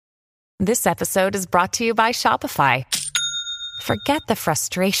This episode is brought to you by Shopify. Forget the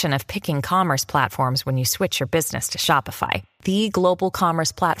frustration of picking commerce platforms when you switch your business to Shopify, the global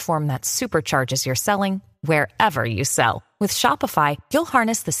commerce platform that supercharges your selling wherever you sell. With Shopify, you'll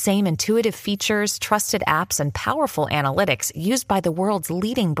harness the same intuitive features, trusted apps, and powerful analytics used by the world's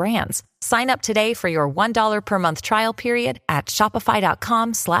leading brands. Sign up today for your $1 per month trial period at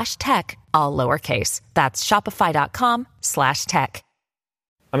shopify.com/tech, all lowercase. That's shopify.com/tech.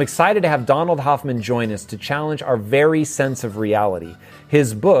 I'm excited to have Donald Hoffman join us to challenge our very sense of reality.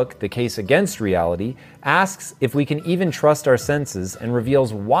 His book, The Case Against Reality, asks if we can even trust our senses and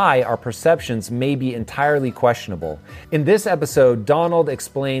reveals why our perceptions may be entirely questionable. In this episode, Donald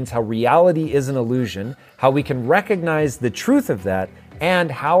explains how reality is an illusion, how we can recognize the truth of that,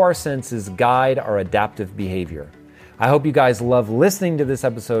 and how our senses guide our adaptive behavior. I hope you guys love listening to this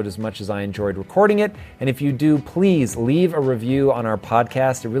episode as much as I enjoyed recording it. And if you do, please leave a review on our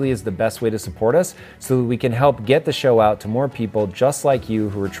podcast. It really is the best way to support us so that we can help get the show out to more people just like you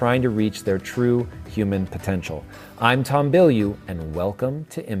who are trying to reach their true human potential. I'm Tom Bilyeu, and welcome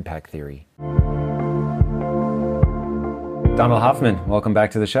to Impact Theory. Donald Hoffman, welcome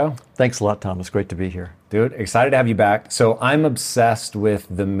back to the show. Thanks a lot, Tom. It's great to be here. Dude, excited to have you back. So I'm obsessed with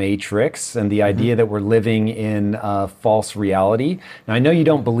The Matrix and the idea that we're living in a false reality. Now, I know you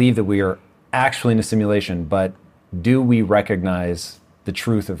don't believe that we are actually in a simulation, but do we recognize the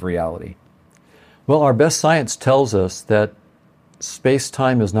truth of reality? Well, our best science tells us that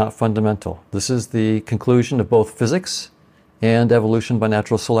space-time is not fundamental. This is the conclusion of both physics and evolution by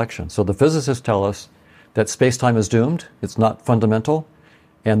natural selection. So the physicists tell us that space-time is doomed, it's not fundamental,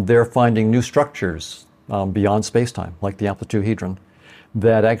 and they're finding new structures beyond space-time, like the amplitude-hedron,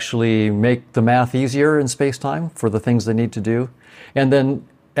 that actually make the math easier in space-time for the things they need to do. And then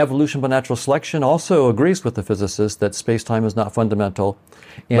evolution by natural selection also agrees with the physicists that space-time is not fundamental.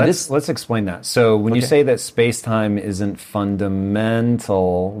 And let's explain that. So when you say that space-time isn't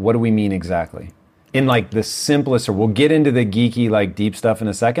fundamental, what do we mean exactly? In like the simplest, or we'll get into the geeky, like deep stuff in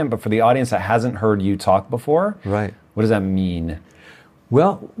a second, but for the audience that hasn't heard you talk before, right? What does that mean?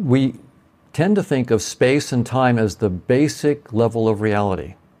 Well, we tend to think of space and time as the basic level of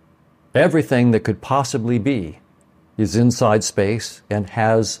reality. Everything that could possibly be is inside space and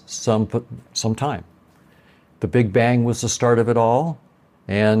has some time. The Big Bang was the start of it all,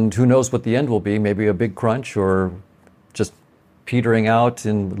 and who knows what the end will be, maybe a big crunch or just petering out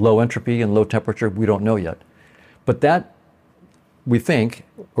in low entropy and low temperature, we don't know yet. But that, we think,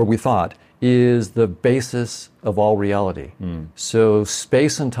 or we thought, is the basis of all reality. So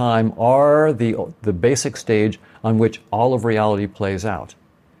space and time are the basic stage on which all of reality plays out.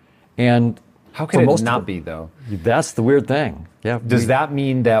 And how can it not be, though? That's the weird thing. Yeah. Does that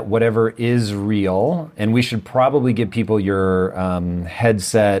mean that whatever is real, and we should probably give people your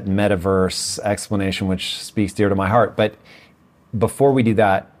headset metaverse explanation, which speaks dear to my heart, but before we do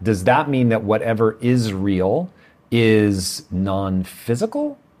that, does that mean that whatever is real is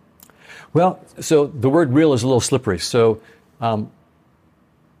non-physical? Well, so the word real is a little slippery. So in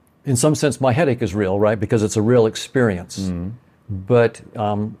some sense, my headache is real, right? Because it's a real experience. But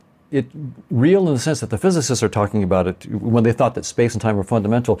it real in the sense that the physicists are talking about it, when they thought that space and time were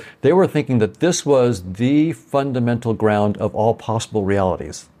fundamental, they were thinking that this was the fundamental ground of all possible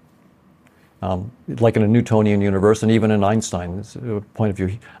realities. Like in a Newtonian universe, and even in Einstein's point of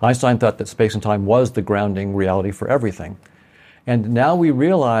view. Einstein thought that space and time was the grounding reality for everything. And now we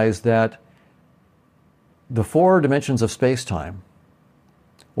realize that the 4 dimensions of space-time,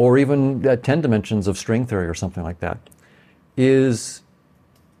 or even 10 dimensions of string theory or something like that, is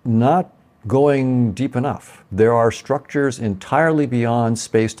not going deep enough. There are structures entirely beyond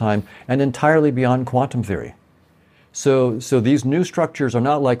space-time and entirely beyond quantum theory. So these new structures are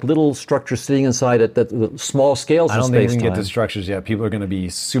not like little structures sitting inside at the small scales of space-time. I don't think we can get to structures yet. People are going to be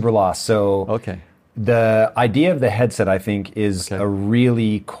super lost. So the idea of the headset, I think, is a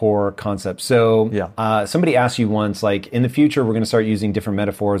really core concept. So somebody asked you once, like, in the future, we're going to start using different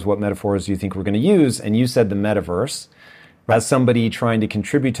metaphors. What metaphors do you think we're going to use? And you said the metaverse. As somebody trying to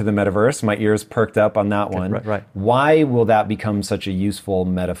contribute to the metaverse, my ears perked up on that one. Right. Why will that become such a useful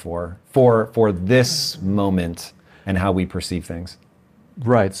metaphor for this moment and how we perceive things?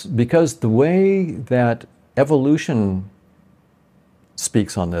 Right, because the way that evolution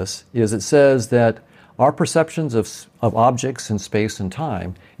speaks on this is it says that our perceptions of objects in space and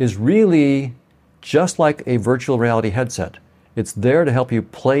time is really just like a virtual reality headset. It's there to help you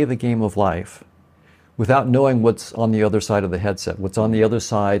play the game of life without knowing what's on the other side of the headset, what's on the other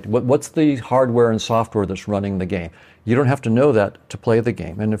side, what's the hardware and software that's running the game. You don't have to know that to play the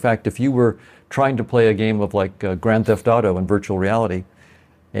game. And in fact, if you were trying to play a game of like Grand Theft Auto in virtual reality,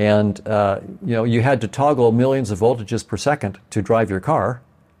 and you had to toggle millions of voltages per second to drive your car,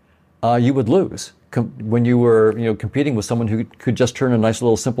 you would lose when you were competing with someone who could just turn a nice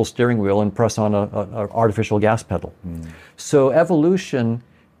little simple steering wheel and press on a artificial gas pedal. So evolution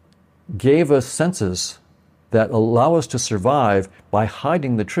gave us senses that allow us to survive by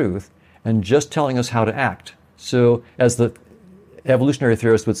hiding the truth and just telling us how to act. So as the evolutionary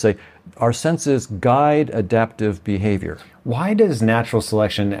theorists would say, our senses guide adaptive behavior. Why does natural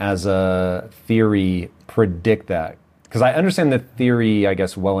selection as a theory predict that? Because I understand the theory, I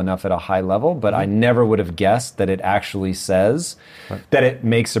guess, well enough at a high level, but I never would have guessed that it actually says, that it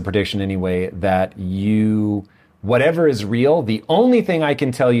makes a prediction anyway, that whatever is real, the only thing I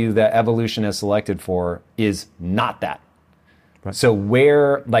can tell you that evolution has selected for is not that. Right. So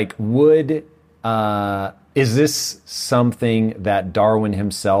is this something that Darwin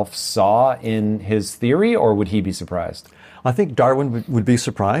himself saw in his theory, or would he be surprised? I think Darwin would be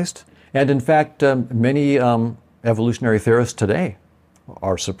surprised. And in fact, many evolutionary theorists today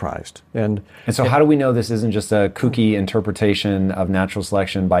are surprised. And so how do we know this isn't just a kooky interpretation of natural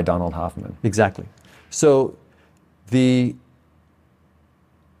selection by Donald Hoffman? Exactly. So the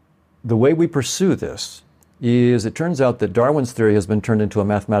way we pursue this is, it turns out that Darwin's theory has been turned into a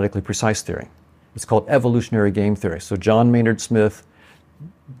mathematically precise theory. It's called evolutionary game theory. So John Maynard Smith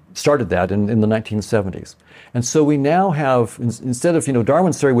started that in the 1970s. And so we now have, instead of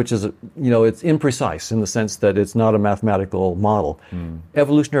Darwin's theory, which is it's imprecise in the sense that it's not a mathematical model,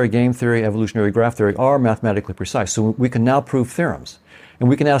 evolutionary game theory, evolutionary graph theory are mathematically precise. So we can now prove theorems, and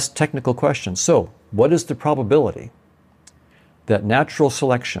we can ask technical questions. So what is the probability that natural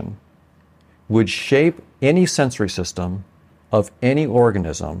selection would shape any sensory system of any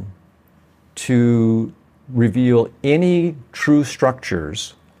organism to reveal any true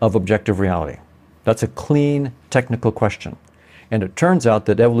structures of objective reality? That's a clean technical question. And it turns out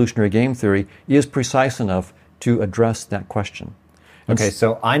that evolutionary game theory is precise enough to address that question. Okay,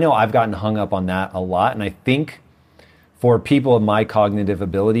 so I know I've gotten hung up on that a lot, and I think for people of my cognitive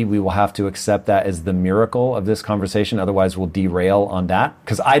ability, we will have to accept that as the miracle of this conversation. Otherwise, we'll derail on that.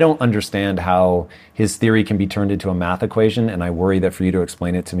 Because I don't understand how his theory can be turned into a math equation, and I worry that for you to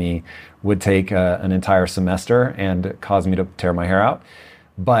explain it to me would take an entire semester and cause me to tear my hair out.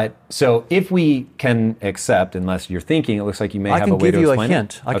 But so if we can accept, unless you're thinking, it looks like you may have a way to explain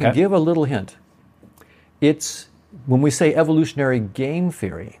it. I can give a little hint. It's, when we say evolutionary game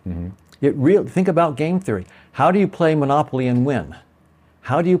theory, think about game theory. How do you play Monopoly and win?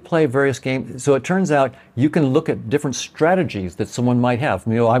 How do you play various games? So it turns out you can look at different strategies that someone might have.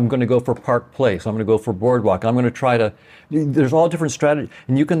 I'm going to go for Park Place. I'm going to go for Boardwalk. I'm going to try to... There's all different strategies.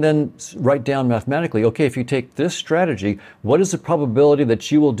 And you can then write down mathematically, okay, if you take this strategy, what is the probability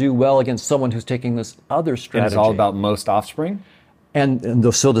that you will do well against someone who's taking this other strategy? And it's all about most offspring?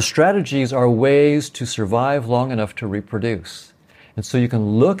 So the strategies are ways to survive long enough to reproduce. And so you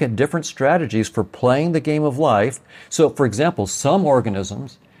can look at different strategies for playing the game of life. So, for example, some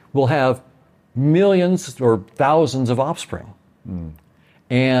organisms will have millions or thousands of offspring.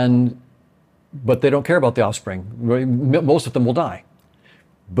 But they don't care about the offspring. Most of them will die.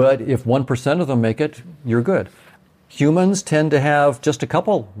 But if 1% of them make it, you're good. Humans tend to have just a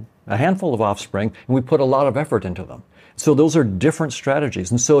handful of offspring, and we put a lot of effort into them. So those are different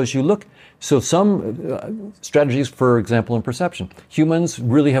strategies. And so as you look, some strategies, for example, in perception. Humans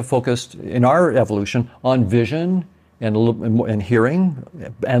really have focused in our evolution on vision and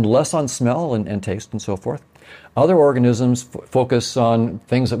hearing, and less on smell and taste and so forth. Other organisms focus on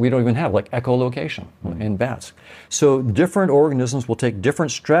things that we don't even have, like echolocation in bats. So different organisms will take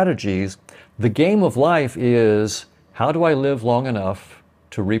different strategies. The game of life is, how do I live long enough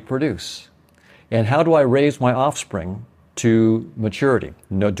to reproduce? And how do I raise my offspring to maturity?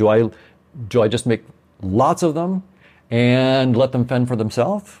 Do I just make lots of them and let them fend for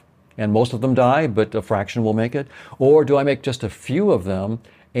themselves, and most of them die, but a fraction will make it? Or do I make just a few of them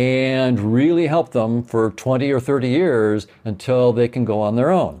and really help them for 20 or 30 years until they can go on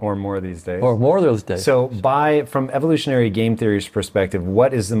their own? Or more these days. So from evolutionary game theory's perspective,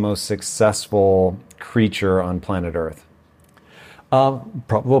 what is the most successful creature on planet Earth?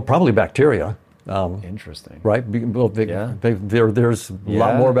 Probably bacteria. Interesting. Right? There's a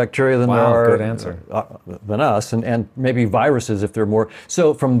lot more bacteria than there are good answer. Than us, and maybe viruses if there are more.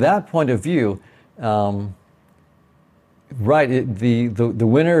 So from that point of view, the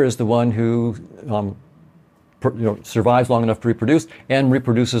winner is the one who survives long enough to reproduce and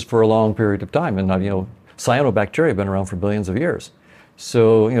reproduces for a long period of time. And cyanobacteria have been around for billions of years.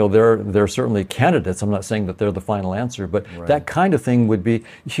 So, they're certainly candidates. I'm not saying that they're the final answer, but that kind of thing would be,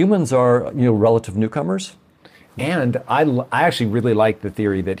 humans are, relative newcomers. And I actually really like the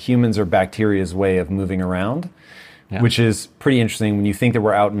theory that humans are bacteria's way of moving around, which is pretty interesting when you think that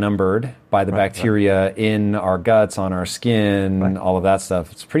we're outnumbered by the bacteria in our guts, on our skin, all of that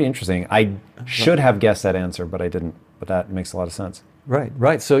stuff. It's pretty interesting. I should have guessed that answer, but I didn't. But that makes a lot of sense.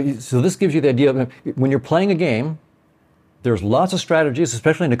 Right. So this gives you the idea of when you're playing a game, there's lots of strategies,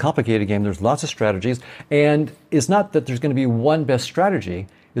 especially in a complicated game, there's lots of strategies. And it's not that there's going to be one best strategy.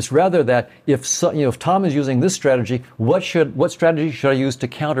 It's rather that if Tom is using this strategy, what strategy should I use to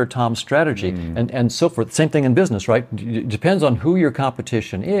counter Tom's strategy, and so forth. Same thing in business, right? It depends on who your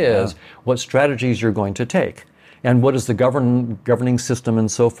competition is, what strategies you're going to take, and what is the governing system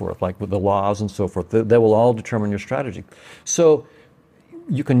and so forth, like with the laws and so forth. That will all determine your strategy. So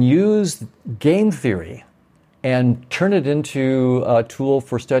you can use game theory and turn it into a tool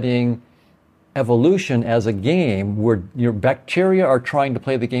for studying evolution as a game where your bacteria are trying to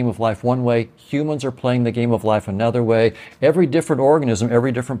play the game of life one way, humans are playing the game of life another way. Every different organism,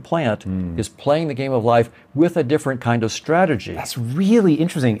 every different plant is playing the game of life with a different kind of strategy. That's really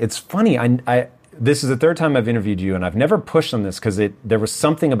interesting. It's funny. This is the third time I've interviewed you, and I've never pushed on this because there was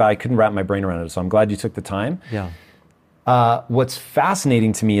something about I couldn't wrap my brain around it, so I'm glad you took the time. Yeah. What's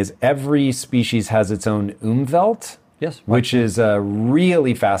fascinating to me is every species has its own Umwelt. Yes. Which is a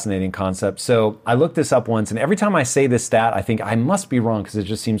really fascinating concept. So I looked this up once, and every time I say this stat, I think I must be wrong because it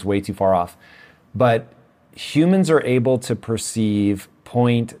just seems way too far off. But humans are able to perceive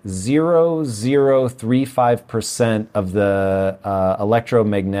 0.0035% of the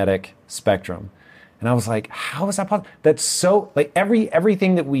electromagnetic spectrum. And I was like, how is that possible? That's so, like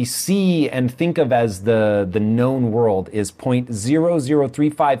everything that we see and think of as the known world is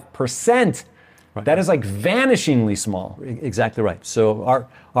 0.0035%. Right. That is like vanishingly small. Exactly right. So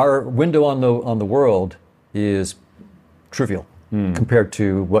our window on the world is trivial compared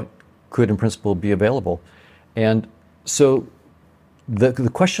to what could in principle be available. And so the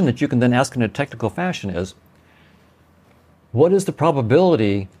question that you can then ask in a technical fashion is, what is the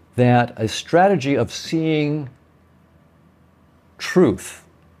probability that a strategy of seeing true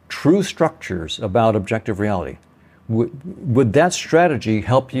structures about objective reality, would that strategy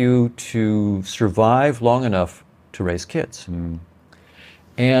help you to survive long enough to raise kids?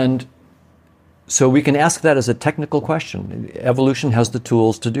 And so we can ask that as a technical question. Evolution has the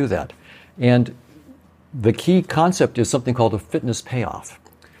tools to do that. And the key concept is something called a fitness payoff.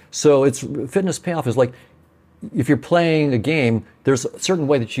 So fitness payoff is like, if you're playing a game, there's a certain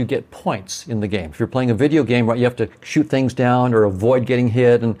way that you get points in the game. If you're playing a video game, right, you have to shoot things down or avoid getting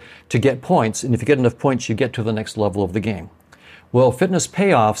hit and to get points. And if you get enough points, you get to the next level of the game. Well, fitness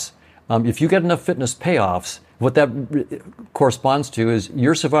payoffs, if you get enough fitness payoffs, what that corresponds to is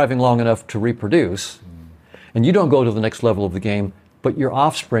you're surviving long enough to reproduce, and you don't go to the next level of the game, but your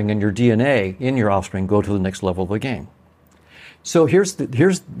offspring and your DNA in your offspring go to the next level of the game. So here's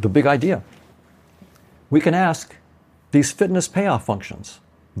the big idea. We can ask these fitness payoff functions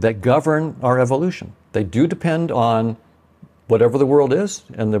that govern our evolution. They do depend on whatever the world is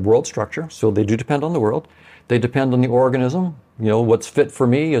and the world structure, so they do depend on the world. They depend on the organism. What's fit for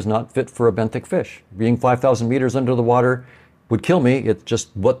me is not fit for a benthic fish. Being 5,000 meters under the water would kill me. It's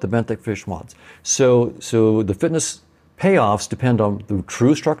just what the benthic fish wants. So the fitness payoffs depend on the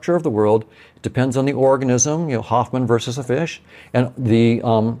true structure of the world. It depends on the organism, Hoffman versus a fish, and the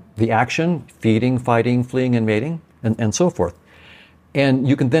action, feeding, fighting, fleeing, and mating, and so forth. And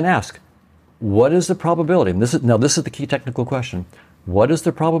you can then ask, what is the probability? And this is the key technical question. What is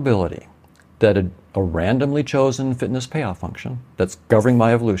the probability that a randomly chosen fitness payoff function that's governing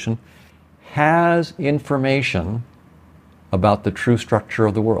my evolution has information about the true structure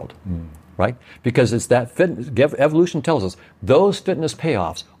of the world? Right? Because it's that evolution tells us those fitness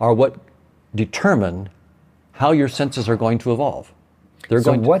payoffs are what determine how your senses are going to evolve.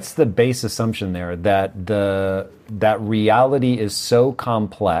 What's the base assumption there that reality is so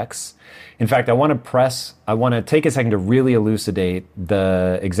complex? In fact, I want to take a second to really elucidate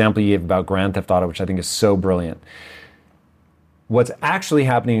the example you gave about Grand Theft Auto, which I think is so brilliant. What's actually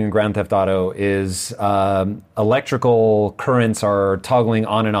happening in Grand Theft Auto is electrical currents are toggling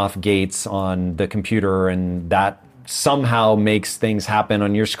on and off gates on the computer, and that somehow makes things happen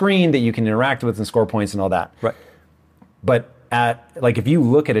on your screen that you can interact with and score points and all that. Right. But if you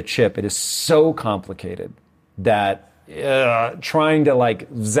look at a chip, it is so complicated that trying to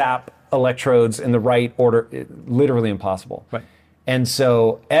zap electrodes in the right order, literally impossible. Right. And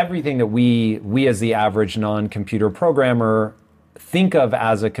so everything that we as the average non-computer programmer think of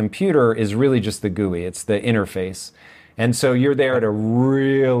as a computer is really just the GUI. It's the interface. And so you're there at a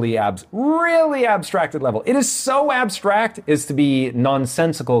really abstracted level. It is so abstract as to be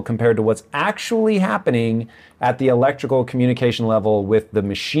nonsensical compared to what's actually happening at the electrical communication level with the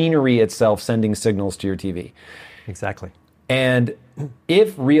machinery itself sending signals to your TV. Exactly. And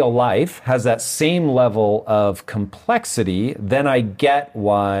if real life has that same level of complexity, then I get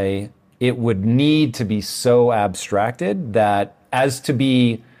why it would need to be so abstracted that as to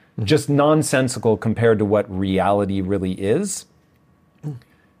be just nonsensical compared to what reality really is.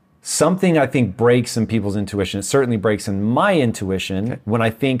 Something I think breaks in people's intuition. It certainly breaks in my intuition when I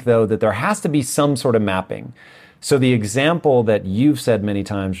think, though, that there has to be some sort of mapping. So the example that you've said many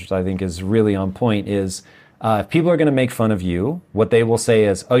times, which I think is really on point, is if people are going to make fun of you, what they will say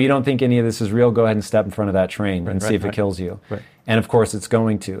is, oh, you don't think any of this is real? Go ahead and step in front of that train and see if it kills you. Right. And of course, it's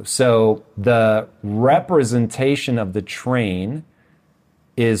going to. So the representation of the train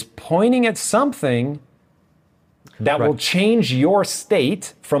is pointing at something that will change your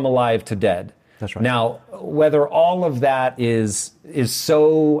state from alive to dead. That's right. Now, whether all of that is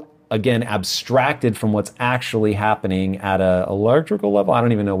so, again, abstracted from what's actually happening at a electrical level, I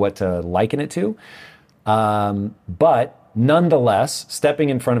don't even know what to liken it to. But nonetheless, stepping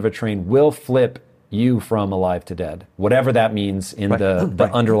in front of a train will flip you from alive to dead, whatever that means in the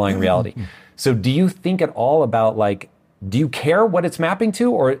underlying reality. So do you think at all about, like, do you care what it's mapping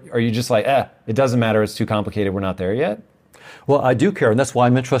to, or are you just like, it doesn't matter, it's too complicated, we're not there yet? Well, I do care, and that's why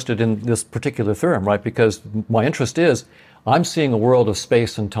I'm interested in this particular theorem, right? Because my interest is, I'm seeing a world of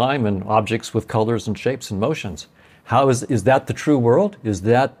space and time and objects with colors and shapes and motions. How is that the true world? Is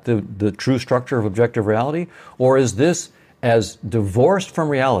that the true structure of objective reality? Or is this as divorced from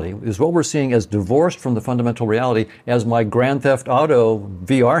reality? Is what we're seeing as divorced from the fundamental reality as my Grand Theft Auto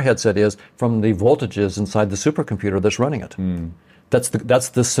VR headset is from the voltages inside the supercomputer that's running it? That's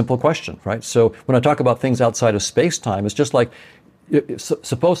the simple question, right? So when I talk about things outside of space-time, it's just like,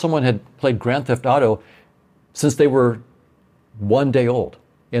 suppose someone had played Grand Theft Auto since they were 1 day old,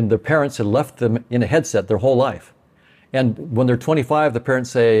 and their parents had left them in a headset their whole life. And when they're 25, the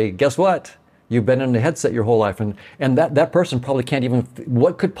parents say, guess what? You've been in a headset your whole life. And that person probably can't even,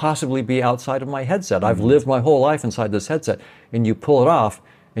 what could possibly be outside of my headset? I've lived my whole life inside this headset. And you pull it off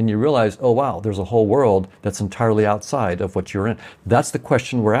and you realize, oh wow, there's a whole world that's entirely outside of what you're in. That's the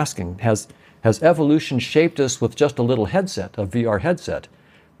question we're asking. Has evolution shaped us with just a little headset, a VR headset,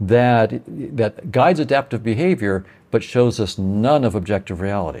 that guides adaptive behavior but shows us none of objective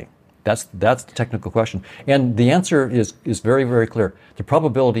reality? That's the technical question. And the answer is very, very clear. The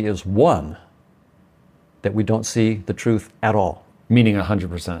probability is 1 that we don't see the truth at all. Meaning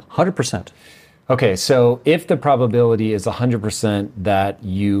 100%. 100%. Okay, so if the probability is 100% that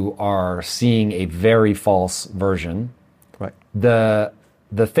you are seeing a very false version, right, the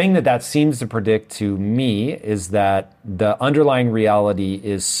thing that seems to predict to me is that the underlying reality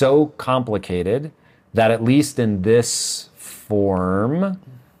is so complicated that at least in this form, I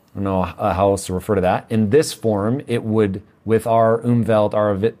don't know how else to refer to that. In this form, it would, with our Umwelt,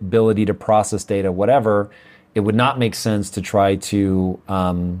 our ability to process data, whatever, it would not make sense to try to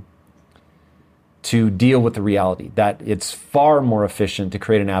deal with the reality. That it's far more efficient to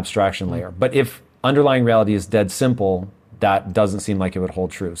create an abstraction layer. But if underlying reality is dead simple, that doesn't seem like it would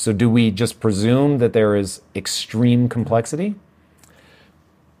hold true. So do we just presume that there is extreme complexity?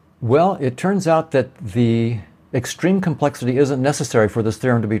 Well, it turns out that the extreme complexity isn't necessary for this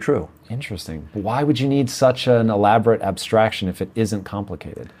theorem to be true. Interesting. Why would you need such an elaborate abstraction if it isn't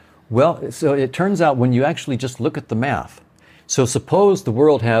complicated? Well, so it turns out when you actually just look at the math, so suppose the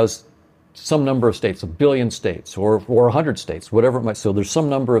world has some number of states, 1 billion states, or 100 states, whatever it might, so there's some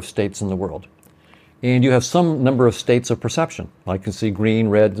number of states in the world. And you have some number of states of perception. I can see green,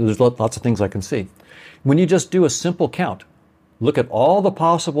 red, there's lots of things I can see. When you just do a simple count, look at all the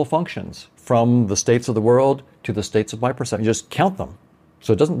possible functions from the states of the world to the states of my perception. You just count them.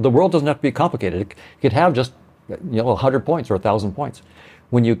 So the world doesn't have to be complicated. It could have just 100 points or 1,000 points.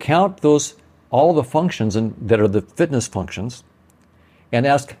 When you count all the functions that are the fitness functions, and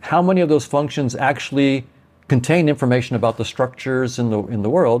ask how many of those functions actually contain information about the structures in the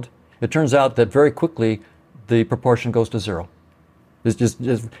world, it turns out that very quickly the proportion goes to 0.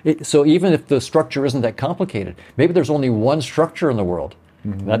 So even if the structure isn't that complicated, maybe there's only one structure in the world.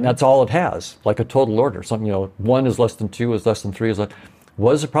 Mm-hmm. That's all it has, like a total order. Something, 1 is less than 2, is less than 3,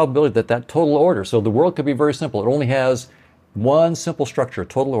 what is the probability that total order, so the world could be very simple. It only has one simple structure,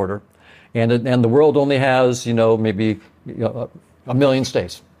 total order, and the world only has, maybe 1 million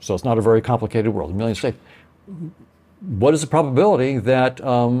states. So it's not a very complicated world, 1 million states. What is the probability that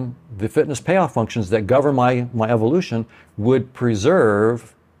the fitness payoff functions that govern my evolution would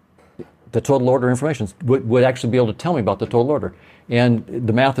preserve the total order information, would actually be able to tell me about the total order. And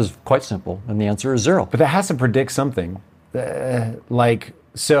the math is quite simple, and the answer is 0. But that has to predict something.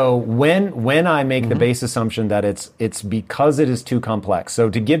 So when I make the base assumption that it's because it is too complex. So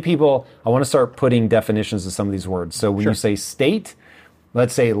to give people, I want to start putting definitions of some of these words. So when you say state,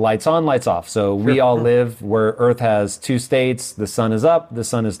 let's say lights on, lights off. So we all live where Earth has 2 states. The sun is up, the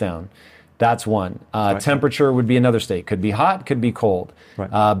sun is down. That's one. Temperature would be another state. Could be hot, could be cold.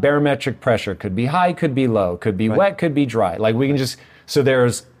 Right. Barometric pressure could be high, could be low, could be wet, could be dry. Like we can just, so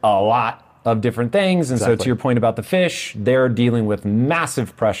there's a lot of different things. And so to your point about the fish, they're dealing with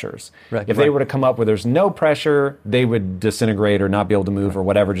massive pressures. Right. If they were to come up where there's no pressure, they would disintegrate or not be able to move or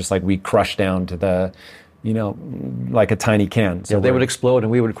whatever, just like we crush down to the, like a tiny can. So they would explode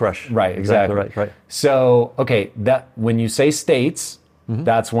and we would crush. Right, exactly. Right. So, okay, that when you say states,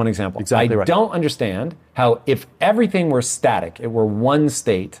 that's one example. Exactly I don't understand how if everything were static, it were one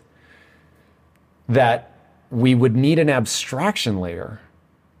state, that we would need an abstraction layer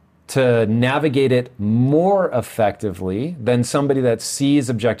to navigate it more effectively than somebody that sees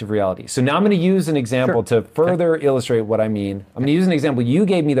objective reality. So now I'm going to use an example to further illustrate what I mean. I'm going to use an example you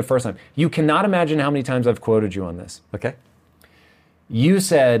gave me the first time. You cannot imagine how many times I've quoted you on this. Okay. You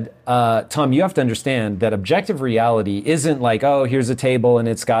said, Tom, you have to understand that objective reality isn't like, oh, here's a table and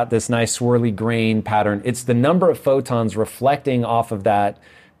it's got this nice swirly grain pattern. It's the number of photons reflecting off of that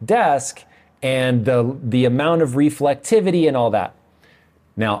desk and the amount of reflectivity and all that.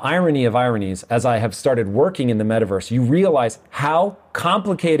 Now, irony of ironies, as I have started working in the metaverse, you realize how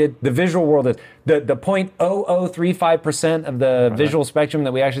complicated the visual world is. The 0.0035% of the visual spectrum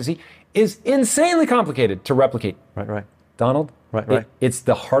that we actually see is insanely complicated to replicate. Right. Donald? Right. It's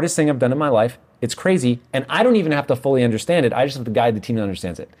the hardest thing I've done in my life. It's crazy. And I don't even have to fully understand it. I just have to guide the team that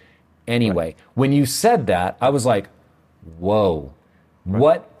understands it. Anyway, when you said that, I was like, whoa.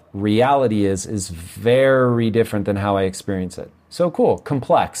 What reality is very different than how I experience it. So cool.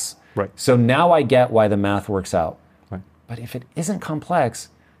 Complex. Right. So now I get why the math works out. Right. But if it isn't complex,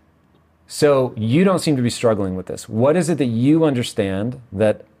 so you don't seem to be struggling with this. What is it that you understand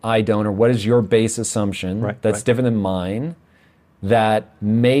that I don't, or what is your base assumption that's different than mine that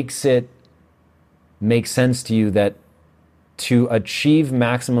makes it make sense to you that to achieve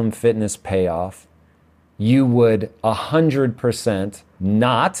maximum fitness payoff, you would 100%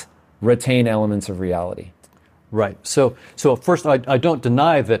 not retain elements of reality? Right. So first, I don't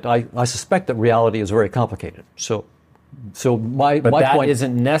deny that I suspect that reality is very complicated. So my that point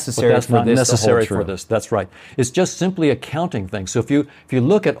isn't necessary. But that's for not this necessary to hold for true. this. That's right. It's just simply a counting thing. So if you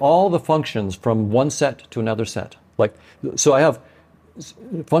look at all the functions from one set to another set, like so, I have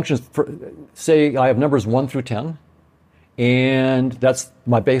functions. Say I have numbers 1 through 10, and that's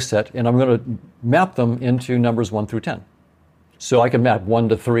my base set, and I'm going to map them into numbers 1 through 10. So I can map 1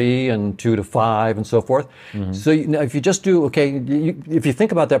 to 3 and 2 to 5 and so forth. So if you just do, if you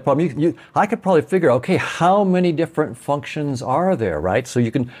think about that problem, I could probably figure, how many different functions are there, right? So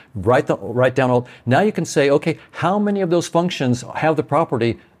you can write down all. Now you can say, how many of those functions have the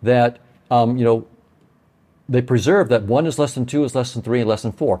property that, they preserve that 1 is less than 2 is less than 3 and less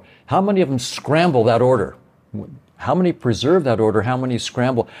than 4. How many of them scramble that order? How many preserve that order? How many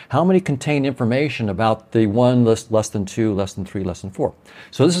scramble? How many contain information about the 1 less than 2, less than 3, less than 4?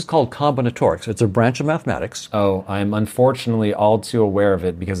 So this is called combinatorics. It's a branch of mathematics. Oh, I'm unfortunately all too aware of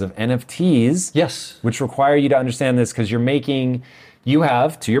it because of NFTs. Yes. Which require you to understand this because you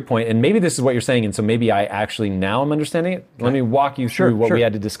have, to your point, and maybe this is what you're saying, and so maybe I actually now am understanding it. Let me walk you through what we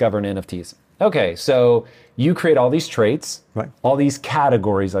had to discover in NFTs. Okay, so you create all these traits, all these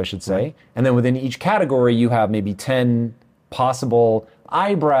categories, I should say, and then within each category you have maybe 10 possible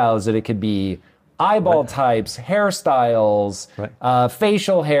eyebrows that it could be, eyeball types, hairstyles,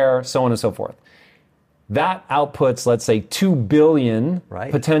 facial hair, so on and so forth. That outputs, let's say, 2 billion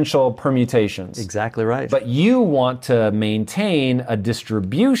potential permutations. Exactly right. But you want to maintain a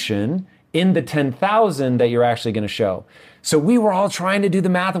distribution in the 10,000 that you're actually going to show. So we were all trying to do the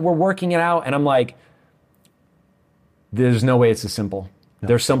math and we're working it out. And I'm like, there's no way it's as simple. No.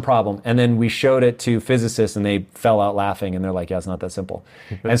 There's some problem. And then we showed it to physicists and they fell out laughing and they're like, yeah, it's not that simple.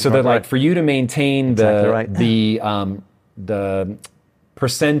 And so they're like, for you to maintain the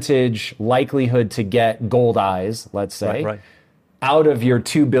percentage likelihood to get gold eyes, let's say, out of your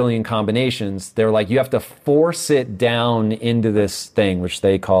 2 billion combinations, they're like, you have to force it down into this thing, which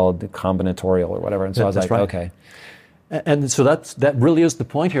they called combinatorial or whatever. And so I was like, okay. And so that really is the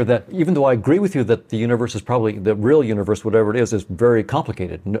point here, that even though I agree with you that the universe is probably, the real universe, whatever it is very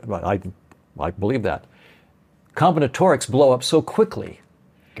complicated. I believe that. Combinatorics blow up so quickly.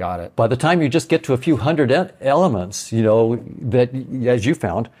 Got it. By the time you just get to a few hundred elements, that, as you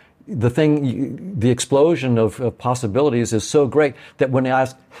found, the explosion of possibilities is so great that when I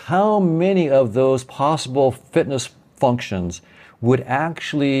ask how many of those possible fitness functions would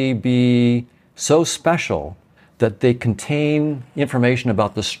actually be so special that they contain information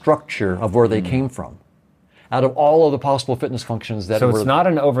about the structure of where they came from, out of all of the possible fitness functions that So it's not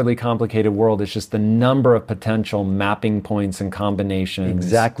an overly complicated world, it's just the number of potential mapping points and combinations.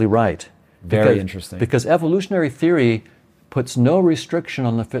 Exactly right. Very interesting. Because evolutionary theory puts no restriction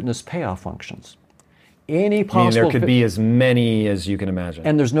on the fitness payoff functions. Any possible... I mean, there could be as many as you can imagine.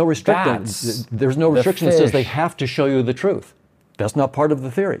 And there's no restriction. Bats, there's no restriction that fish. says they have to show you the truth. That's not part of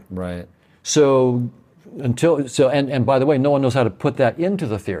the theory. Right. So and by the way, no one knows how to put that into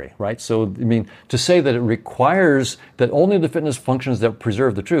the theory, right? So I mean, to say that it requires that only the fitness functions that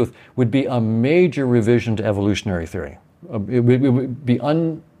preserve the truth would be a major revision to evolutionary theory. It would be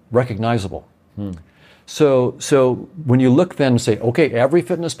unrecognizable. So when you look then and say, okay, every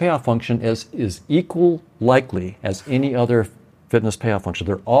fitness payoff function is equal likely as any other fitness payoff function.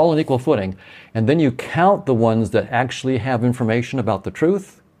 They're all on equal footing. And then you count the ones that actually have information about the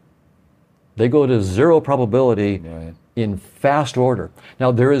truth. They go to zero probability in fast order.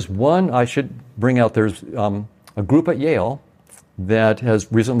 Now, there is one I should bring out. There's a group at Yale that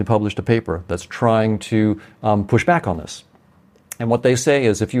has recently published a paper that's trying to push back on this. And what they say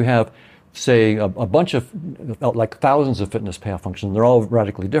is if you have, say, a bunch of, like thousands of fitness payoff functions, they're all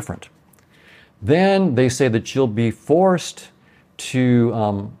radically different, then they say that you'll be forced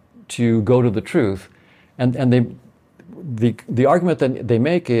to go to the truth. And the argument that they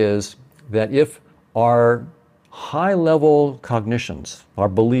make is that if our high-level cognitions, our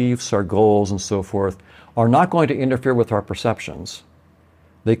beliefs, our goals, and so forth, are not going to interfere with our perceptions,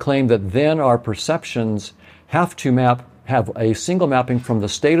 they claim that then our perceptions have to have a single mapping from the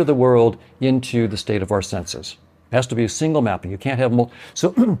state of the world into the state of our senses. It has to be a single mapping. You can't have multiple.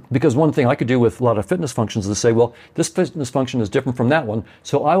 So, because one thing I could do with a lot of fitness functions is say, well, this fitness function is different from that one,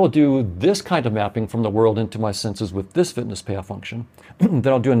 so I will do this kind of mapping from the world into my senses with this fitness payoff function. Then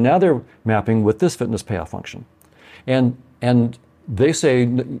I'll do another mapping with this fitness payoff function. And they say,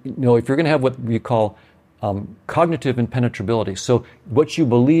 if you're going to have what we call cognitive impenetrability, so what you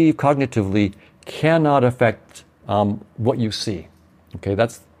believe cognitively cannot affect what you see. Okay,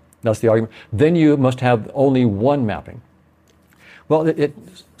 that's the argument. Then you must have only one mapping. Well,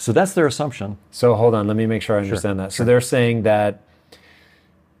 so that's their assumption. So hold on, let me make sure I understand that. So they're saying that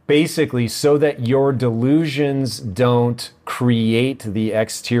basically so that your delusions don't create the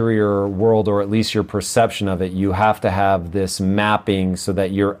exterior world, or at least your perception of it, you have to have this mapping so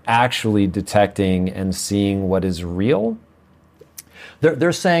that you're actually detecting and seeing what is real?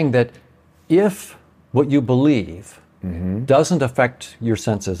 They're saying that if what you believe doesn't affect your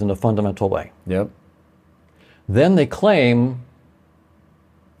senses in a fundamental way, then they claim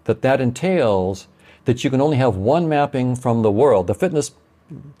that entails that you can only have one mapping from the world,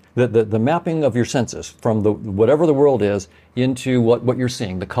 the mapping of your senses from whatever the world is into what you're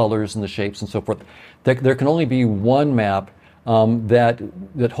seeing, the colors and the shapes and so forth. There can only be one map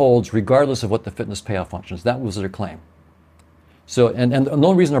that holds regardless of what the fitness payoff function is. That was their claim. So, and the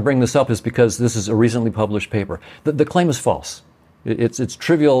only reason I bring this up is because this is a recently published paper. The claim is false. It's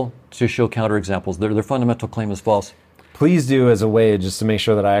trivial to show counterexamples. Their fundamental claim is false. Please do, as a way just to make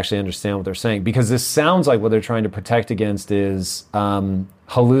sure that I actually understand what they're saying, because this sounds like what they're trying to protect against is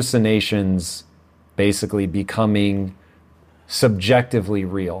hallucinations basically becoming subjectively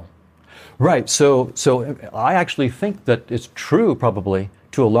real. Right. So I actually think that it's true, probably,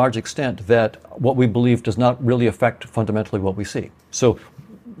 to a large extent, that what we believe does not really affect fundamentally what we see. So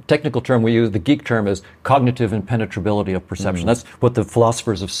technical term we use, the geek term, is cognitive impenetrability of perception. That's what the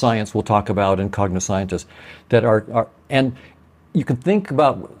philosophers of science will talk about, and cognoscientists that are and you can think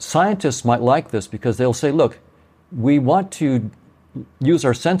about, scientists might like this because they'll say, look, we want to use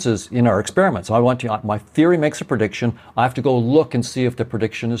our senses in our experiments. My theory makes a prediction. I have to go look and see if the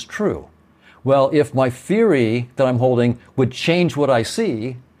prediction is true. Well, if my theory that I'm holding would change what I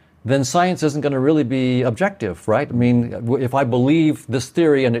see, then science isn't going to really be objective, right? I mean, if I believe this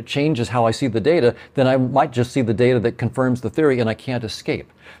theory and it changes how I see the data, then I might just see the data that confirms the theory and I can't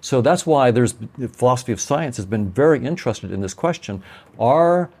escape. So that's why the philosophy of science has been very interested in this question.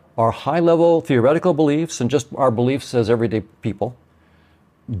 Are our high-level theoretical beliefs and just our beliefs as everyday people,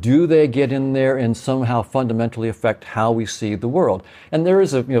 do they get in there and somehow fundamentally affect how we see the world? And there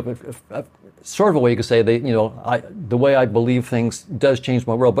is a sort of a way you could say the way I believe things does change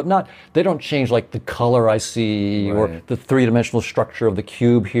my world, but they don't change like the color I see or the three-dimensional structure of the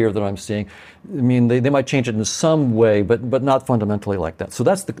cube here that I'm seeing. I mean, they might change it in some way, but not fundamentally like that. So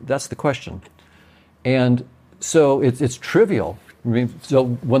that's the question. And so it's trivial I mean, so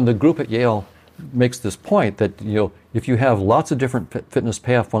when the group at Yale makes this point that, if you have lots of different fitness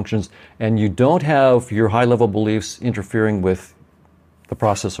payoff functions and you don't have your high-level beliefs interfering with the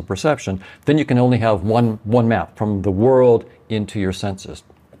process of perception, then you can only have one map from the world into your senses.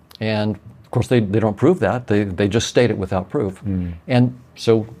 And of course, they don't prove that. They just state it without proof. And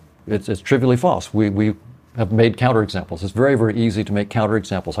so it's trivially false. We have made counterexamples. It's very, very easy to make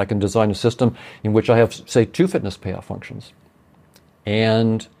counterexamples. I can design a system in which I have, say, 2 fitness payoff functions.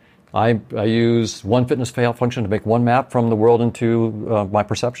 And I use one fitness payoff function to make one map from the world into my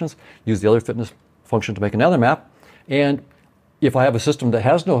perceptions, use the other fitness function to make another map. And if I have a system that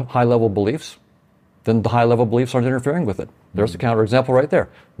has no high-level beliefs, then the high-level beliefs aren't interfering with it. There's the counterexample right there.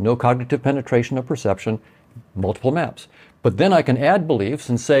 No cognitive penetration of perception, multiple maps. But then I can add beliefs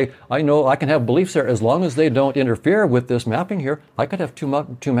and say, I know I can have beliefs there as long as they don't interfere with this mapping here. I could have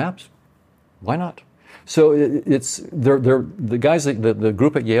two maps. Why not? So they're the guys, the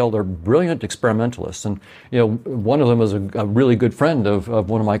group at Yale, they're brilliant experimentalists. And, one of them is a really good friend of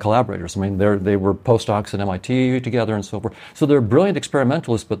one of my collaborators. I mean, they were postdocs at MIT together and so forth. So they're brilliant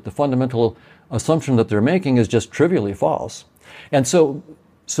experimentalists, but the fundamental assumption that they're making is just trivially false. And so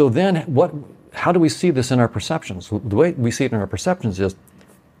then how do we see this in our perceptions? The way we see it in our perceptions is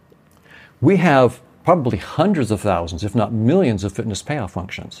we have probably hundreds of thousands, if not millions, of fitness payoff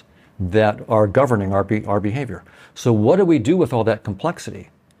functions that are governing our behavior. So what do we do with all that complexity?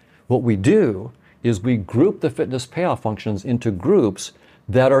 What we do is we group the fitness payoff functions into groups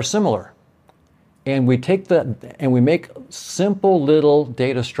that are similar. And we take that and we make simple little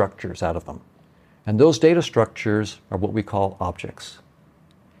data structures out of them. And those data structures are what we call objects.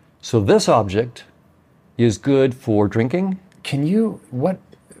 So this object is good for drinking.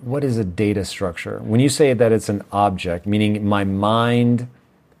 What is a data structure? When you say that it's an object, meaning my mind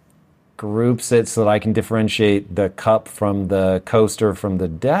groups it so that I can differentiate the cup from the coaster from the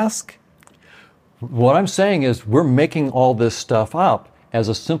desk? What I'm saying is we're making all this stuff up as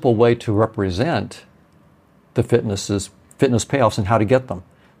a simple way to represent the fitness payoffs and how to get them.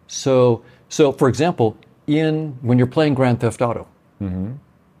 So for example, when you're playing Grand Theft Auto,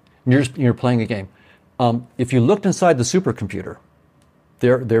 you're playing a game. If you looked inside the supercomputer,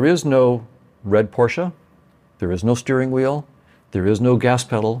 there is no red Porsche, there is no steering wheel, there is no gas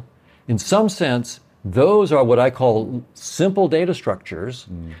pedal. In some sense, those are what I call simple data structures.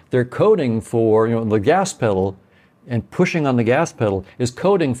 They're coding for, the gas pedal, and pushing on the gas pedal is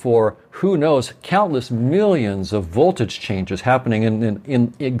coding for, who knows, countless millions of voltage changes happening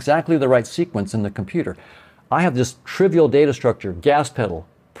in exactly the right sequence in the computer. I have this trivial data structure, gas pedal,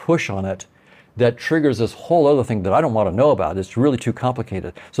 push on it, that triggers this whole other thing that I don't want to know about. It's really too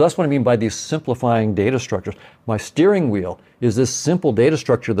complicated. So that's what I mean by these simplifying data structures. My steering wheel is this simple data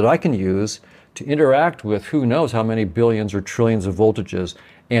structure that I can use to interact with who knows how many billions or trillions of voltages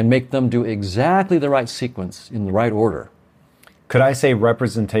and make them do exactly the right sequence in the right order. Could I say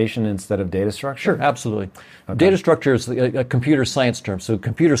representation instead of data structure? Sure, absolutely. Okay. Data structure is a computer science term, so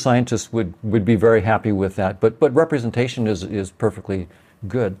computer scientists would be very happy with that, but representation is perfectly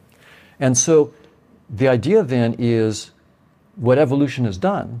good. And so the idea then is what evolution has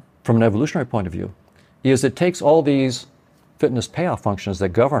done from an evolutionary point of view is it takes all these fitness payoff functions that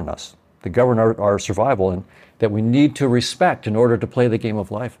govern us, that govern our survival and that we need to respect in order to play the game of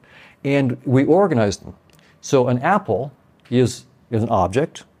life, and we organize them. So an apple is an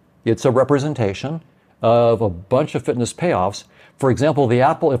object. It's a representation of a bunch of fitness payoffs. For example, the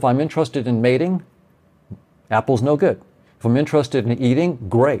apple, if I'm interested in mating, apple's no good. If I'm interested in eating,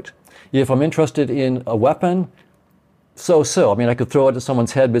 great. If I'm interested in a weapon, so. I mean, I could throw it at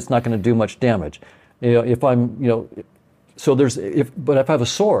someone's head, but it's not going to do much damage. If I have a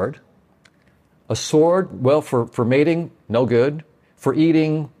sword, well, for mating, no good. For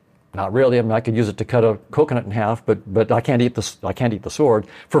eating, not really. I mean, I could use it to cut a coconut in half, but I can't eat the sword.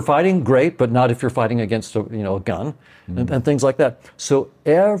 For fighting, great, but not if you're fighting against a gun and things like that. So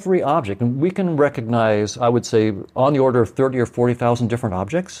every object, and we can recognize, I would say, on the order of 30 or 40,000 different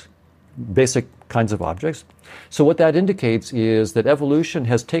objects, basic kinds of objects. So what that indicates is that evolution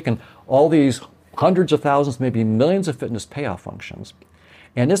has taken all these hundreds of thousands, maybe millions of fitness payoff functions,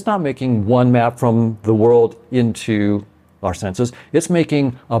 and it's not making one map from the world into our senses. It's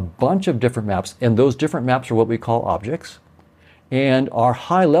making a bunch of different maps, and those different maps are what we call objects. And our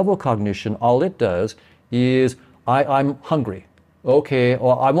high-level cognition, all it does is, I'm hungry. Okay,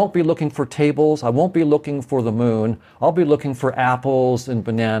 well, I won't be looking for tables. I won't be looking for the moon. I'll be looking for apples and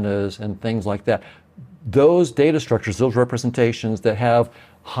bananas and things like that. Those data structures, those representations that have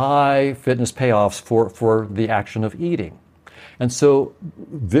high fitness payoffs for the action of eating. And so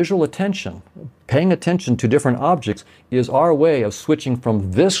visual attention, paying attention to different objects, is our way of switching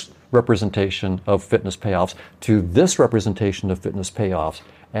from this representation of fitness payoffs to this representation of fitness payoffs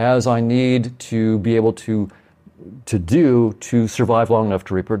as I need to be able to survive long enough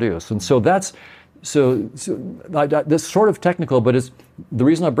to reproduce. And so that's this sort of technical, but the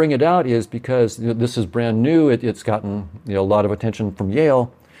reason I bring it out is because this is brand new. It's gotten a lot of attention from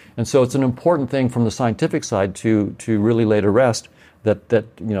Yale, and so it's an important thing from the scientific side to really lay to rest that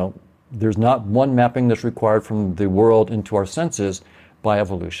there's not one mapping that's required from the world into our senses by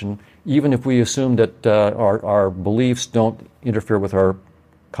evolution, even if we assume that our beliefs don't interfere with our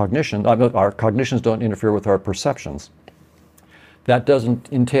cognition, our cognitions don't interfere with our perceptions. That doesn't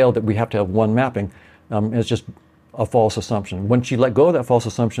entail that we have to have one mapping. It's just a false assumption. Once you let go of that false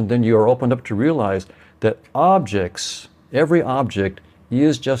assumption, then you are opened up to realize that every object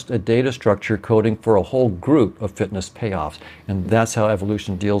is just a data structure coding for a whole group of fitness payoffs. And that's how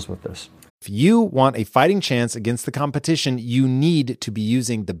evolution deals with this. If you want a fighting chance against the competition, you need to be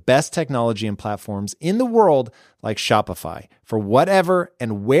using the best technology and platforms in the world like Shopify. For whatever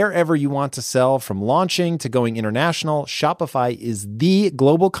and wherever you want to sell, from launching to going international, Shopify is the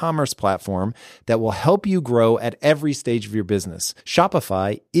global commerce platform that will help you grow at every stage of your business.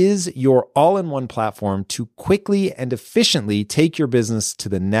 Shopify is your all-in-one platform to quickly and efficiently take your business to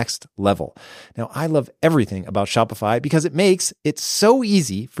the next level. Now, I love everything about Shopify because it makes it so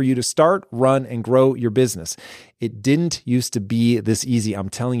easy for you to start, run, and grow your business. It didn't used to be this easy. I'm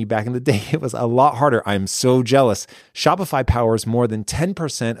telling you, back in the day, it was a lot harder. I'm so jealous. Shopify powers more than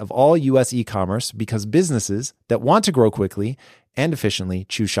 10% of all US e-commerce because businesses that want to grow quickly and efficiently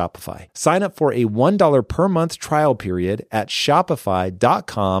choose Shopify. Sign up for a $1 per month trial period at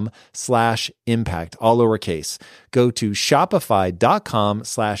shopify.com/impact, all lowercase. Go to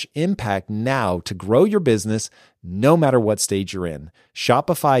shopify.com/impact now to grow your business no matter what stage you're in.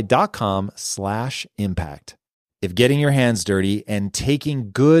 Shopify.com/impact. If getting your hands dirty and taking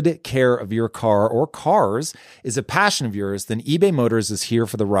good care of your car or cars is a passion of yours, then eBay Motors is here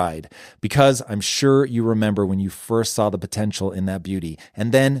for the ride. Because I'm sure you remember when you first saw the potential in that beauty.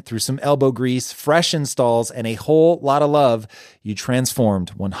 And then through some elbow grease, fresh installs, and a whole lot of love, you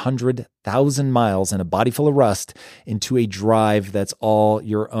transformed 100,000 miles and a body full of rust into a drive that's all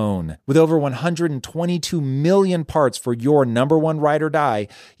your own. With over 122 million parts for your number one ride or die,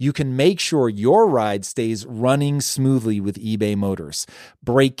 you can make sure your ride stays running smoothly with eBay Motors.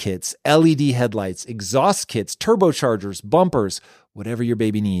 Brake kits, LED headlights, exhaust kits, turbochargers, bumpers, whatever your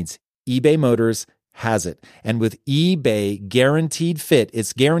baby needs, eBay Motors has it. And with eBay Guaranteed Fit,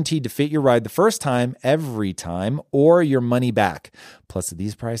 it's guaranteed to fit your ride the first time, every time, or your money back. Plus, at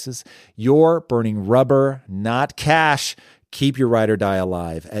these prices, you're burning rubber, not cash. Keep your ride or die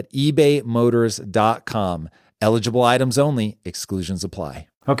alive at ebaymotors.com. Eligible items only. Exclusions apply.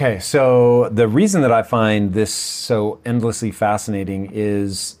 Okay, so the reason that I find this so endlessly fascinating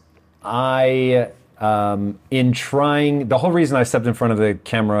is the whole reason I stepped in front of the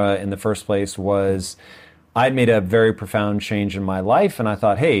camera in the first place was I'd made a very profound change in my life, and I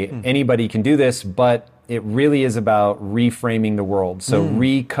thought, hey, anybody can do this, but it really is about reframing the world. So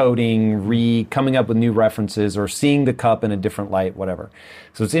recoding, coming up with new references, or seeing the cup in a different light, whatever.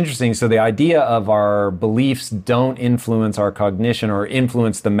 So it's interesting. So the idea of our beliefs don't influence our cognition or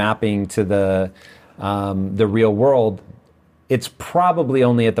influence the mapping to the real world. It's probably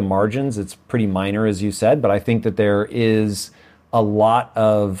only at the margins. It's pretty minor, as you said, but I think that there is a lot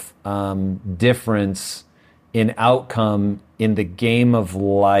of difference in outcome in the game of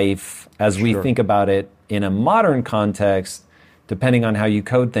life as we think about it in a modern context, depending on how you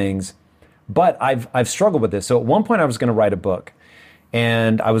code things. But I've struggled with this. So at one point I was going to write a book,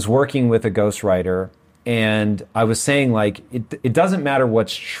 and I was working with a ghostwriter, and I was saying, like, it doesn't matter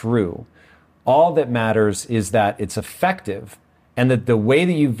what's true. All that matters is that it's effective, and that the way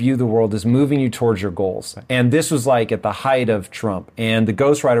that you view the world is moving you towards your goals. And this was like at the height of Trump. And the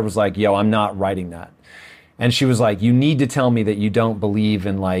ghostwriter was like, yo, I'm not writing that. And she was like, you need to tell me that you don't believe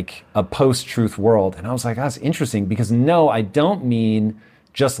in like a post-truth world. And I was like, that's interesting, because no, I don't mean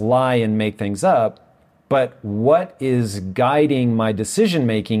just lie and make things up. But what is guiding my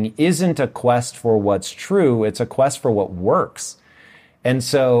decision-making isn't a quest for what's true. It's a quest for what works. And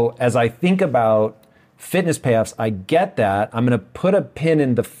so as I think about fitness payoffs, I get that. I'm going to put a pin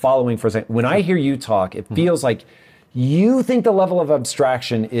in the following for a second. When I hear you talk, it feels like you think the level of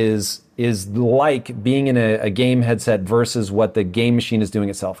abstraction is like being in a game headset versus what the game machine is doing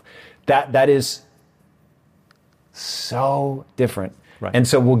itself. That is so different. Right. And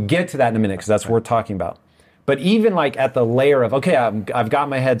so we'll get to that in a minute, because that's what we're talking about. But even like at the layer of, okay, I've got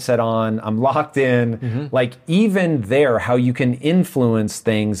my headset on, I'm locked in, like even there, how you can influence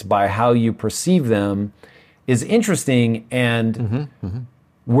things by how you perceive them is interesting. And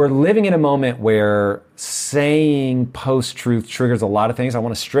we're living in a moment where saying post-truth triggers a lot of things. I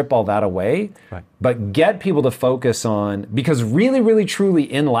want to strip all that away, but get people to focus on, because really, really, truly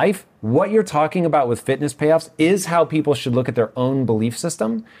in life, what you're talking about with fitness payoffs is how people should look at their own belief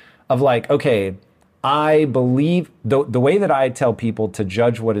system of like, okay, I believe, the way that I tell people to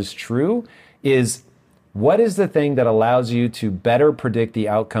judge what is true is, what is the thing that allows you to better predict the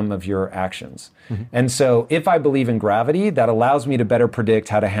outcome of your actions? And so if I believe in gravity, that allows me to better predict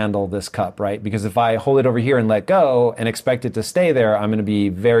how to handle this cup, right? Because if I hold it over here and let go and expect it to stay there, I'm going to be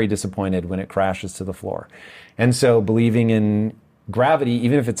very disappointed when it crashes to the floor. And so believing in gravity,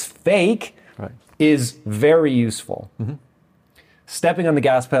 even if it's fake, is very useful. Stepping on the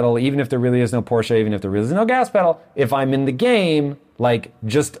gas pedal, even if there really is no Porsche, even if there really is no gas pedal, if I'm in the game, like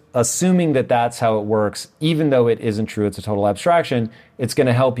just assuming that that's how it works, even though it isn't true, it's a total abstraction, it's going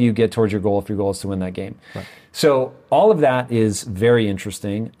to help you get towards your goal if your goal is to win that game. So all of that is very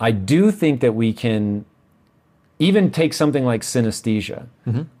interesting. I do think that we can even take something like synesthesia,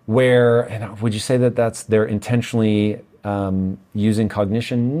 where, and would you say that they're intentionally using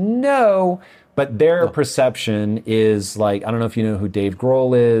cognition? No. But their perception is like, I don't know if you know who Dave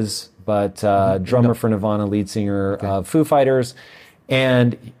Grohl is, but drummer for Nirvana, lead singer of Foo Fighters.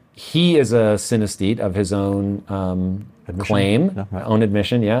 And he is a synesthete of his own claim, own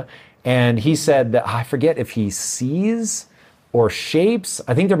admission, And he said that, I forget if he sees or shapes,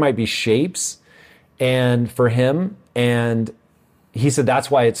 I think there might be shapes, and for him, and he said that's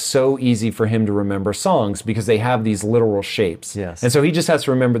why it's so easy for him to remember songs, because they have these literal shapes. And so he just has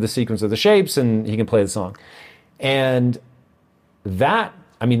to remember the sequence of the shapes and he can play the song. And that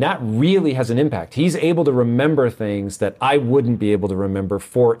really has an impact. He's able to remember things that I wouldn't be able to remember,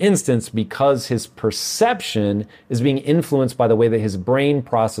 for instance, because his perception is being influenced by the way that his brain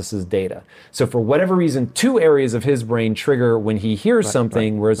processes data. So for whatever reason, 2 areas of his brain trigger when he hears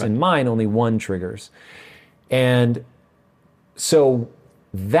something, whereas in mine, only 1 triggers. And so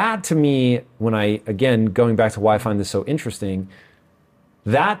that to me, when I, again, going back to why I find this so interesting,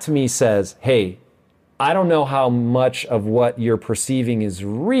 that to me says, hey, I don't know how much of what you're perceiving is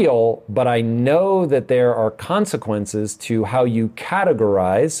real, but I know that there are consequences to how you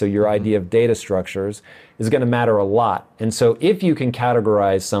categorize. So your idea of data structures is going to matter a lot. And so if you can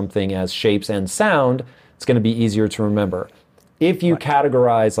categorize something as shapes and sound, it's going to be easier to remember. If you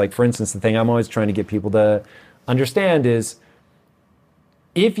categorize, like for instance, the thing I'm always trying to get people to understand is,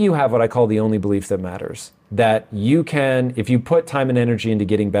 if you have what I call the only belief that matters, that you can, if you put time and energy into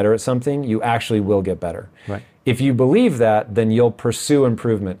getting better at something, you actually will get better. If you believe that, then you'll pursue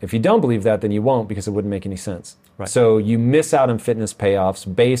improvement. If you don't believe that, then you won't, because it wouldn't make any sense. So you miss out on fitness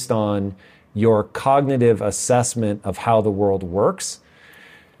payoffs based on your cognitive assessment of how the world works.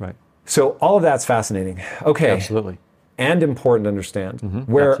 So all of that's fascinating. Okay. Absolutely. And important to understand.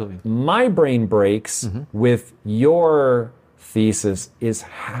 Where my brain breaks with your thesis is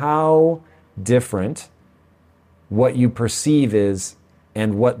how different what you perceive is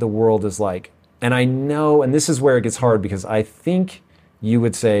and what the world is like. And I know, and this is where it gets hard, because I think you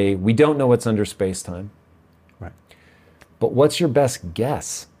would say, we don't know what's under space-time. But what's your best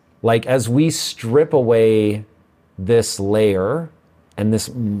guess? Like, as we strip away this layer, and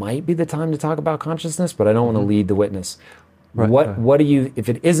this might be the time to talk about consciousness, but I don't want to lead the witness. What do you, if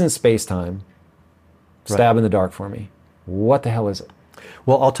it isn't space-time, stab in the dark for me. What the hell is it?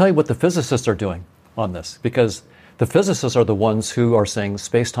 Well, I'll tell you what the physicists are doing on this, because the physicists are the ones who are saying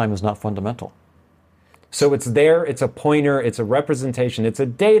space-time is not fundamental. So it's there, it's a pointer, it's a representation, it's a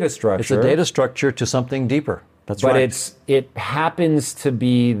data structure. It's a data structure to something deeper. That's right. But it happens to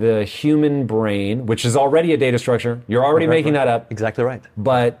be the human brain, which is already a data structure. You're already making that up. Exactly right.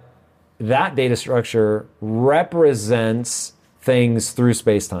 But that data structure represents things through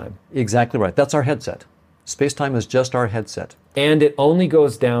space-time. Exactly right. That's our headset. Space-time is just our headset. And it only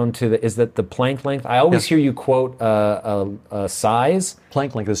goes down to is that the Planck length? I always hear you quote a size.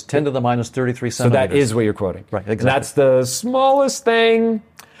 Planck length is 10 to the minus 33 centimeters. So that is what you're quoting. Right, exactly. And that's the smallest thing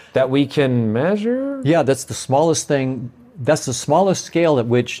that we can measure? Yeah, that's the smallest thing. That's the smallest scale at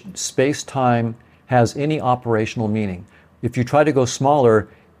which space-time has any operational meaning. If you try to go smaller,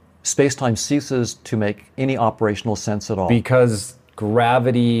 space-time ceases to make any operational sense at all. Because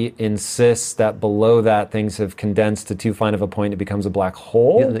gravity insists that below that things have condensed to too fine of a point, it becomes a black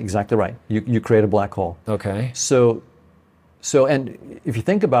hole? Yeah, exactly right. You create a black hole. Okay. So, and if you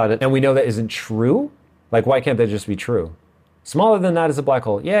think about it... And we know that isn't true? Like, why can't that just be true? Smaller than that is a black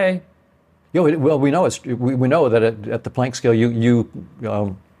hole. Yay. Well, we know we know that at the Planck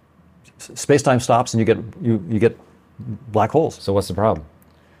scale, space-time stops and you get black holes. So what's the problem?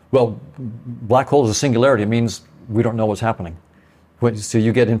 Well, black hole is a singularity. It means we don't know what's happening. So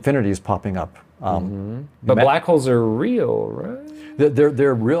you get infinities popping up. But black holes are real, right?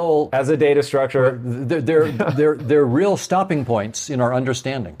 They're real as a data structure. They're real stopping points in our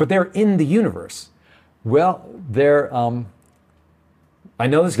understanding. But they're in the universe. Well, they're. I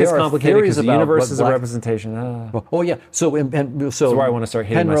know this gets complicated because the universe is a representation. Oh yeah. So where I want to start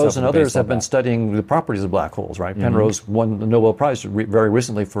hitting Penrose myself and with a others have baseball been bat. studying the properties of black holes, right? Penrose won the Nobel Prize very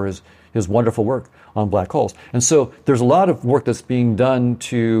recently for his wonderful work on black holes. And so there's a lot of work that's being done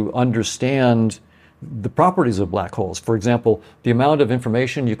to understand the properties of black holes. For example, the amount of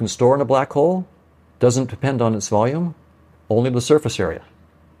information you can store in a black hole doesn't depend on its volume, only the surface area.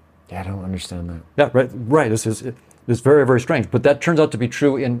 Yeah, I don't understand that. Yeah, right. It's very, very strange. But that turns out to be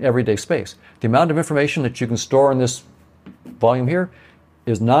true in everyday space. The amount of information that you can store in this volume here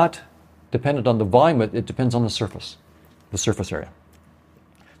is not dependent on the volume. It depends on the surface area.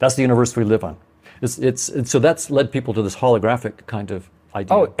 That's the universe we live on. So that's led people to this holographic kind of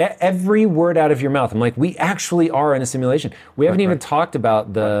idea. Oh, every word out of your mouth. I'm like, we actually are in a simulation. We haven't even talked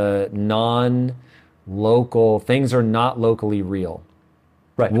about the non-local, things are not locally real.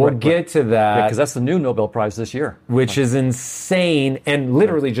 Right. We'll get to that. Because that's the new Nobel Prize this year. Which is insane and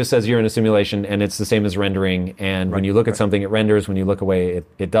literally just says you're in a simulation and it's the same as rendering. And when you look at something, it renders. When you look away,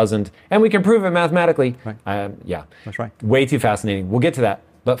 it doesn't. And we can prove it mathematically. Right. Yeah. That's right. Way too fascinating. We'll get to that.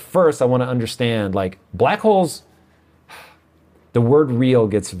 But first, I want to understand, like, black holes, the word real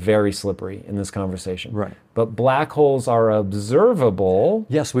gets very slippery in this conversation. Right. But black holes are observable.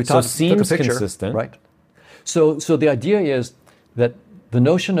 Yes, we so took seems a picture. Consistent. Right. So the idea is that the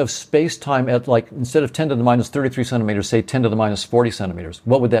notion of space-time at, like, instead of 10 to the minus 33 centimeters, say 10 to the minus 40 centimeters,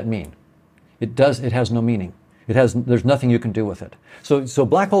 what would that mean? It has no meaning. There's nothing you can do with it. So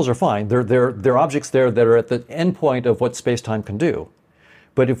black holes are fine. They're objects there that are at the end point of what space-time can do.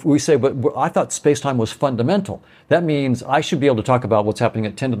 But if we say, but I thought space-time was fundamental, that means I should be able to talk about what's happening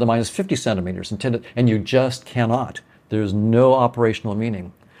at 10 to the minus 50 centimeters, and you just cannot. There's no operational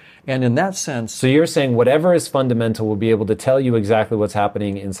meaning. And in that sense... So you're saying whatever is fundamental will be able to tell you exactly what's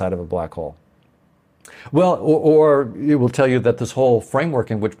happening inside of a black hole? Well, or it will tell you that this whole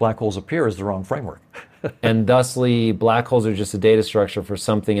framework in which black holes appear is the wrong framework. And thusly, black holes are just a data structure for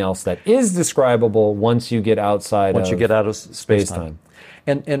something else that is describable once you get outside of space-time.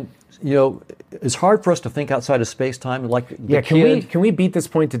 And you know, it's hard for us to think outside of space-time. Can we beat this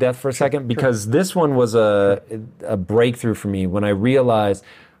point to death for a second? Because this one was a breakthrough for me when I realized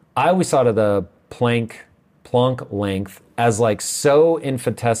I always thought of the Planck length as like so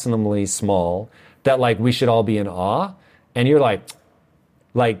infinitesimally small that like we should all be in awe. And you're like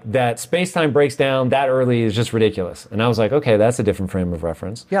that space-time breaks down that early is just ridiculous. And I was like, okay, that's a different frame of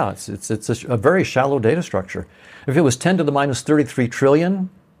reference. Yeah, it's a very shallow data structure. If it was 10 to the minus 33 trillion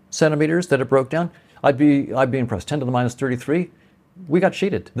centimeters that it broke down, I'd be impressed. 10 to the minus 33, we got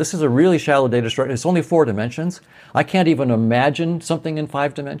cheated. This is a really shallow data structure. It's only 4 dimensions. I can't even imagine something in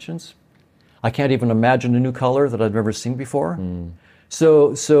 5 dimensions. I can't even imagine a new color that I've never seen before.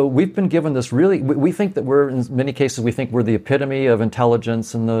 So we've been given this really, we think that in many cases, we think we're the epitome of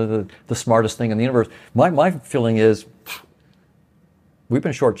intelligence and the smartest thing in the universe. My feeling is we've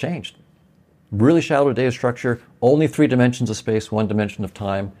been shortchanged. Really shallow data structure, only 3 dimensions of space, 1 dimension of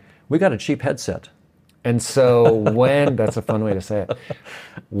time. We got a cheap headset. And so that's a fun way to say it.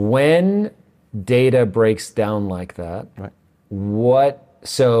 When data breaks down like that, right.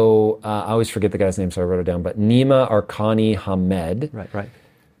 I always forget the guy's name, so I wrote it down, but Nima Arkani Hamed. Right.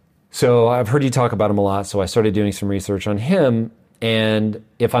 So I've heard you talk about him a lot, so I started doing some research on him. And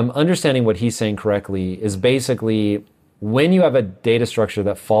if I'm understanding what he's saying correctly, is basically when you have a data structure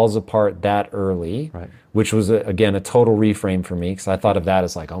that falls apart that early, right. which was, again, a total reframe for me, because I thought of that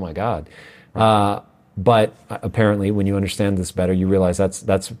as like, oh my God. Right. But apparently, when you understand this better, you realize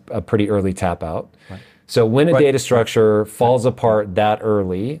that's a pretty early tap out. Right. So when a data structure falls apart that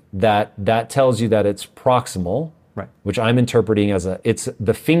early, that tells you that it's proximal, right. which I'm interpreting as it's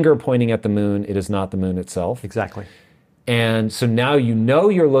the finger pointing at the moon. It is not the moon itself. Exactly. And so now you know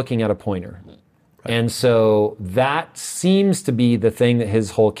you're looking at a pointer. Right. And so that seems to be the thing that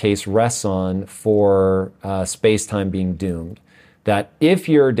his whole case rests on for space-time being doomed. That if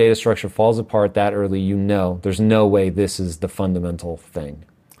your data structure falls apart that early, you know there's no way this is the fundamental thing.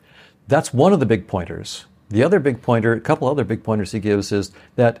 That's one of the big pointers. The other big pointer, a couple other big pointers he gives is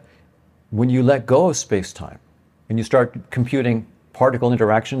that when you let go of space-time and you start computing particle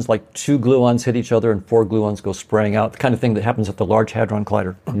interactions, like 2 gluons hit each other and 4 gluons go spraying out, the kind of thing that happens at the Large Hadron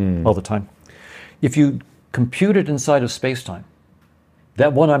Collider all the time. If you compute it inside of space-time,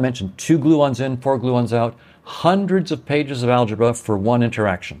 that one I mentioned, 2 gluons in, 4 gluons out, hundreds of pages of algebra for one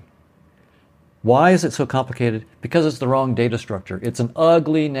interaction. Why is it so complicated? Because it's the wrong data structure. It's an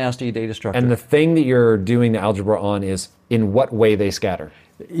ugly, nasty data structure. And the thing that you're doing the algebra on is in what way they scatter.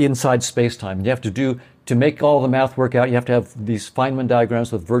 Inside space-time. You have to make all the math work out, you have to have these Feynman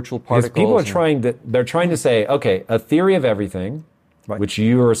diagrams with virtual particles. Because people are they're trying to say, okay, a theory of everything, right, which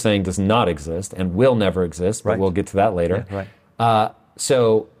you are saying does not exist and will never exist, but right, we'll get to that later. Yeah, right.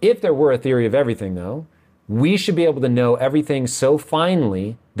 So if there were a theory of everything, though, we should be able to know everything so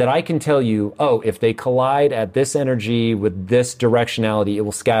finely that I can tell you, oh, if they collide at this energy with this directionality, it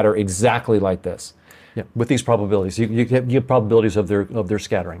will scatter exactly like this. Yeah, with these probabilities. You have probabilities of their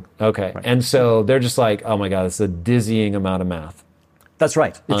scattering. Okay, right. And so they're just like, oh my God, it's a dizzying amount of math. That's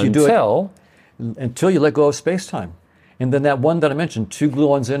right. If you do it until you let go of space-time. And then that one that I mentioned, 2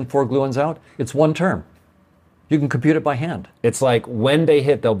 gluons in, 4 gluons out, it's one term. You can compute it by hand. It's like when they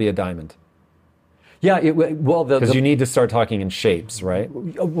hit, there'll be a diamond. Yeah, because you need to start talking in shapes, right?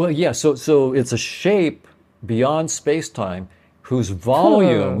 Well, yeah. So it's a shape beyond space-time whose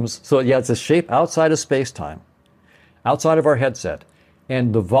volumes. So yeah, it's a shape outside of space-time, outside of our headset,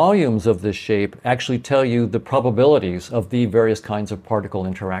 and the volumes of this shape actually tell you the probabilities of the various kinds of particle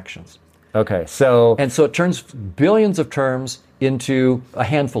interactions. Okay, so it turns billions of terms into a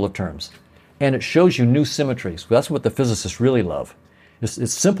handful of terms, and it shows you new symmetries. That's what the physicists really love.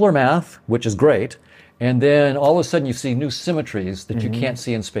 It's simpler math, which is great. And then all of a sudden you see new symmetries that you can't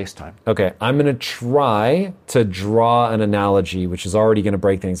see in space-time. Okay, I'm going to try to draw an analogy, which is already going to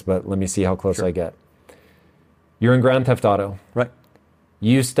break things, but let me see how close I get. You're in Grand Theft Auto. Right.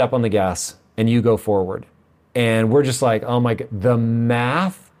 You step on the gas and you go forward. And we're just like, oh my God, the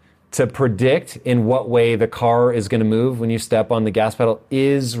math to predict in what way the car is going to move when you step on the gas pedal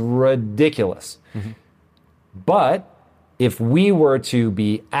is ridiculous. Mm-hmm. But if we were to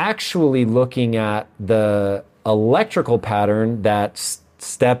be actually looking at the electrical pattern that's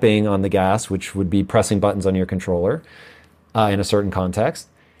stepping on the gas, which would be pressing buttons on your controller in a certain context,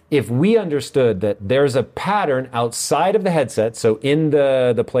 if we understood that there's a pattern outside of the headset, so in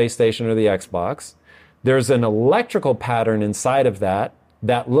the PlayStation or the Xbox, there's an electrical pattern inside of that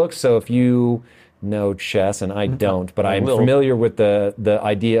looks, so if you know chess, and I don't, but I'm familiar with the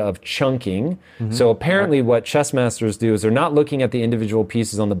idea of chunking. Mm-hmm. So apparently what chess masters do is they're not looking at the individual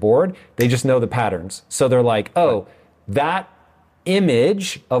pieces on the board, they just know the patterns. So they're like, oh, that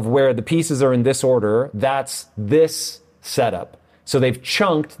image of where the pieces are in this order, that's this setup. So they've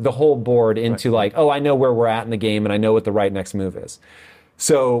chunked the whole board into like, oh, I know where we're at in the game and I know what the right next move is.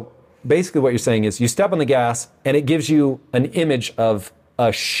 So basically what you're saying is you step on the gas and it gives you an image of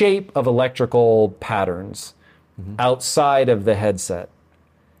a shape of electrical patterns outside of the headset.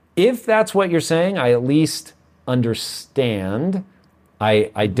 If that's what you're saying, I at least understand.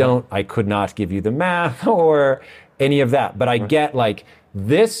 I could not give you the math or any of that, but I get like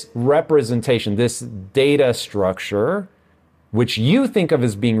this representation, this data structure, which you think of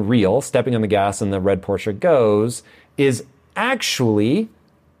as being real, stepping on the gas and the red Porsche goes, is actually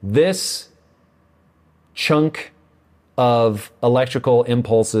this chunk of electrical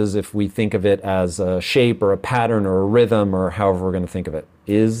impulses, if we think of it as a shape or a pattern or a rhythm or however we're going to think of it.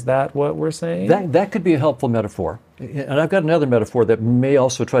 Is that what we're saying? That could be a helpful metaphor. And I've got another metaphor that may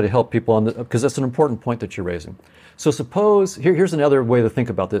also try to help people on because that's an important point that you're raising. So suppose, here's another way to think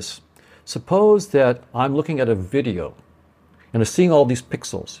about this. Suppose that I'm looking at a video and I'm seeing all these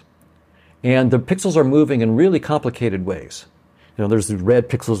pixels. And the pixels are moving in really complicated ways. You know, there's the red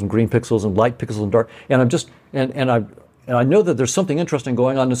pixels and green pixels and light pixels and dark. And I'm just, and I know that there's something interesting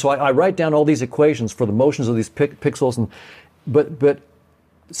going on. And so I write down all these equations for the motions of these pixels. But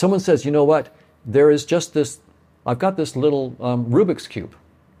someone says, you know what? There is just this, I've got this little Rubik's Cube.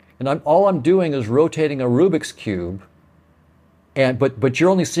 And all I'm doing is rotating a Rubik's Cube. But you're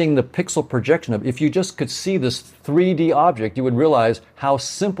only seeing the pixel projection of it. If you just could see this 3D object, you would realize how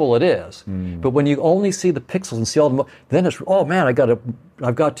simple it is. But when you only see the pixels and see all the, then it's, oh man,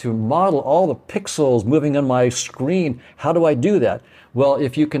 I've got to model all the pixels moving on my screen. How do I do that? Well,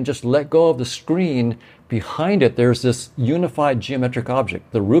 if you can just let go of the screen, behind it there's this unified geometric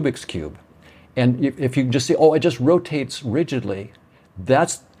object, the Rubik's Cube. And if you just see, oh, it just rotates rigidly.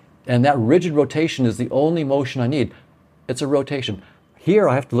 And that rigid rotation is the only motion I need. It's a rotation. Here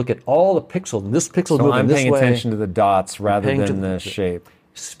I have to look at all the pixels. This pixel is moving this way. So I'm paying attention to the dots rather than the shape.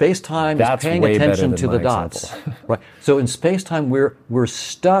 Space-time is paying attention to the dots. Right. So in space-time we're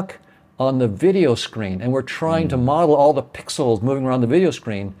stuck on the video screen and we're trying to model all the pixels moving around the video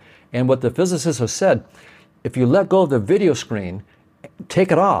screen. And what the physicists have said, if you let go of the video screen,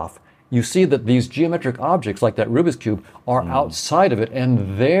 take it off, you see that these geometric objects, like that Rubik's Cube, are outside of it,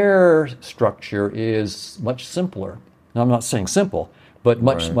 and their structure is much simpler. Now, I'm not saying simple, but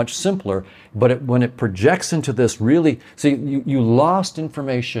much simpler. But when it projects into this really, see, you lost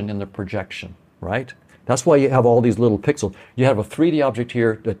information in the projection, right? That's why you have all these little pixels. You have a 3D object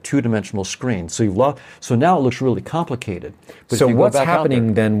here, a two-dimensional screen. So you've lost. So now it looks really complicated. But so what's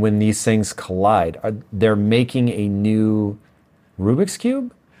happening then when these things collide? They're making a new Rubik's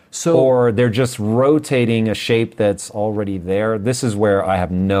Cube? Or they're just rotating a shape that's already there? This is where I have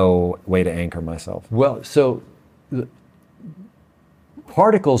no way to anchor myself. Well, so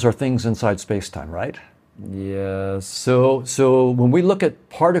particles are things inside space-time, right? Yes. So when we look at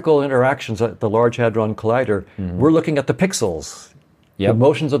particle interactions at the Large Hadron Collider, we're looking at the pixels, the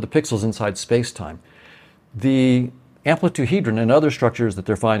motions of the pixels inside space-time. The amplituhedron and other structures that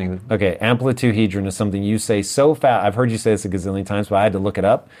they're finding. Okay, amplituhedron is something you say so fast. I've heard you say this a gazillion times, but I had to look it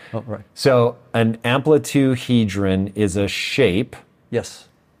up. Oh, right. So an amplituhedron is a shape. Yes.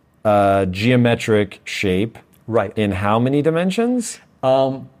 A geometric shape. Right. In how many dimensions?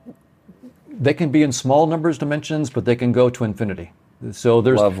 They can be in small numbers dimensions, but they can go to infinity. So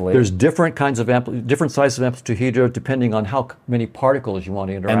there's different kinds of different sizes of amplituhedra depending on how many particles you want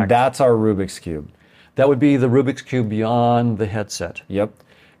to interact. And that's our Rubik's Cube. That would be the Rubik's Cube beyond the headset. Yep.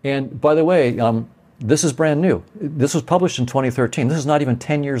 And by the way, this is brand new. This was published in 2013. This is not even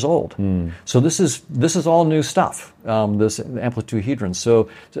 10 years old. So this is all new stuff, this amplituhedron. So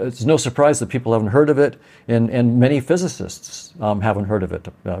it's no surprise that people haven't heard of it, and many physicists haven't heard of it.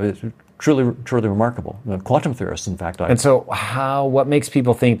 It's truly remarkable. Quantum theorists, in fact. And so what makes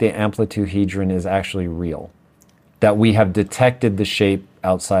people think the amplituhedron is actually real? That we have detected the shape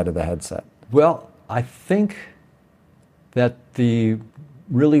outside of the headset? Well, I think that the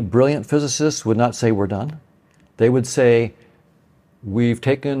really brilliant physicists would not say we're done. They would say we've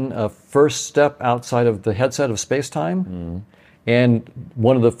taken a first step outside of the headset of space-time, and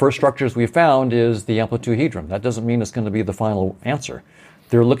one of the first structures we found is the amplituhedron. That doesn't mean it's going to be the final answer.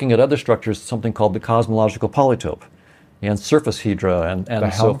 They're looking at other structures, something called the cosmological polytope, and surface hedra,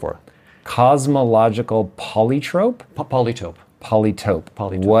 and so forth. Cosmological polytrope? Polytope.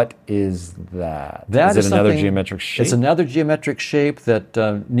 Polytope. What is that? That is it another geometric shape? It's another geometric shape that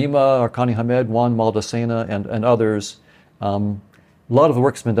Nima Arkani Hamed, Juan Maldacena, and others, a lot of the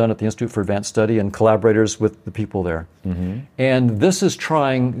work's been done at the Institute for Advanced Study and collaborators with the people there. And this is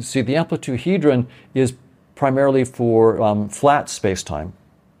trying, see, the amplituhedron is primarily for flat space-time,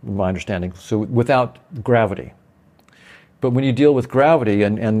 in my understanding, so without gravity. But when you deal with gravity,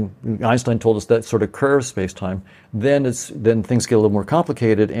 and Einstein told us that sort of curves space-time, then things get a little more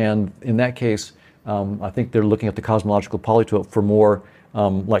complicated. And in that case, I think they're looking at the cosmological polytope for more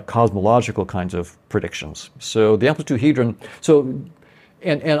like cosmological kinds of predictions. So the amplituhedron. So,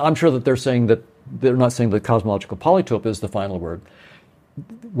 and I'm sure that they're not saying the cosmological polytope is the final word.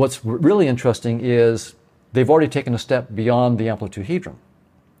 What's really interesting is they've already taken a step beyond the amplituhedron.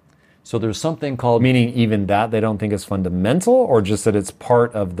 So there's something called... Meaning even that they don't think is fundamental, or just that it's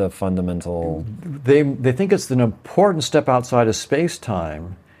part of the fundamental... They think it's an important step outside of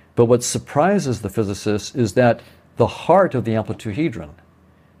space-time, but what surprises the physicists is that the heart of the amplituhedron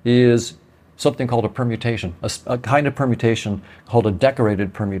is something called a permutation, a kind of permutation called a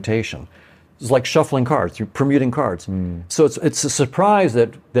decorated permutation. It's like shuffling cards, you're permuting cards. So it's a surprise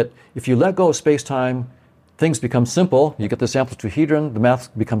that if you let go of space-time, things become simple. You get this amplituhedron, the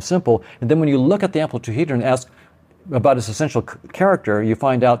math becomes simple, and then when you look at the amplituhedron and ask about its essential character, you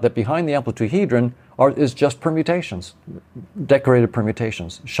find out that behind the amplituhedron is just permutations, decorated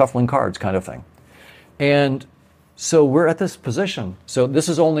permutations, shuffling cards kind of thing. And so we're at this position. So this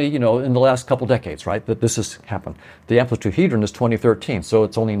is only, in the last couple decades, right, that this has happened. The amplituhedron is 2013, so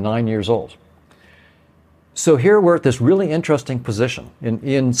it's only 9 years old. So here we're at this really interesting position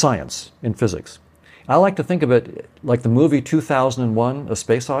in science, in physics. I like to think of it like the movie 2001, A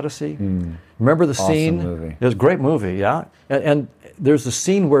Space Odyssey. Remember the scene? Awesome movie. It was a great movie, yeah. And there's a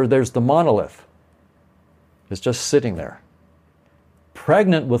scene where there's the monolith. It's just sitting there,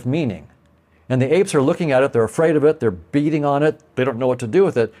 pregnant with meaning. And the apes are looking at it, they're afraid of it, they're beating on it, they don't know what to do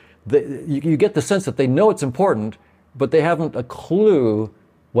with it. You get the sense that they know it's important, but they haven't a clue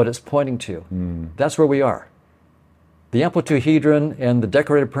what it's pointing to. That's where we are. The amplituhedron and the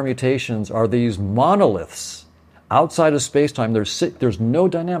decorated permutations are these monoliths outside of space-time. There's no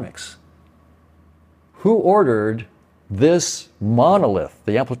dynamics. Who ordered this monolith,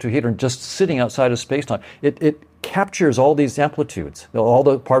 the amplituhedron, just sitting outside of space-time? It captures all these amplitudes, all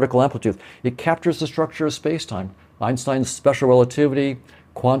the particle amplitudes. It captures the structure of space-time. Einstein's special relativity,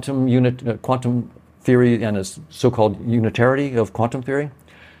 quantum theory, and its so-called unitarity of quantum theory.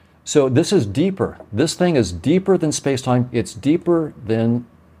 So this is deeper. This thing is deeper than space-time. It's deeper than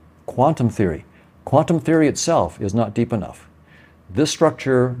quantum theory. Quantum theory itself is not deep enough. This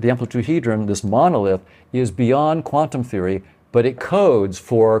structure, the amplituhedron, this monolith, is beyond quantum theory, but it codes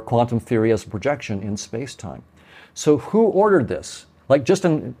for quantum theory as a projection in space-time. So who ordered this? Like just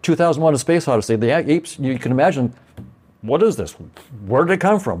in 2001: A Space Odyssey, the apes, you can imagine, what is this? Where did it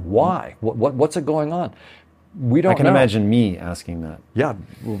come from? Why? What's it going on? We don't know. I can imagine me asking that. Yeah,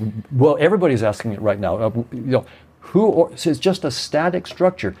 well, everybody's asking it right now. It's just a static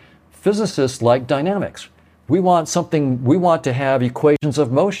structure. Physicists like dynamics. We want to have equations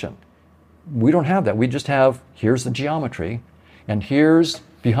of motion. We don't have that. We just have, here's the geometry, and here's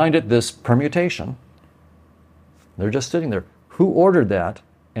behind it this permutation. They're just sitting there. Who ordered that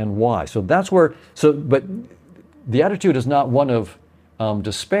and why? So that's where, but the attitude is not one of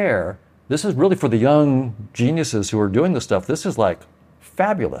despair. This is really for the young geniuses who are doing this stuff. This is like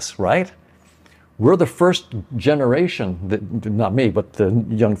fabulous, right? We're the first generation, not me, but the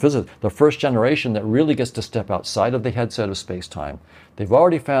young physicists, the first generation that really gets to step outside of the headset of space-time. They've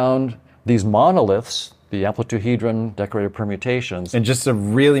already found these monoliths, the amplituhedron, decorated permutations. And just to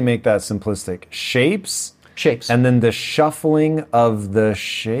really make that simplistic, shapes, and then the shuffling of the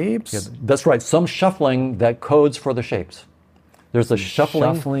shapes? Yeah, that's right, some shuffling that codes for the shapes. There's the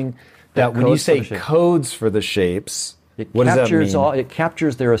shuffling that when you say codes for the shapes, what does that mean? It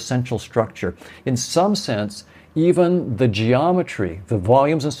captures their essential structure. In some sense, even the geometry, the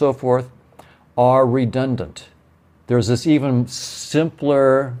volumes and so forth, are redundant. There's this even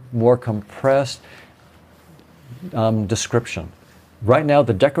simpler, more compressed description. Right now,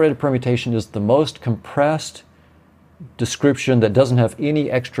 the decorated permutation is the most compressed description that doesn't have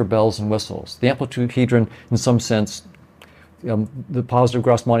any extra bells and whistles. The amplituhedron, in some sense, the positive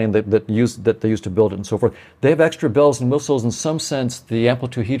Grassmannian that they used to build it and so forth, they have extra bells and whistles. In some sense, the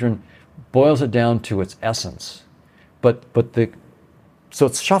amplituhedron boils it down to its essence. So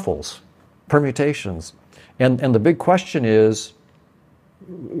it shuffles, permutations. And the big question is,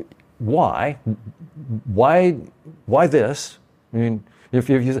 why? Why this? I mean, if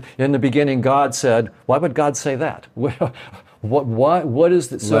in the beginning God said, why would God say that? What is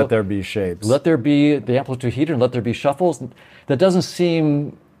this? Let there be shapes. Let there be the amplituhedron, let there be shuffles. That doesn't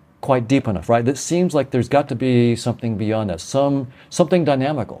seem quite deep enough, right? It seems like there's got to be something beyond that, something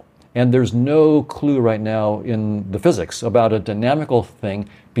dynamical. And there's no clue right now in the physics about a dynamical thing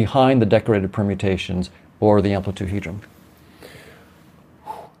behind the decorated permutations or the amplituhedron.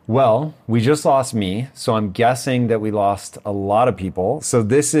 Well, we just lost me, so I'm guessing that we lost a lot of people. So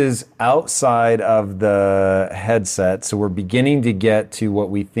this is outside of the headset, so we're beginning to get to what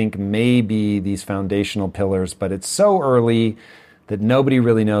we think may be these foundational pillars, but it's so early that nobody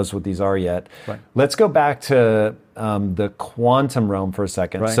really knows what these are yet. Right. Let's go back to the quantum realm for a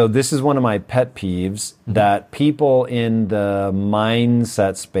second. Right. So this is one of my pet peeves, that people in the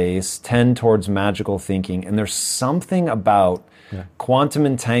mindset space tend towards magical thinking, and there's something about quantum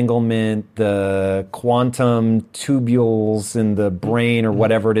entanglement, the quantum tubules in the brain or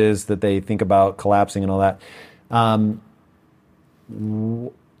whatever it is that they think about collapsing and all that.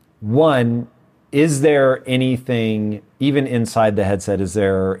 One, is there anything, even inside the headset, is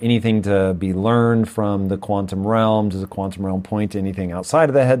there anything to be learned from the quantum realm? Does the quantum realm point to anything outside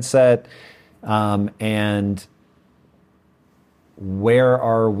of the headset? And where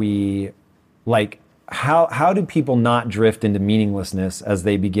are we, like, how do people not drift into meaninglessness as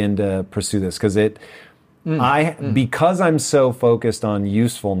they begin to pursue this? Because because I'm so focused on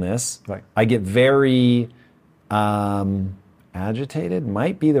usefulness, right, I get very agitated,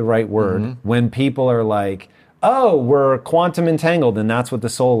 might be the right word, when people are like, oh, we're quantum entangled and that's what the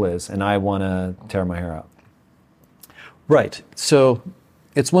soul is, and I want to tear my hair out. Right. So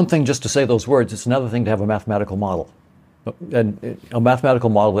it's one thing just to say those words. It's another thing to have a mathematical model. And a mathematical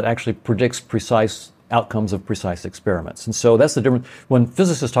model that actually predicts precise outcomes of precise experiments. And so that's the difference. When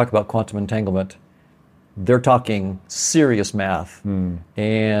physicists talk about quantum entanglement, they're talking serious math and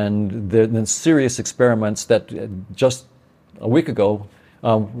then serious experiments that just a week ago,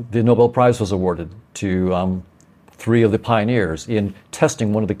 the Nobel Prize was awarded to 3 of the pioneers in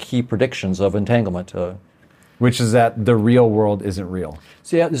testing one of the key predictions of entanglement. Which is that the real world isn't real.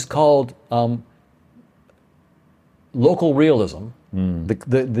 So yeah, it's called local realism.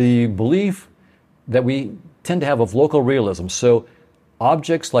 The belief that we tend to have of local realism. So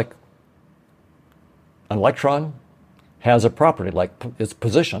objects like an electron has a property like its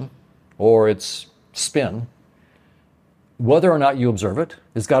position or its spin. Whether or not you observe it,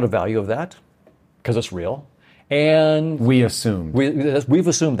 it's got a value of that because it's real. And We assumed. we've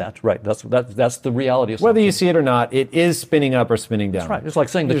assumed that, right? That's the reality assumption. Whether you see it or not, it is spinning up or spinning down. That's right. It's like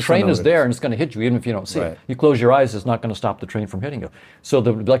saying You the just don't train know is what it there and it's going to hit you even if you don't see Right. it. You close your eyes, it's not going to stop the train from hitting you. So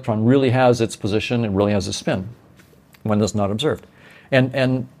the electron really has its position and really has its spin when it's not observed.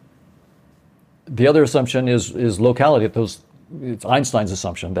 And the other assumption is locality. It's Einstein's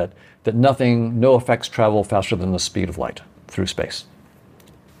assumption that no effects travel faster than the speed of light through space,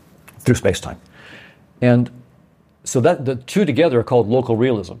 through space-time. And so that the two together are called local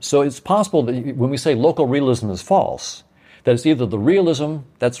realism. So it's possible that when we say local realism is false, that it's either the realism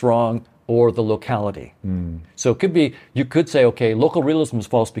that's wrong or the locality. So it could be, you could say, okay, local realism is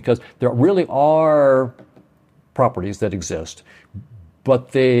false because there really are properties that exist,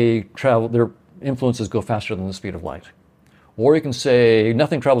 but their influences go faster than the speed of light. Or you can say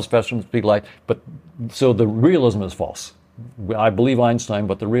nothing travels faster than the speed of light, but so the realism is false. I believe Einstein,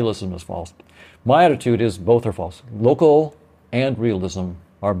 but the realism is false. My attitude is both are false. Local and realism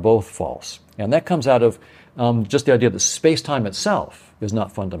are both false. And that comes out of just the idea that space-time itself is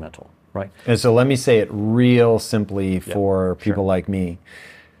not fundamental, right? And so let me say it real simply for people like me.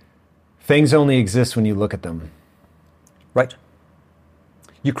 Things only exist when you look at them. Right.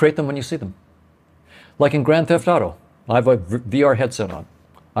 You create them when you see them. Like in Grand Theft Auto, I have a VR headset on.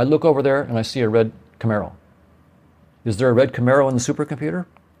 I look over there and I see a red Camaro. Is there a red Camaro in the supercomputer?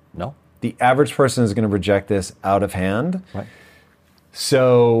 No. The average person is going to reject this out of hand. Right.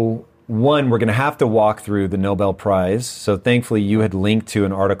 So, one, we're going to have to walk through the Nobel Prize. So thankfully you had linked to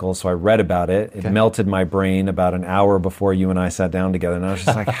an article, so I read about it. It melted my brain about an hour before you and I sat down together. And I was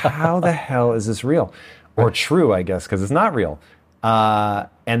just like, how the hell is this real? Or true, I guess, because it's not real.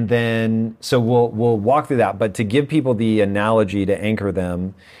 And then, so we'll walk through that. But to give people the analogy to anchor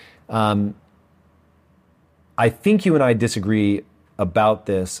them, I think you and I disagree about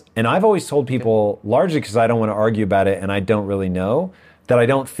this. And I've always told people, largely because I don't want to argue about it and I don't really know, that I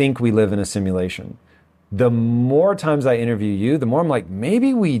don't think we live in a simulation. The more times I interview you, the more I'm like,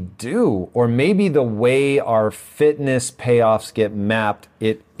 maybe we do. Or maybe the way our fitness payoffs get mapped,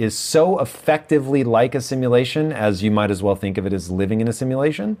 it is so effectively like a simulation as you might as well think of it as living in a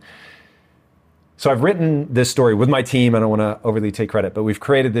simulation. So I've written this story with my team. I don't want to overly take credit, but we've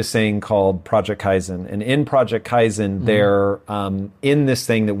created this thing called Project Kaizen. And in Project Kaizen, they're in this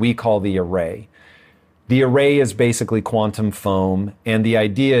thing that we call the array. The array is basically quantum foam, and the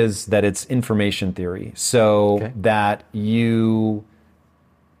idea is that it's information theory. So that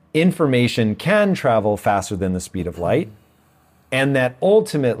information can travel faster than the speed of light, and that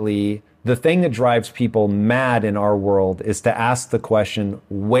ultimately the thing that drives people mad in our world is to ask the question,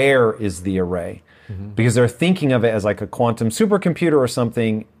 where is the array? Because they're thinking of it as like a quantum supercomputer or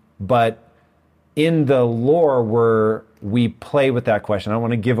something, but in the lore where we play with that question, I don't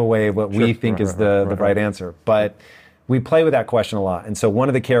want to give away what we think is the right answer, but we play with that question a lot. And so one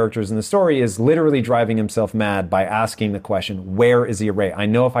of the characters in the story is literally driving himself mad by asking the question, where is the array? I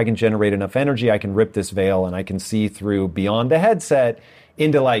know if I can generate enough energy, I can rip this veil and I can see through beyond the headset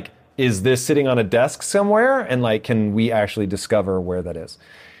into like, is this sitting on a desk somewhere? And like, can we actually discover where that is?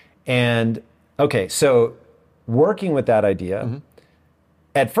 And okay, so working with that idea,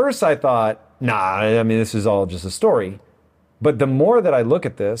 at first I thought, nah, I mean, this is all just a story. But the more that I look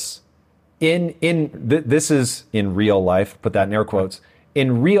at this, this is in real life, put that in air quotes.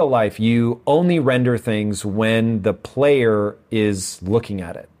 In real life, you only render things when the player is looking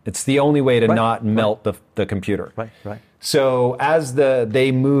at it. It's the only way to not melt the computer. Right. So as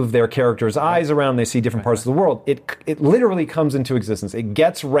they move their characters' eyes around, they see different parts of the world. It literally comes into existence. It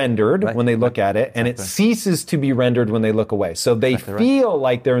gets rendered when they look at it, and it ceases to be rendered when they look away. So they feel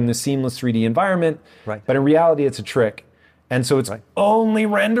like they're in the seamless 3D environment, but in reality, it's a trick. And so it's only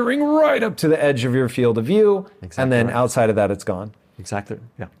rendering right up to the edge of your field of view, and then outside of that, it's gone. Exactly.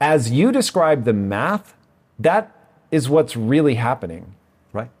 Yeah. As you describe the math, that is what's really happening.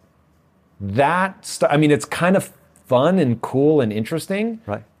 Right. I mean, it's kind of fun and cool and interesting.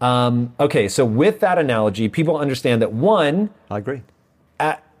 Right. Okay, so with that analogy, people understand that one, I agree.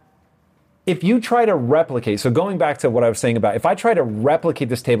 If you try to replicate, so going back to what I was saying about, if I try to replicate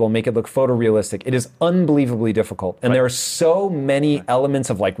this table and make it look photorealistic, it is unbelievably difficult. And there are so many elements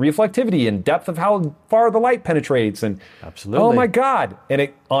of like reflectivity and depth of how far the light penetrates and oh my God, and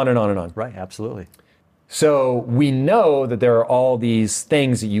it on and on and on. Right, absolutely. So we know that there are all these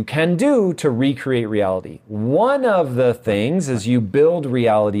things that you can do to recreate reality. One of the things as you build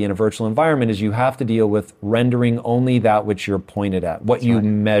reality in a virtual environment is you have to deal with rendering only that which you're pointed at, what you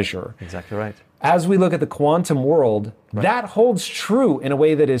measure. Exactly right. As we look at the quantum world, that holds true in a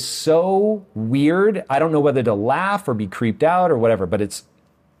way that is so weird. I don't know whether to laugh or be creeped out or whatever, but it's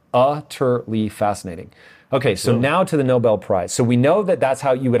utterly fascinating. Okay, so now to the Nobel Prize. So we know that that's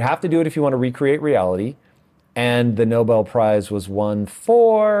how you would have to do it if you want to recreate reality. And the Nobel Prize was won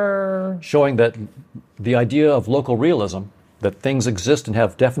for showing that the idea of local realism, that things exist and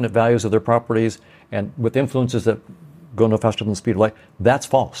have definite values of their properties and with influences that go no faster than the speed of light, that's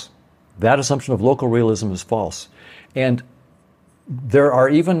false. That assumption of local realism is false. And there are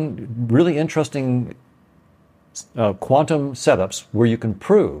even really interesting quantum setups where you can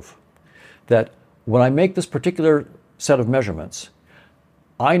prove that when I make this particular set of measurements,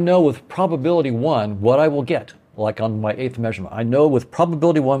 I know with probability 1 what I will get, like on my 8th measurement. I know with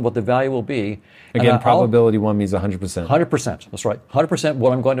probability 1 what the value will be. Again, probability 1 means 100%. 100%, that's right. 100%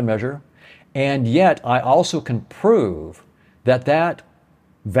 what I'm going to measure. And yet I also can prove that that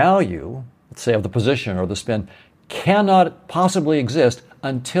value, let's say of the position or the spin, cannot possibly exist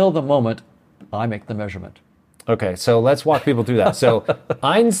until the moment I make the measurement. Okay, so let's walk people through that. So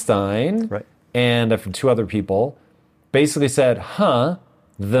Einstein Right. and 2 other people basically said,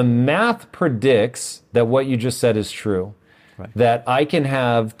 the math predicts that what you just said is true. Right. That I can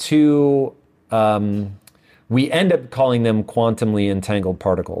have 2, we end up calling them quantumly entangled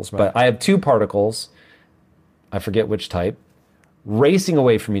particles, but I have 2 particles, I forget which type, racing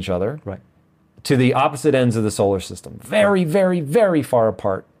away from each other Right. to the opposite ends of the solar system. Very, very, very far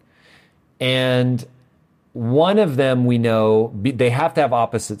apart. And one of them we know, they have to have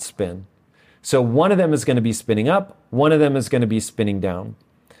opposite spin. So one of them is going to be spinning up, one of them is going to be spinning down.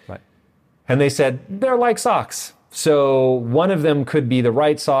 Right. And they said, they're like socks. So one of them could be the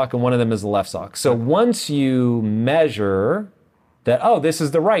right sock and one of them is the left sock. So once you measure that, oh, this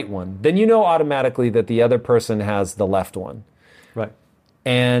is the right one, then you know automatically that the other person has the left one. Right.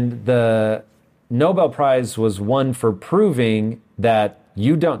 And the Nobel Prize was won for proving that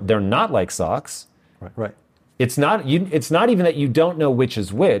they're not like socks. Right. Right. It's not even that you don't know which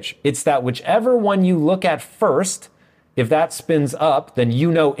is which. It's that whichever one you look at first, if that spins up, then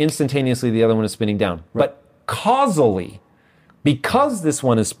you know instantaneously the other one is spinning down. Right. But causally, because this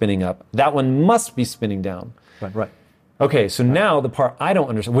one is spinning up, that one must be spinning down. Right. Right. Okay, so now the part I don't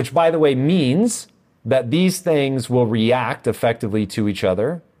understand, which by the way means that these things will react effectively to each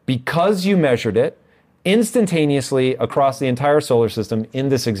other because you measured it instantaneously across the entire solar system in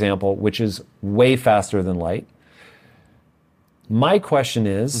this example, which is way faster than light. My question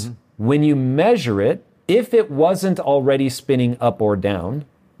is, when you measure it, if it wasn't already spinning up or down,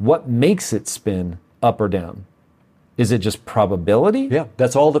 what makes it spin up or down? Is it just probability? Yeah,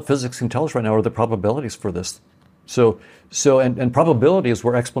 that's all that physics can tell us right now are the probabilities for this. So probability is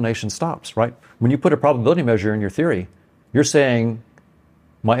where explanation stops, right? When you put a probability measure in your theory, you're saying,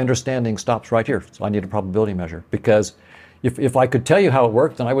 my understanding stops right here. So I need a probability measure. Because if I could tell you how it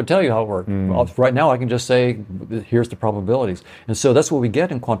worked, then I would tell you how it worked. Right now I can just say, here's the probabilities. And so that's what we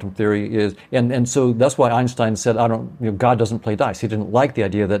get in quantum theory is, and so that's why Einstein said, God doesn't play dice. He didn't like the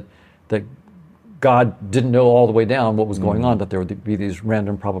idea that God didn't know all the way down what was going on, that there would be these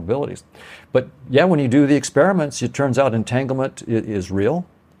random probabilities. But yeah, when you do the experiments, it turns out entanglement is real.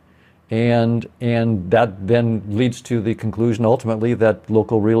 And that then leads to the conclusion ultimately that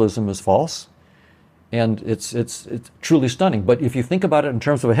local realism is false. And it's truly stunning. But if you think about it in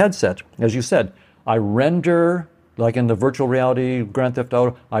terms of a headset, as you said, I render, like in the virtual reality Grand Theft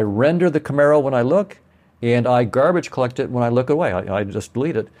Auto, I render the Camaro when I look, and I garbage collect it when I look away. I just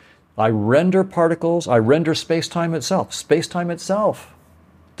delete it. I render particles, I render space-time itself. Space-time itself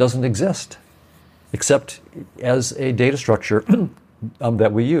doesn't exist, except as a data structure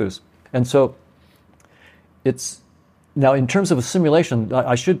that we use. And so it's, now in terms of a simulation,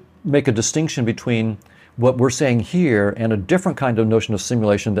 I should make a distinction between what we're saying here and a different kind of notion of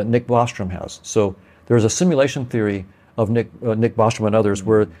simulation that Nick Bostrom has. So there's a simulation theory of Nick Bostrom and others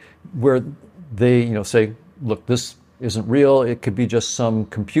where they say, look, this isn't real. It could be just some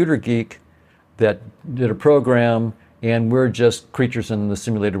computer geek that did a program, and we're just creatures in the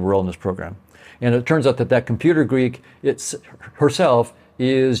simulated world in this program. And it turns out that computer geek herself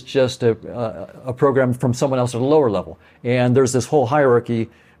is just a program from someone else at a lower level. And there's this whole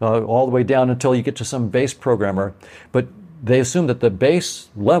hierarchy all the way down until you get to some base programmer. But they assume that the base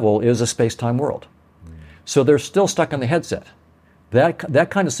level is a space-time world. So they're still stuck on the headset. That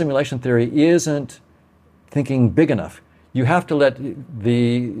kind of simulation theory isn't thinking big enough. You have to let and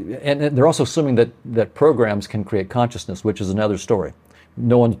they're also assuming that programs can create consciousness, which is another story.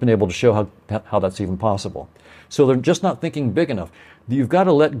 No one's been able to show how that's even possible. So they're just not thinking big enough. You've got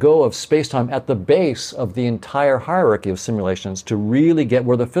to let go of space-time at the base of the entire hierarchy of simulations to really get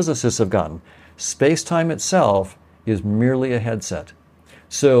where the physicists have gotten. Space-time itself is merely a headset.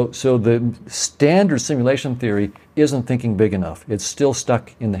 So the standard simulation theory isn't thinking big enough. It's still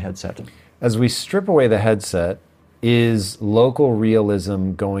stuck in the headset. As we strip away the headset, is local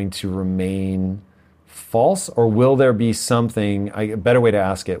realism going to remain false, or will there be something, a better way to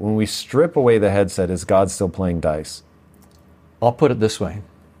ask it, when we strip away the headset, is God still playing dice? I'll put it this way.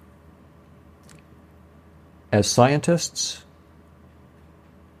 As scientists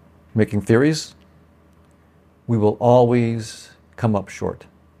making theories, we will always come up short.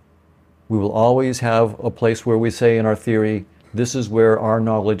 We will always have a place where we say in our theory, this is where our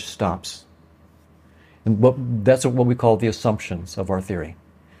knowledge stops. And that's what we call the assumptions of our theory.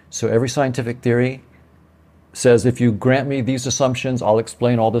 So every scientific theory says, if you grant me these assumptions, I'll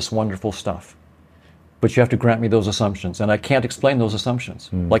explain all this wonderful stuff. But you have to grant me those assumptions. And I can't explain those assumptions.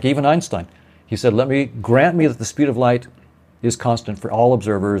 Like even Einstein. He said, grant me that the speed of light is constant for all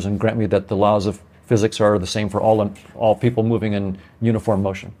observers, and grant me that the laws of physics are the same for all people moving in uniform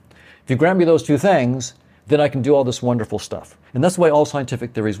motion. If you grant me those two things, then I can do all this wonderful stuff. And that's the way all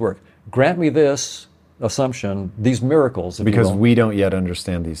scientific theories work. Grant me this assumption, these miracles. Because we don't yet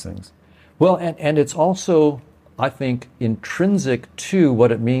understand these things. Well, and it's also, I think, intrinsic to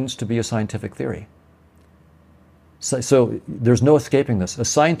what it means to be a scientific theory. So there's no escaping this. A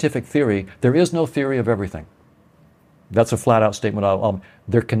scientific theory, there is no theory of everything. That's a flat-out statement.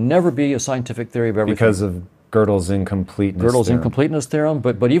 There can never be a scientific theory of everything. Because of Gödel's incompleteness theorem. Incompleteness theorem,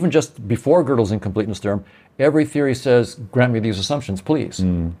 but even just before Gödel's incompleteness theorem, every theory says, grant me these assumptions, please.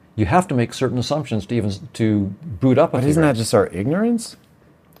 You have to make certain assumptions to boot up a theory. But isn't that just our ignorance?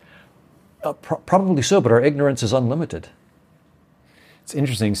 Probably so, but our ignorance is unlimited. It's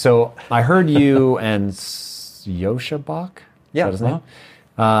interesting. So I heard you and Joscha Bach,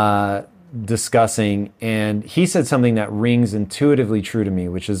 discussing, and he said something that rings intuitively true to me,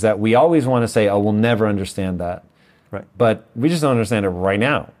 which is that we always want to say, oh, we'll never understand that. Right. But we just don't understand it right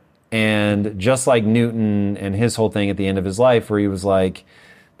now. And just like Newton and his whole thing at the end of his life, where he was like,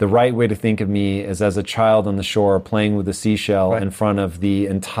 the right way to think of me is as a child on the shore playing with a seashell in front of the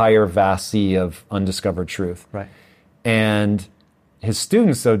entire vast sea of undiscovered truth. Right. And his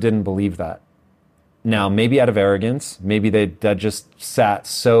students, though, didn't believe that. Now, maybe out of arrogance, maybe that just sat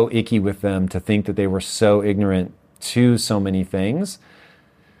so icky with them to think that they were so ignorant to so many things.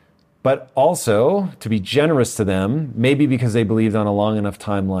 But also, to be generous to them, maybe because they believed on a long enough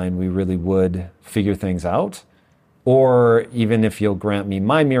timeline we really would figure things out. Or even if you'll grant me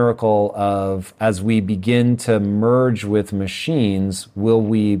my miracle of, as we begin to merge with machines, will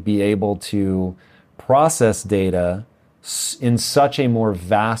we be able to process data in such a more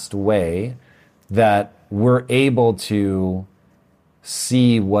vast way that we're able to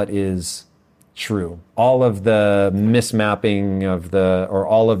see what is true. All of the mismapping or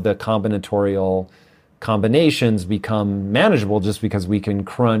all of the combinatorial combinations become manageable just because we can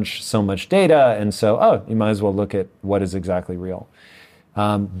crunch so much data. And so, you might as well look at what is exactly real.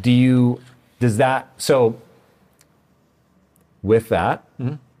 So with that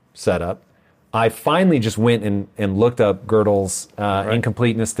setup, I finally just went and looked up Gödel's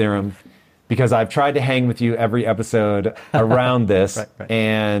incompleteness theorem, because I've tried to hang with you every episode around this.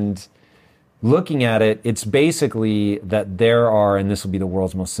 And looking at it, it's basically that there are, and this will be the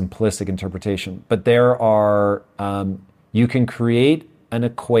world's most simplistic interpretation, but there are, you can create an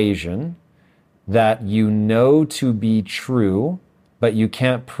equation that you know to be true, but you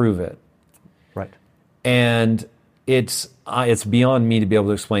can't prove it. Right. And it's beyond me to be able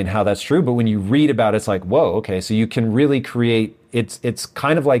to explain how that's true, but when you read about it, it's like, whoa, okay, so you can really create, it's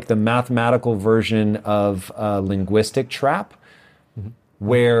kind of like the mathematical version of a linguistic trap,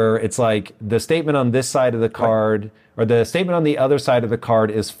 where it's like the statement on this side of the card, or the statement on the other side of the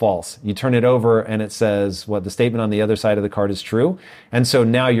card is false. You turn it over and it says, the statement on the other side of the card is true. And so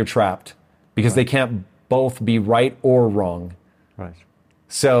now you're trapped, because they can't both be right or wrong. Right.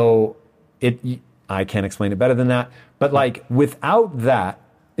 So I can't explain it better than that. But like, without that,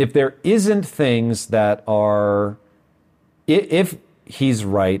 if there isn't things that are, if he's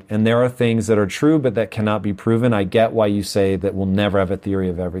right and there are things that are true but that cannot be proven, I get why you say that we'll never have a theory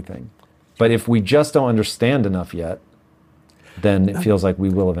of everything. But if we just don't understand enough yet, then it feels like we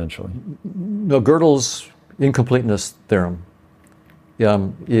will eventually. No, Gödel's incompleteness theorem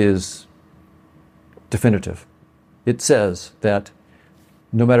is definitive. It says that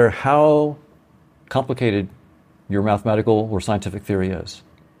no matter how complicated your mathematical or scientific theory is,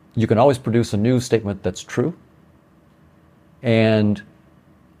 you can always produce a new statement that's true and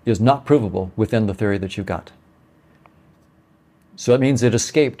is not provable within the theory that you've got. So that means it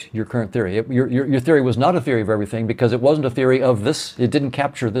escaped your current theory. Your theory was not a theory of everything because it wasn't a theory of this. It didn't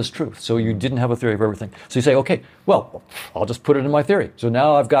capture this truth. So you didn't have a theory of everything. So you say, okay, well, I'll just put it in my theory. So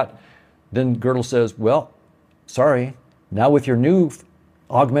now then Gödel says, well, sorry, now with your new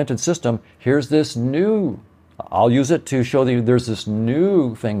augmented system, here's this new, I'll use it to show that there's this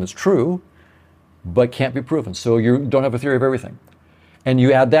new thing that's true, but can't be proven. So you don't have a theory of everything. And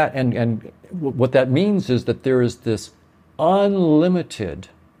you add that, and what that means is that there is this unlimited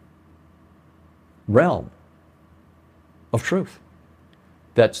realm of truth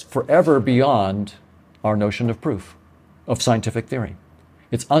that's forever beyond our notion of proof, of scientific theory.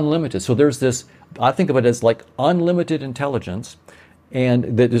 It's unlimited. So there's this, I think of it as like unlimited intelligence,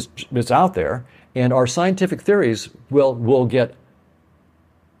 and that is it's out there, and our scientific theories will get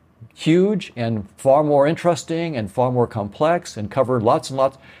huge and far more interesting and far more complex and cover lots and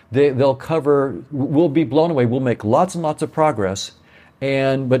lots. We'll be blown away. We'll make lots and lots of progress.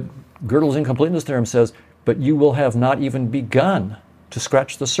 But Gödel's incompleteness theorem says, but you will have not even begun to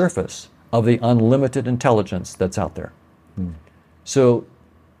scratch the surface of the unlimited intelligence that's out there. So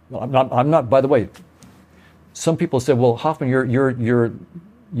I'm not, by the way, some people say, well, Hoffman,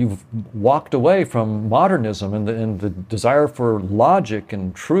 you've walked away from modernism and the desire for logic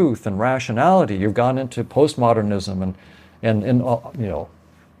and truth and rationality. You've gone into postmodernism and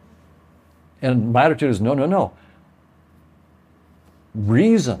my attitude is no.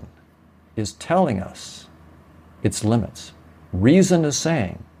 Reason is telling us its limits. Reason is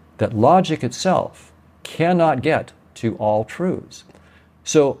saying that logic itself cannot get to all truths.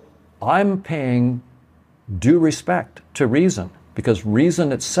 So I'm paying due respect to reason, because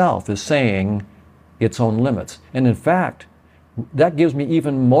reason itself is saying its own limits. And in fact, that gives me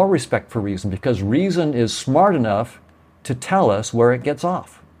even more respect for reason, because reason is smart enough to tell us where it gets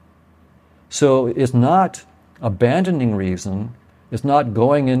off. So it's not abandoning reason, it's not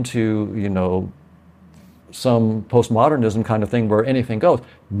going into, some postmodernism kind of thing where anything goes.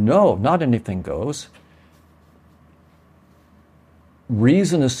 No, not anything goes.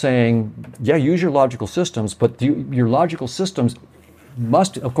 Reason is saying, yeah, use your logical systems, but your logical systems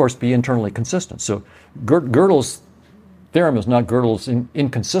must, of course, be internally consistent. So Gödel's theorem is not Gödel's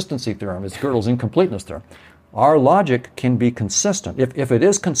inconsistency theorem, it's Gödel's incompleteness theorem. Our logic can be consistent. If it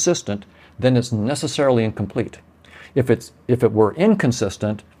is consistent, then it's necessarily incomplete. If it were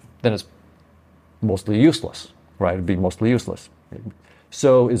inconsistent, then it's mostly useless, right? It'd be mostly useless.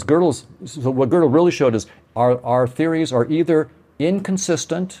 So what Gödel really showed is our theories are either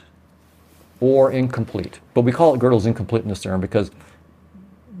inconsistent or incomplete. But we call it Gödel's incompleteness theorem because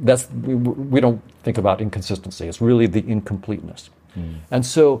we don't think about inconsistency. It's really the incompleteness. And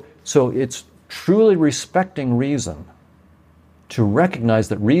so it's truly respecting reason to recognize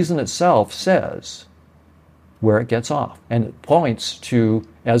that reason itself says where it gets off. And it points to,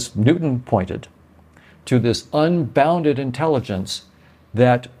 as Newton pointed, to this unbounded intelligence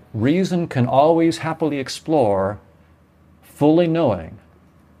that reason can always happily explore, fully knowing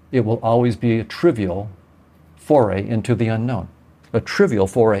it will always be a trivial foray into the unknown. A trivial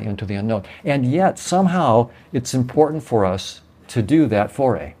foray into the unknown. And yet, somehow, it's important for us to do that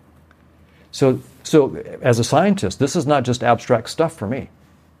foray. So as a scientist, this is not just abstract stuff for me.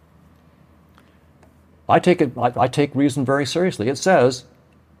 I take reason very seriously. It says,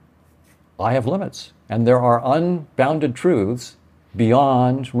 I have limits, and there are unbounded truths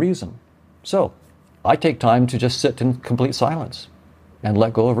beyond reason. So I take time to just sit in complete silence and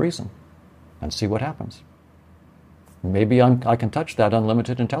let go of reason and see what happens. Maybe I can touch that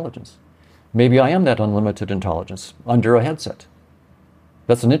unlimited intelligence. Maybe I am that unlimited intelligence under a headset.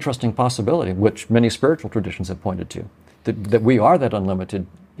 That's an interesting possibility, which many spiritual traditions have pointed to, that we are that unlimited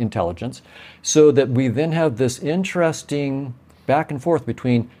intelligence, so that we then have this interesting back and forth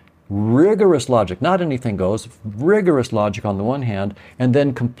between rigorous logic, not anything goes, rigorous logic on the one hand, and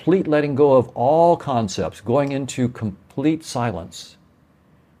then complete letting go of all concepts, going into complete silence,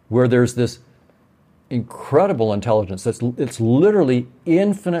 where there's this incredible intelligence it's literally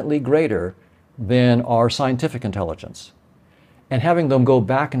infinitely greater than our scientific intelligence. And having them go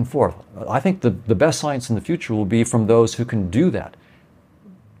back and forth. I think the best science in the future will be from those who can do that.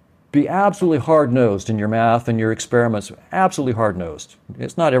 Be absolutely hard-nosed in your math and your experiments, absolutely hard-nosed.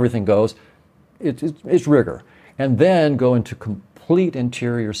 It's not everything goes, it's rigor. And then go into complete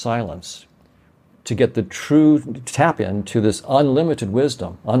interior silence to get the true tap into this unlimited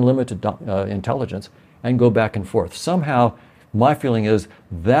wisdom, unlimited intelligence, and go back and forth. Somehow, my feeling is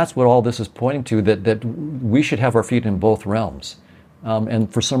that's what all this is pointing to, that we should have our feet in both realms.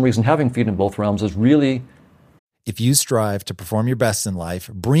 And for some reason, having feet in both realms is really If you strive to perform your best in life,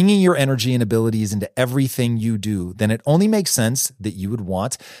 bringing your energy and abilities into everything you do, then it only makes sense that you would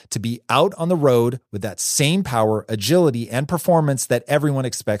want to be out on the road with that same power, agility, and performance that everyone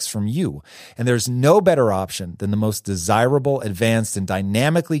expects from you. And there's no better option than the most desirable, advanced, and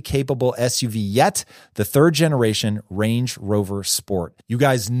dynamically capable SUV yet, the third generation Range Rover Sport. You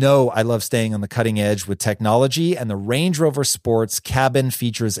guys know I love staying on the cutting edge with technology, and the Range Rover Sport's cabin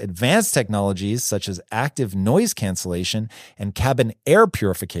features advanced technologies such as active noise cancellation and cabin air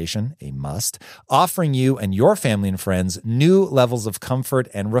purification, a must, offering you and your family and friends new levels of comfort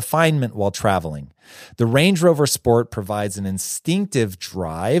and refinement while traveling. The Range Rover Sport provides an instinctive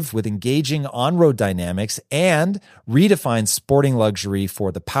drive with engaging on-road dynamics and redefines sporting luxury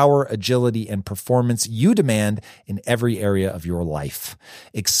for the power, agility, and performance you demand in every area of your life.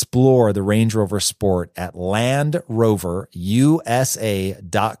 Explore the Range Rover Sport at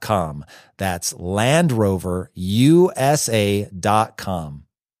LandRoverUSA.com. That's LandRoverUSA.com.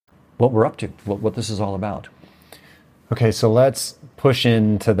 What we're up to, what this is all about. Okay, so let's push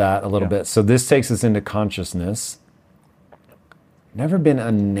into that a little bit. So this takes us into consciousness. Never been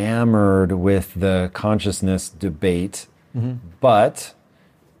enamored with the consciousness debate, but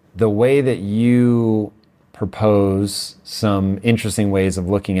the way that you propose some interesting ways of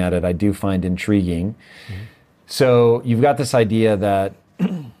looking at it, I do find intriguing. So you've got this idea that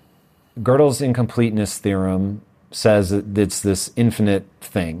Gödel's incompleteness theorem says that it's this infinite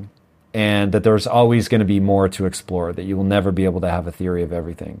thing, and that there's always going to be more to explore, that you will never be able to have a theory of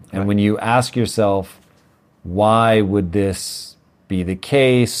everything. And when you ask yourself, why would this be the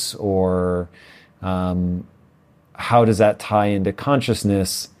case, or how does that tie into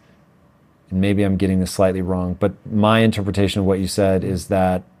consciousness? And maybe I'm getting this slightly wrong, but my interpretation of what you said is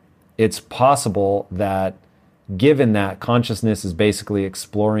that it's possible that given that consciousness is basically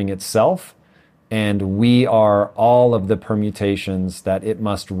exploring itself, and we are all of the permutations that it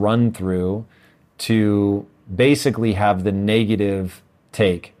must run through to basically have the negative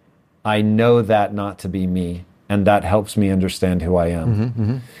take. I know that not to be me, and that helps me understand who I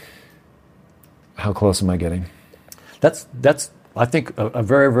am. How close am I getting? That's I think, a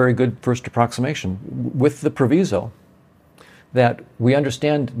very, very good first approximation, with the proviso that we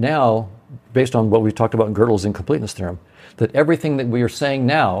understand now, based on what we talked about in Gödel's incompleteness theorem, that everything that we are saying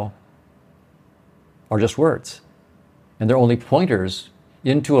now are just words, and they're only pointers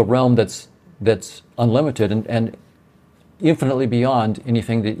into a realm that's unlimited and infinitely beyond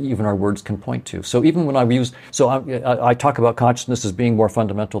anything that even our words can point to. So even when I talk about consciousness as being more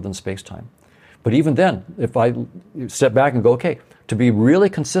fundamental than space-time, but even then, if I step back and go, okay, to be really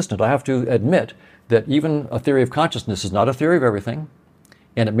consistent, I have to admit that even a theory of consciousness is not a theory of everything,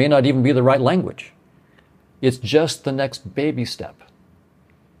 and it may not even be the right language. It's just the next baby step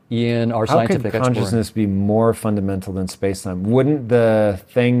in our scientific exploration. How could consciousness be more fundamental than space-time? Wouldn't the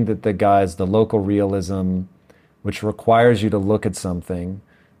thing that the local realism, which requires you to look at something,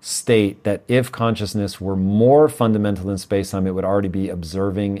 state that if consciousness were more fundamental than space-time, it would already be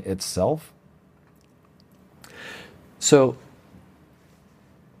observing itself? So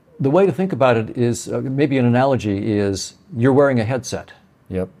the way to think about it is, maybe an analogy is, you're wearing a headset.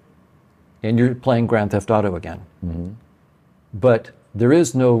 Yep. And you're playing Grand Theft Auto again. But there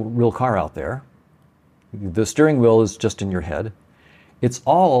is no real car out there. The steering wheel is just in your head. It's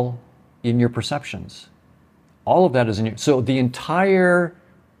all in your perceptions. All of that is in your... So the entire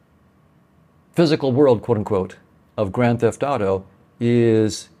physical world, quote unquote, of Grand Theft Auto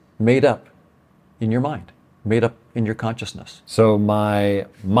is made up in your mind, made up in your consciousness. So my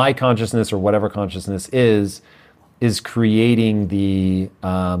consciousness, or whatever consciousness is creating the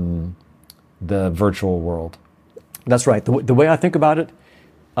virtual world. That's right. The way I think about it,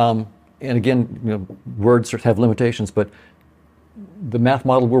 and again, words have limitations, but the math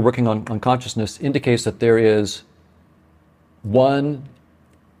model we're working on consciousness indicates that there is one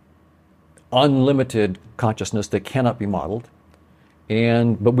unlimited consciousness that cannot be modeled,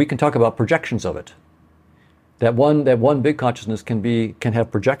 but we can talk about projections of it. That one big consciousness can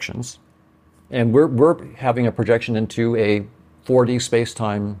have projections, and we're having a projection into a 4D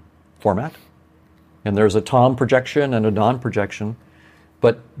space-time format. And there's a Tom projection and a Don projection,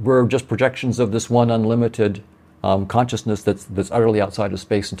 but we're just projections of this one unlimited consciousness that's utterly outside of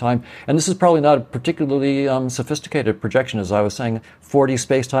space and time. And this is probably not a particularly sophisticated projection. As I was saying, 4D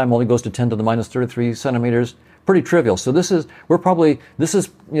space-time only goes to 10 to the minus 33 centimeters. Pretty trivial. So this is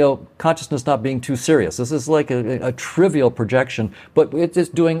consciousness not being too serious. This is like a trivial projection, but it's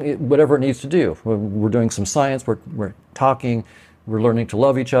doing whatever it needs to do. We're doing some science. We're talking. We're learning to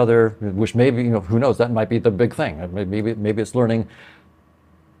love each other, which maybe, who knows, that might be the big thing. Maybe it's learning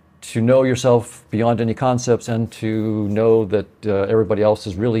to know yourself beyond any concepts and to know that everybody else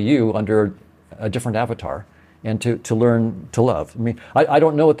is really you under a different avatar, and to learn to love. I mean, I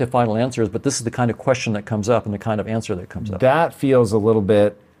don't know what the final answer is, but this is the kind of question that comes up and the kind of answer that comes up. That feels a little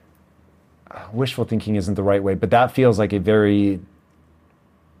bit, wishful thinking isn't the right way, but that feels like a very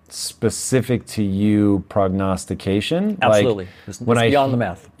specific to you prognostication. Absolutely. Like, it's beyond the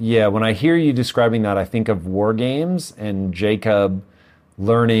math. Yeah, when I hear you describing that, I think of war games and Jacob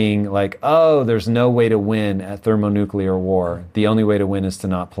learning like, oh, there's no way to win at thermonuclear war. The only way to win is to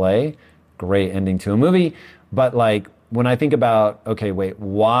not play. Great ending to a movie. But like, when I think about, okay, wait,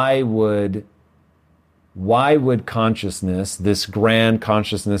 why would consciousness, this grand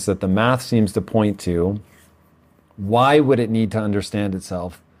consciousness that the math seems to point to, why would it need to understand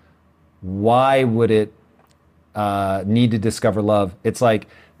itself? Why would it need to discover love? It's like,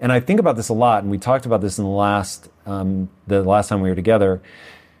 and I think about this a lot, and we talked about this in the last time we were together.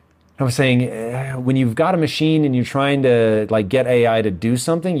 I was saying, when you've got a machine and you're trying to like get AI to do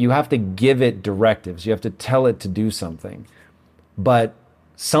something, you have to give it directives. You have to tell it to do something. But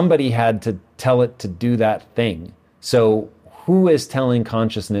somebody had to tell it to do that thing. So who is telling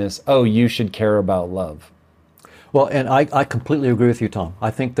consciousness, oh, you should care about love? Well, and I completely agree with you, Tom. I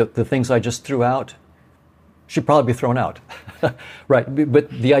think that the things I just threw out should probably be thrown out. Right.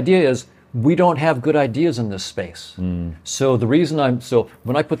 But the idea is, we don't have good ideas in this space. So the reason so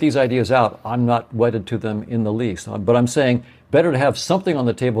when I put these ideas out, I'm not wedded to them in the least. But I'm saying better to have something on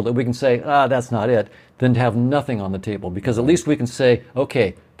the table that we can say, that's not it, than to have nothing on the table. Because at least we can say,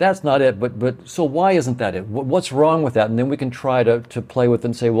 okay, that's not it, but so why isn't that it? What's wrong with that? And then we can try to play with it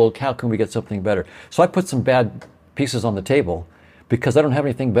and say, well, how can we get something better? So I put some bad pieces on the table because I don't have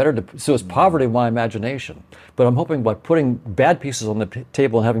anything better to, so it's poverty of my imagination. But I'm hoping by putting bad pieces on the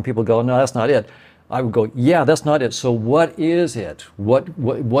table and having people go, no, that's not it, I would go, yeah, that's not it. So what is it?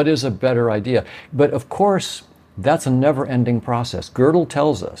 What is a better idea? But of course, that's a never-ending process. Gödel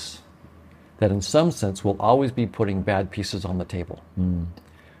tells us that in some sense we'll always be putting bad pieces on the table.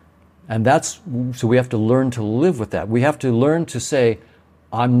 And so we have to learn to live with that. We have to learn to say,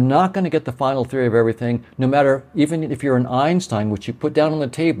 I'm not going to get the final theory of everything, no matter, even if you're an Einstein, which you put down on the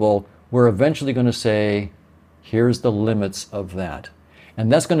table, we're eventually going to say, here's the limits of that.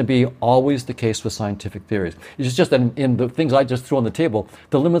 And that's going to be always the case with scientific theories. It's just that in the things I just threw on the table,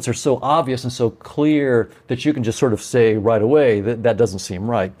 the limits are so obvious and so clear that you can just sort of say right away that that doesn't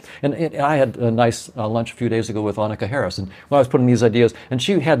seem right. And I had a nice lunch a few days ago with Annika Harris, and when I was putting these ideas, and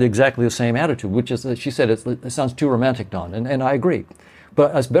she had exactly the same attitude, which is that she said, it sounds too romantic, Don, and I agree.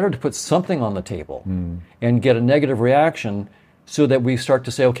 But it's better to put something on the table and get a negative reaction so that we start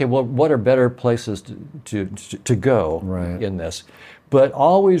to say, okay, well, what are better places to go in this? But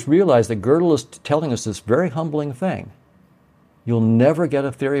always realize that Gödel is telling us this very humbling thing. You'll never get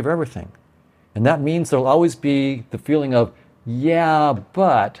a theory of everything. And that means there'll always be the feeling of, yeah,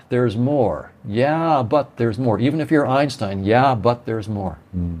 but there's more. Yeah, but there's more. Even if you're Einstein, yeah, but there's more.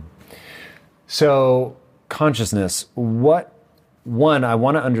 So consciousness, one, I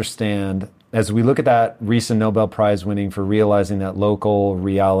want to understand, as we look at that recent Nobel Prize winning for realizing that local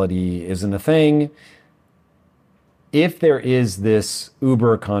reality isn't a thing, if there is this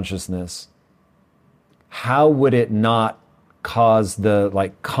uber consciousness, how would it not cause the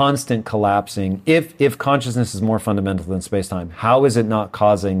like constant collapsing? If consciousness is more fundamental than space-time, how is it not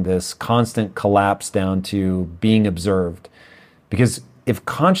causing this constant collapse down to being observed? Because if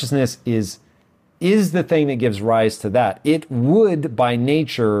consciousness is the thing that gives rise to that, it would by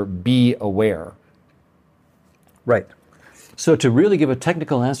nature be aware. Right. So to really give a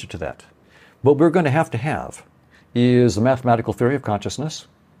technical answer to that, what we're going to have is a mathematical theory of consciousness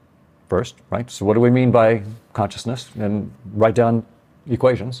first, right? So what do we mean by consciousness? And write down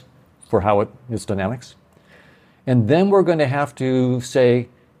equations for how its dynamics. And then we're going to have to say,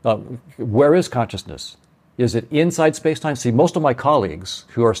 where is consciousness? Is it inside space-time? See, most of my colleagues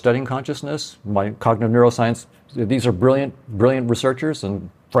who are studying consciousness, my cognitive neuroscience, these are brilliant researchers and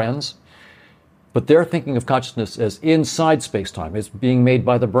friends, but they're thinking of consciousness as inside space-time. It's being made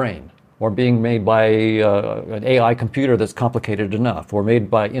by the brain, or being made by an AI computer that's complicated enough, or made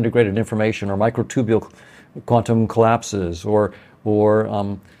by integrated information, or microtubule quantum collapses, or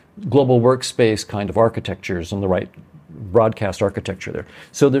global workspace kind of architectures and the right broadcast architecture there.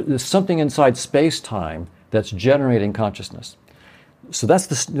 So there's something inside space-time that's generating consciousness. So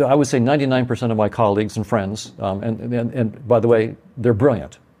that's I would say 99% of my colleagues and friends, and by the way, they're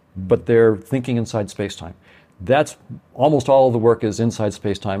brilliant, but they're thinking inside space-time. That's almost all of the work is inside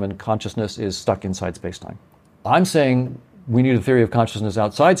space-time, and consciousness is stuck inside space-time. I'm saying we need a theory of consciousness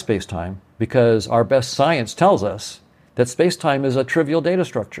outside space-time because our best science tells us that space-time is a trivial data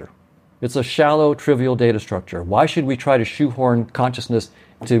structure. It's a shallow, trivial data structure. Why should we try to shoehorn consciousness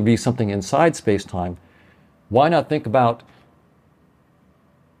to be something inside space-time? Why not think about,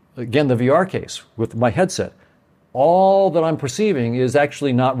 again, the VR case with my headset? All that I'm perceiving is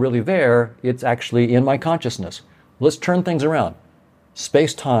actually not really there. It's actually in my consciousness. Let's turn things around.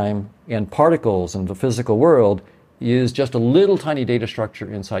 Space-time and particles in the physical world is just a little tiny data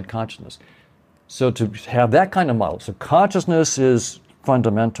structure inside consciousness. So to have that kind of model, so consciousness is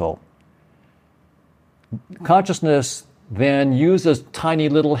fundamental. Consciousness then uses tiny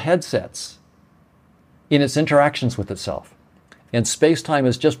little headsets in its interactions with itself. And space-time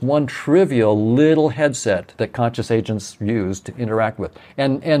is just one trivial little headset that conscious agents use to interact with.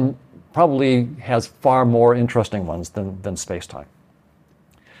 And probably has far more interesting ones than space-time.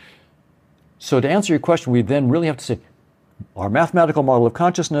 So to answer your question, we then really have to say, our mathematical model of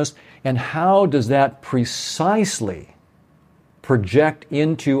consciousness, and how does that precisely project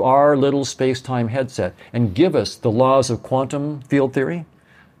into our little space-time headset and give us the laws of quantum field theory,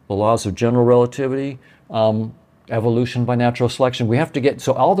 the laws of general relativity, evolution by natural selection. We have to get,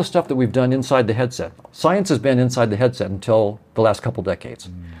 so all the stuff that we've done inside the headset, science has been inside the headset until the last couple decades.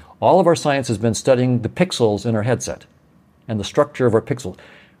 All of our science has been studying the pixels in our headset and the structure of our pixels.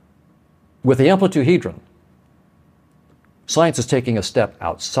 With the amplitude-hedron, science is taking a step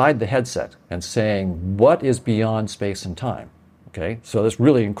outside the headset and saying, what is beyond space and time? Okay, so that's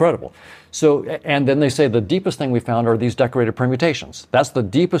really incredible. So, and then they say the deepest thing we found are these decorated permutations. That's the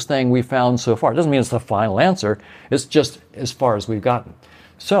deepest thing we found so far. It doesn't mean it's the final answer. It's just as far as we've gotten.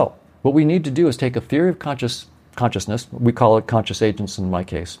 So, what we need to do is take a theory of consciousness. We call it conscious agents in my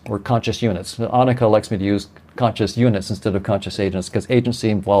case, or conscious units. Annika likes me to use conscious units instead of conscious agents because agency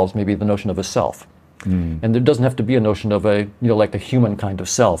involves maybe the notion of a self. And there doesn't have to be a notion of a, like a human kind of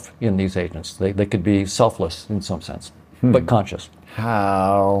self in these agents. They could be selfless in some sense, but conscious.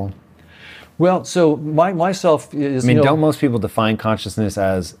 How? Well, so my self is... I mean, don't most people define consciousness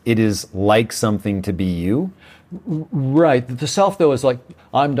as it is like something to be you? Right. The self, though, is like,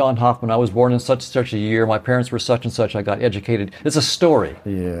 I'm Don Hoffman. I was born in such and such a year. My parents were such and such. I got educated. It's a story.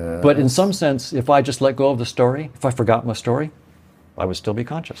 Yeah. But in some sense, if I just let go of the story, if I forgot my story, I would still be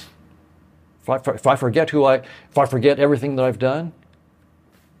conscious. If I forget if I forget everything that I've done,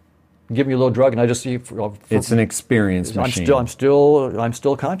 give me a little drug and I just see. It's an experience machine. I'm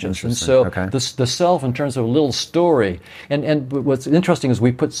still conscious, and so Okay. the self in terms of a little story. And what's interesting is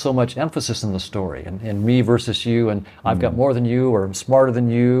we put so much emphasis in the story, and me versus you, and I've got more than you, or I'm smarter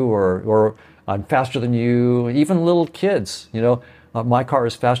than you, or I'm faster than you. Even little kids, my car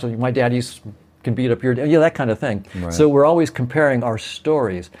is faster than you. My daddy's can beat up your, that kind of thing. Right. So we're always comparing our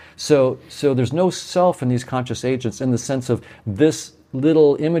stories. So there's no self in these conscious agents in the sense of this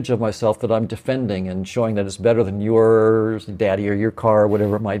little image of myself that I'm defending and showing that it's better than yours, daddy, or your car, or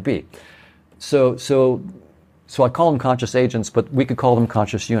whatever it might be. So I call them conscious agents, but we could call them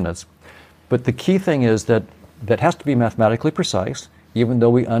conscious units. But the key thing is that has to be mathematically precise, even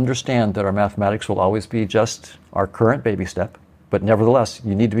though we understand that our mathematics will always be just our current baby step. But nevertheless,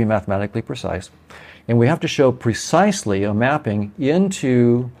 you need to be mathematically precise. And we have to show precisely a mapping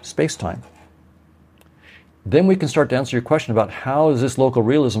into space-time. Then we can start to answer your question about how is this local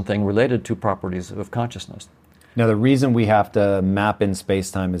realism thing related to properties of consciousness. Now, the reason we have to map in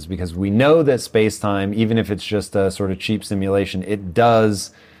space-time is because we know that space-time, even if it's just a sort of cheap simulation, it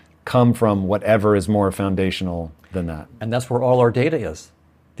does come from whatever is more foundational than that. And that's where all our data is.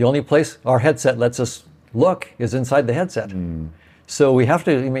 The only place our headset lets us look is inside the headset. So we have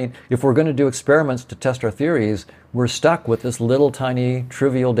to, if we're going to do experiments to test our theories, we're stuck with this little tiny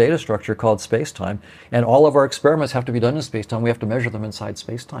trivial data structure called space-time. And all of our experiments have to be done in space-time. We have to measure them inside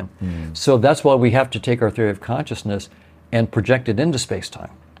space-time. So that's why we have to take our theory of consciousness and project it into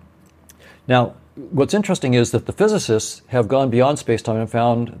space-time. Now, what's interesting is that the physicists have gone beyond space-time and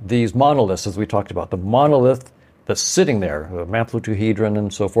found these monoliths, as we talked about. The monolith that's sitting there, the amplitude-hedron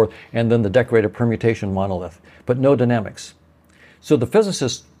and so forth, and then the decorated permutation monolith, but no dynamics. So the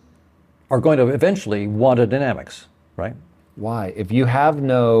physicists are going to eventually want a dynamics, right? Why? If you have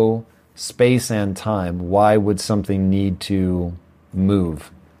no space and time, why would something need to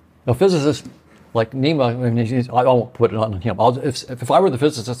move? A physicist like Nima, I won't put it on him. If I were the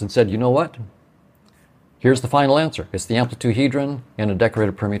physicist and said, you know what? Here's the final answer. It's the amplitude-hedron and a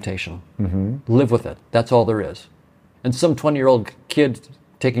decorated permutation. Live with it. That's all there is. And some 20-year-old kid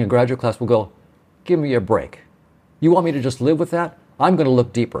taking a graduate class will go, give me a break. You want me to just live with that? I'm going to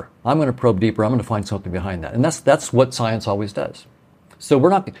look deeper. I'm going to probe deeper. I'm going to find something behind that. And that's what science always does. So we're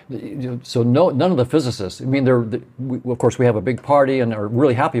not. So none of the physicists. I mean, of course, we have a big party and are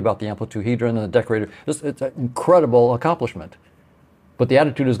really happy about the amplituhedron and the decorator. It's an incredible accomplishment. But the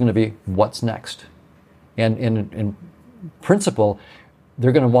attitude is going to be, what's next? And in principle,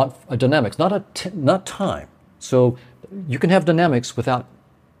 they're going to want a dynamics, not time. So you can have dynamics without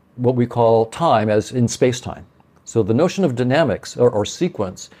what we call time, as in space-time. So the notion of dynamics or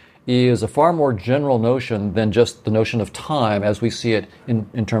sequence is a far more general notion than just the notion of time as we see it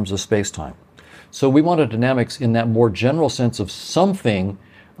in terms of space-time. So we want a dynamics in that more general sense of something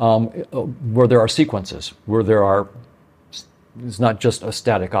where there are sequences, where it's not just a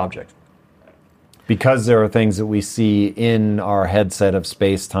static object. Because there are things that we see in our headset of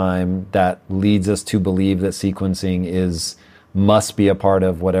space-time that leads us to believe that sequencing must be a part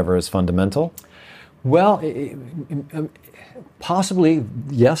of whatever is fundamental? Well, possibly,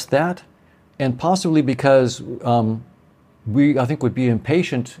 yes, that, and possibly because we, I think, would be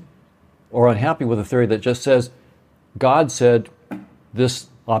impatient or unhappy with a theory that just says, God said this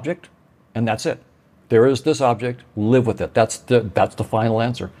object, and that's it. There is this object, live with it. That's the final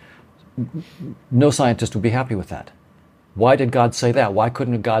answer. No scientist would be happy with that. Why did God say that? Why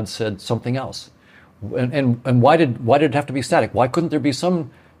couldn't God said something else? And why did it have to be static? Why couldn't there be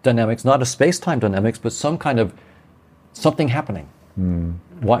some dynamics, not a space-time dynamics, but some kind of something happening?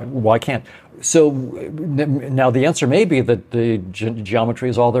 Why can't? So now the answer may be that the geometry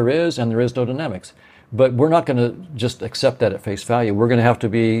is all there is and there is no dynamics. But we're not going to just accept that at face value. We're going to have to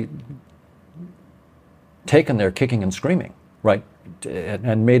be taken there kicking and screaming, right?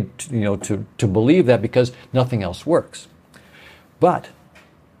 And made to believe that, because nothing else works. But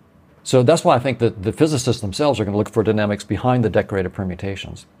so that's why I think that the physicists themselves are going to look for dynamics behind the decorated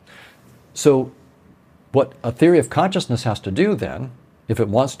permutations. So what a theory of consciousness has to do then, if it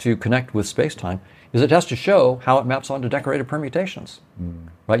wants to connect with space-time, is it has to show how it maps onto decorated permutations.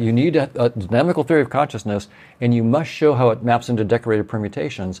 Right? You need a dynamical theory of consciousness, and you must show how it maps into decorated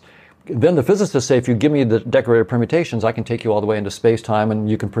permutations. Then the physicists say, if you give me the decorated permutations, I can take you all the way into space-time, and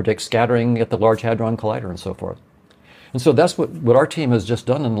you can predict scattering at the Large Hadron Collider and so forth. And so that's what our team has just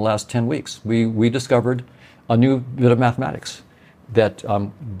done in the last 10 weeks. We discovered a new bit of mathematics, that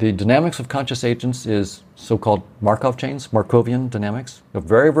the dynamics of conscious agents is so-called Markov chains, Markovian dynamics, a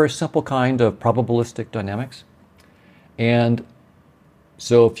very, very simple kind of probabilistic dynamics. And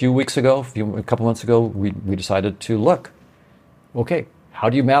so a couple months ago, we decided to look, okay, how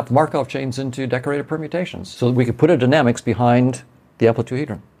do you map Markov chains into decorated permutations? So that we could put a dynamics behind the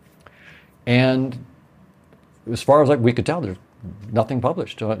amplituhedron. And as far as we could tell, there's nothing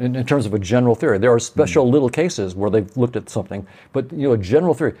published in terms of a general theory. There are special little cases where they've looked at something, but a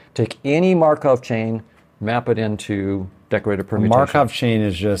general theory, take any Markov chain, map it into decorated permutations. A Markov chain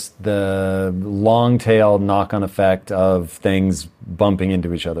is just the long-tail knock-on effect of things bumping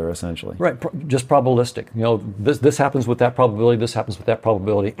into each other, essentially. Right, just probabilistic. This happens with that probability, this happens with that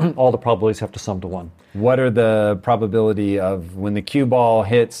probability. All the probabilities have to sum to one. What are the probability of when the cue ball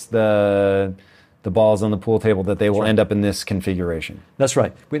hits the balls on the pool table that they will end up in this configuration? That's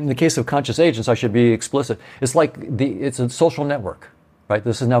right. In the case of conscious agents, I should be explicit. It's like it's a social network, right?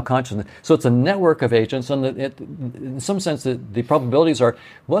 This is now consciousness. So it's a network of agents, and in some sense, the probabilities are,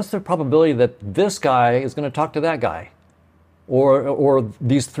 what's the probability that this guy is going to talk to that guy? Or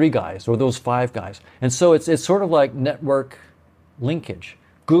these 3 guys, or those 5 guys. And so it's sort of like network linkage.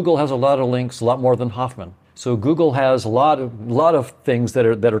 Google has a lot of links, a lot more than Hoffman. So Google has a lot of things that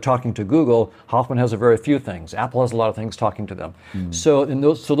are talking to Google. Hoffman has a very few things. Apple has a lot of things talking to them. So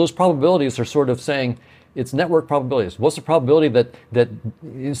those probabilities are sort of saying it's network probabilities. What's the probability that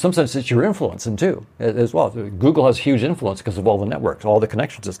in some sense it's your influence in too as well? Google has huge influence because of all the networks, all the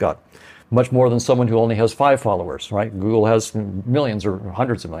connections it's got. Much more than someone who only has 5 followers, right? Google has millions or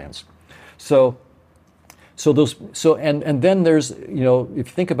hundreds of millions. So then there's, if you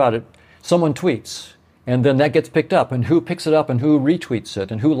think about it, someone tweets, and then that gets picked up, and who picks it up, and who retweets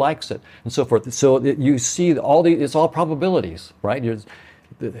it, and who likes it, and so forth. So you see it's all probabilities, right?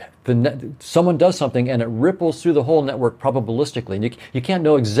 Someone does something, and it ripples through the whole network probabilistically. And you can't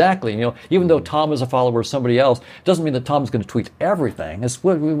know exactly, even though Tom is a follower of somebody else, it doesn't mean that Tom's going to tweet everything. It's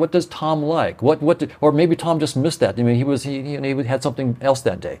what does Tom like? Or maybe Tom just missed that. I mean, he had something else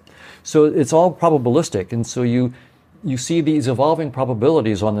that day. So it's all probabilistic, and so you see these evolving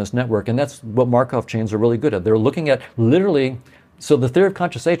probabilities on this network, and that's what Markov chains are really good at. They're looking at literally, so the theory of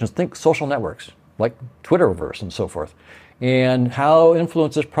conscious agents, think social networks, like Twitterverse and so forth, and how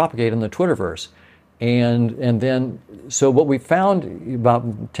influences propagate in the Twitterverse. And then, so what we found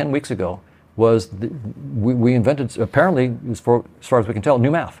about 10 weeks ago was we invented, apparently, as far as we can tell, new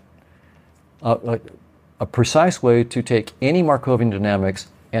math. a precise way to take any Markovian dynamics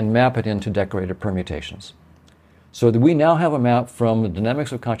and map it into decorated permutations. So that we now have a map from the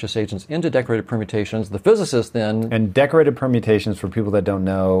dynamics of conscious agents into decorated permutations. The physicists then... And decorated permutations, for people that don't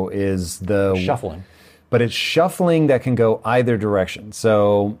know, is the... Shuffling. But it's shuffling that can go either direction.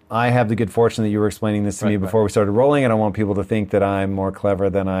 So I have the good fortune that you were explaining this to me before we started rolling. I don't want people to think that I'm more clever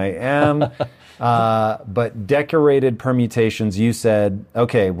than I am. But decorated permutations, you said,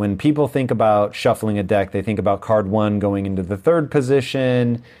 okay, when people think about shuffling a deck, they think about card 1 going into the 3rd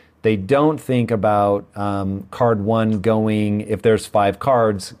position. They don't think about card 1 going, if there's 5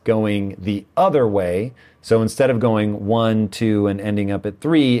 cards, going the other way. So instead of going 1, 2, and ending up at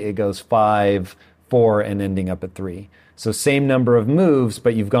 3, it goes 5, 4, and ending up at 3. So same number of moves,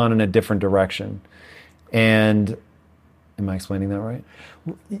 but you've gone in a different direction. And am I explaining that right?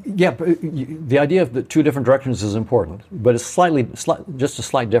 Yeah, but the idea of the 2 different directions is important, but it's just a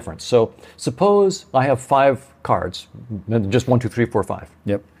slight difference. So suppose I have 5 cards, just 1, 2, 3, 4, 5.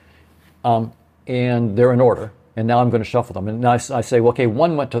 Yep. And they're in order, and now I'm going to shuffle them. And now I say, well, okay,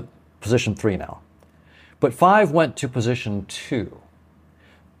 1 went to position 3 now, but 5 went to position 2.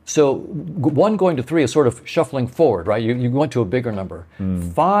 So 1 going to 3 is sort of shuffling forward, right? You went to a bigger number.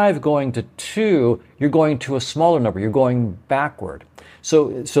 5 going to 2, you're going to a smaller number. You're going backward. So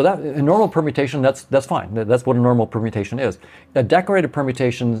that a normal permutation, that's fine. That's what a normal permutation is. A decorated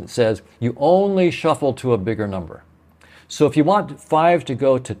permutation says you only shuffle to a bigger number. So if you want 5 to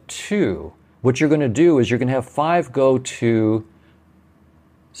go to 2, what you're going to do is you're going to have 5 go to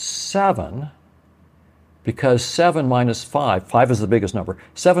 7, because 7 minus 5, 5 is the biggest number,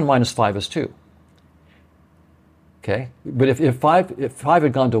 7 minus 5 is 2. Okay? But if 5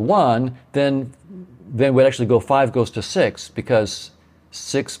 had gone to 1, then we'd actually go 5 goes to 6, because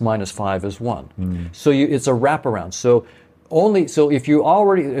 6 minus 5 is 1. So it's a wraparound. So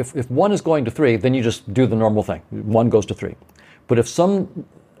if 1 is going to 3, then you just do the normal thing. 1 goes to 3. But if some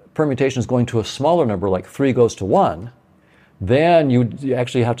permutation is going to a smaller number, like 3 goes to 1, then you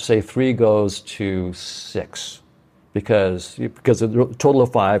actually have to say 3 goes to 6, because a total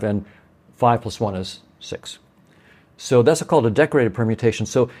of 5, and 5 plus 1 is 6. So that's called a decorated permutation.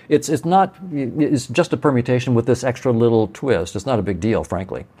 So it's just a permutation with this extra little twist. It's not a big deal,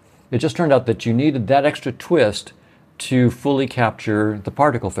 frankly. It just turned out that you needed that extra twist to fully capture the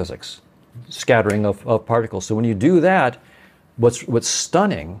particle physics, scattering of particles. So when you do that, what's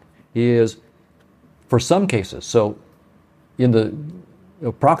stunning is, for some cases, so in the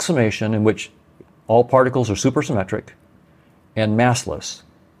approximation in which all particles are supersymmetric and massless,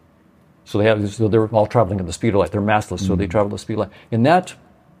 so they're all traveling at the speed of light. They're massless, so they travel at the speed of light. In that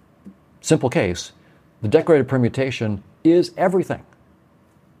simple case, the decorated permutation is everything.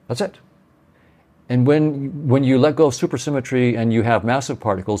 That's it. And when you let go of supersymmetry and you have massive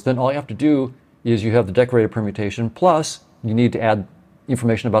particles, then all you have to do is you have the decorated permutation, plus you need to add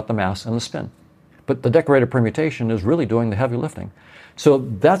information about the mass and the spin. But the decorated permutation is really doing the heavy lifting. So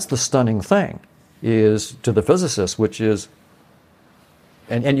that's the stunning thing, is to the physicists, which is,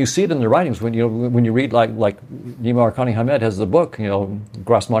 and you see it in the writings when you read like Nima Arkani Hamed has the book,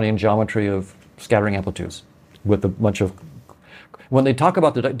 Grassmannian geometry of scattering amplitudes, with a bunch of, when they talk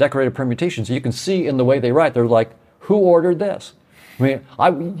about the decorated permutations, you can see in the way they write, they're like, who ordered this?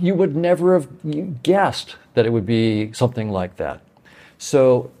 I mean, you would never have guessed that it would be something like that.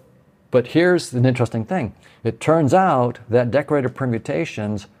 So, but here's an interesting thing. It turns out that decorated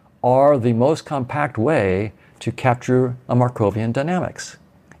permutations are the most compact way to capture a Markovian dynamics.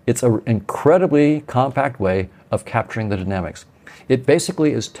 It's an incredibly compact way of capturing the dynamics. It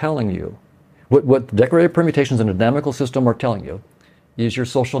basically is telling you, what decorated permutations in a dynamical system are telling you is your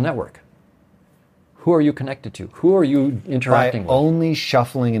social network. Who are you connected to? Who are you interacting with? By only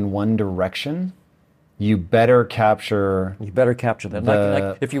shuffling in one direction, you better capture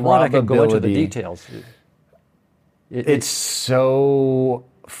that. If you want, I can go into the details. It's so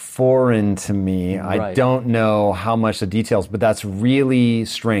foreign to me. Right. I don't know how much the details, but that's really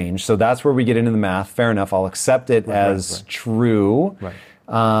strange. So that's where we get into the math. Fair enough. I'll accept it as true.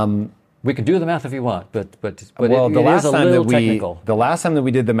 Right. We can do the math if you want, but well, it is a little technical. The last time that we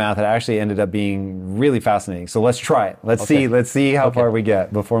did the math, it actually ended up being really fascinating. So let's try it. Let's see how far we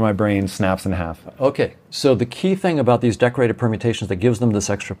get before my brain snaps in half. Okay. So the key thing about these decorated permutations that gives them this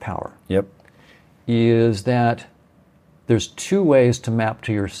extra power, is that there's 2 ways to map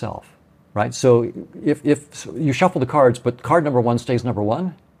to yourself, right? So if you shuffle the cards, but card number 1 stays number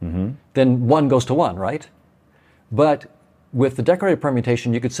 1, then 1 goes to 1, right? But with the decorated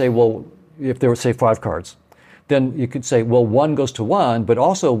permutation, you could say, well, if there were, say, 5 cards, then you could say, well, 1 goes to 1, but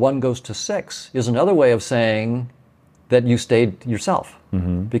also 1 goes to 6 is another way of saying that you stayed yourself.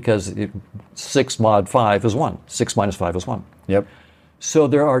 Because 6 mod 5 is 1. 6 minus 5 is 1. Yep. So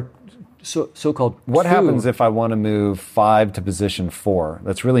there are so-called... What happens if I want to move 5 to position 4?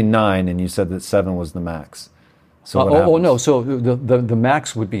 That's really 9, and you said that 7 was the max. So what happens? No, so the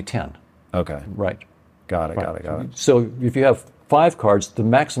max would be 10. Okay. Right. Got it. So if you have 5 cards, the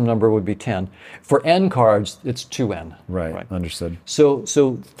maximum number would be 10. For n cards, it's 2n. Right. Understood. So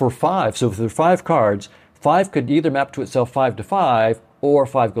for there are 5 cards, 5 could either map to itself 5 to 5, or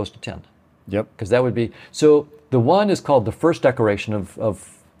 5 goes to 10. Yep. Because that would be... So the 1 is called the first decoration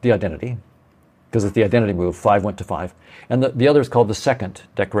of the identity, because it's the identity move, 5 went to 5. And the other is called the second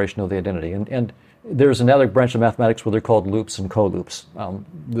decoration of the identity. And there's another branch of mathematics where they're called loops and co-loops.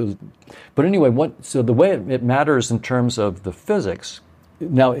 But anyway, so the way it matters in terms of the physics,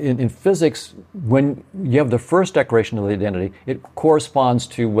 now in physics, when you have the first decoration of the identity, it corresponds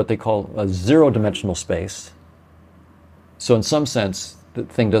to what they call a zero-dimensional space. So in some sense, the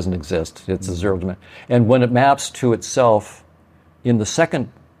thing doesn't exist. It's a zero-dimensional. And when it maps to itself in the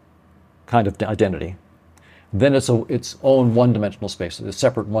second kind of identity, then it's its own one-dimensional space, a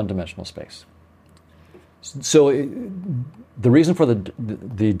separate one-dimensional space. So the reason for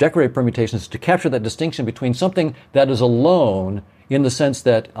the decorated permutation is to capture that distinction between something that is alone in the sense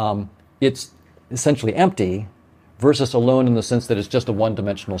that it's essentially empty versus alone in the sense that it's just a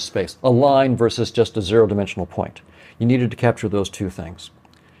one-dimensional space, a line versus just a zero-dimensional point. You needed to capture those two things.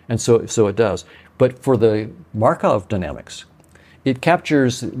 And so it does. But for the Markov dynamics, it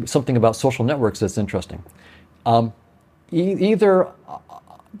captures something about social networks that's interesting. Either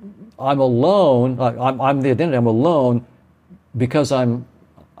I'm alone, I'm the identity, I'm alone because I'm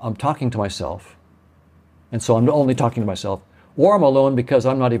talking to myself, and so I'm only talking to myself, or I'm alone because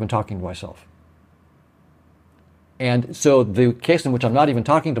I'm not even talking to myself. And so the case in which I'm not even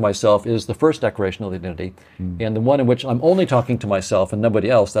talking to myself is the first decoration of the identity, and the one in which I'm only talking to myself and nobody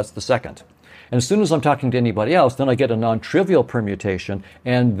else, that's the second. And as soon as I'm talking to anybody else, then I get a non-trivial permutation,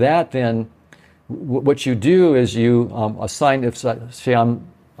 and that then, what you do is you assign, if say I'm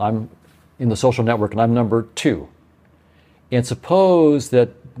in the social network and I'm number 2, and suppose that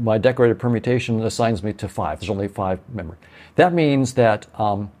my decorated permutation assigns me to 5. There's only 5 members. That means that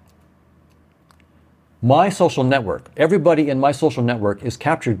my social network, everybody in my social network is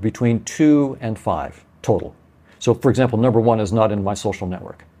captured between 2 and 5 total. So, for example, number 1 is not in my social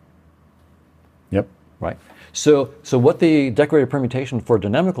network. Yep. Right. So what the decorated permutation for a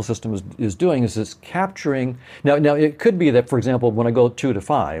dynamical system is doing is it's capturing. Now it could be that, for example, when I go 2 to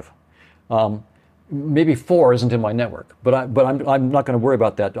 5, maybe 4 isn't in my network, but I'm not going to worry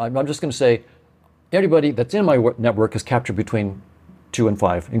about that. I'm just going to say everybody that's in my network is captured between 2 and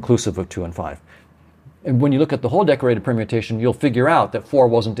 5, inclusive of 2 and 5. And when you look at the whole decorated permutation, you'll figure out that 4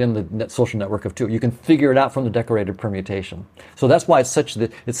 wasn't in the social network of 2. You can figure it out from the decorated permutation. So that's why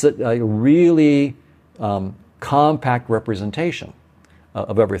it's a really compact representation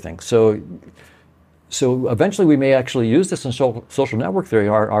of everything. So eventually we may actually use this in social network theory.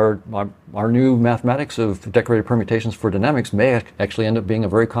 Our new mathematics of decorated permutations for dynamics may actually end up being a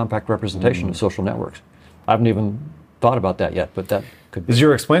very compact representation of social networks. I haven't even thought about that yet, but that could be. As you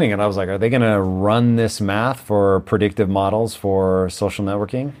were explaining it, I was like, are they going to run this math for predictive models for social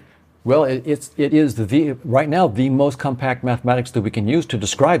networking? Well, it is right now the most compact mathematics that we can use to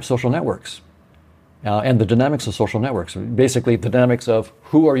describe social networks and the dynamics of social networks. Basically, the dynamics of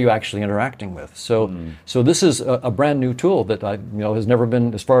who are you actually interacting with. So this is a brand new tool that has never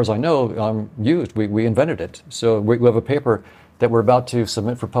been, as far as I know, used. We invented it. So we have a paper that we're about to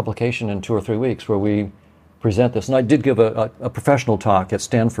submit for publication in 2 or 3 weeks where we present this. And I did give a professional talk at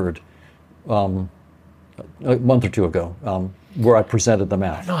Stanford a month or 2 ago where I presented the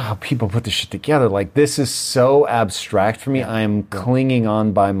math. I don't know how people put this shit together. Like, this is so abstract for me. I am clinging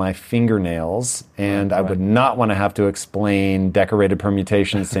on by my fingernails, and I would not want to have to explain decorated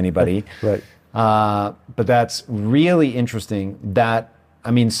permutations to anybody. Right. But that's really interesting.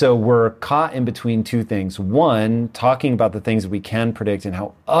 So we're caught in between 2 things. One, talking about the things that we can predict and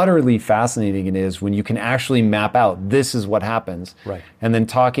how utterly fascinating it is when you can actually map out this is what happens. Right. And then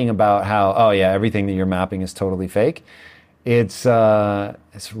talking about how, everything that you're mapping is totally fake. It's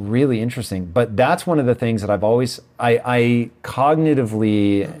really interesting. But that's one of the things that I've always, I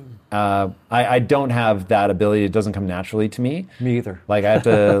cognitively, I don't have that ability. It doesn't come naturally to me. Me either. Like, I have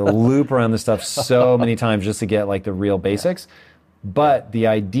to loop around this stuff so many times just to get like the real basics. But the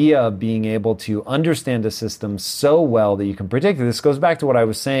idea of being able to understand a system so well that you can predict it, this goes back to what I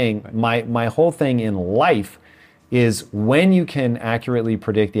was saying. My whole thing in life is when you can accurately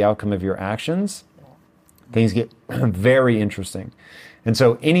predict the outcome of your actions, things get very interesting. And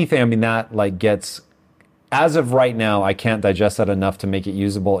so anything, that like gets as of right now, I can't digest that enough to make it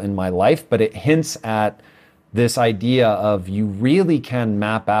usable in my life, but it hints at this idea of you really can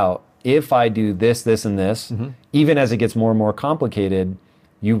map out, if I do this, this, and this, even as it gets more and more complicated,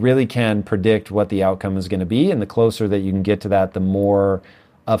 you really can predict what the outcome is going to be. And the closer that you can get to that, the more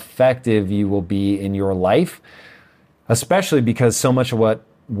effective you will be in your life, especially because so much of what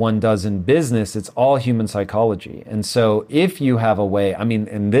one does in business, it's all human psychology. And so if you have a way, I mean,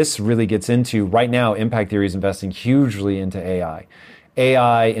 and this really gets into, right now, Impact Theory is investing hugely into AI.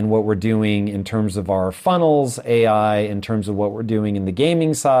 AI in what we're doing in terms of our funnels, AI in terms of what we're doing in the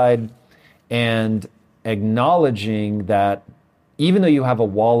gaming side, and acknowledging that even though you have a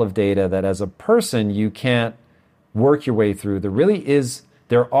wall of data that as a person you can't work your way through,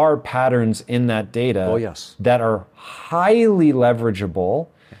 there are patterns in that data that are highly leverageable.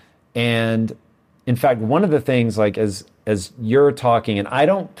 And in fact, one of the things, like as you're talking, and I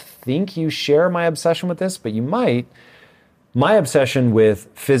don't think you share my obsession with this, but you might, my obsession with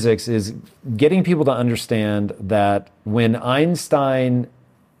physics is getting people to understand that when Einstein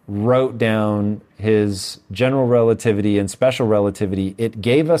wrote down his general relativity and special relativity, it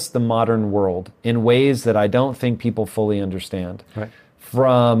gave us the modern world in ways that I don't think people fully understand. Right.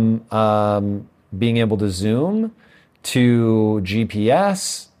 From being able to zoom, to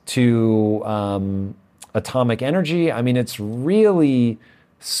GPS, to atomic energy. I mean, it's really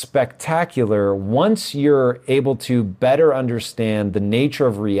spectacular. Once you're able to better understand the nature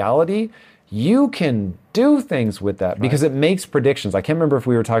of reality, you can do things with that because it makes predictions. I can't remember if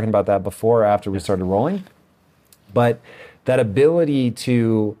we were talking about that before or after we started rolling, but that ability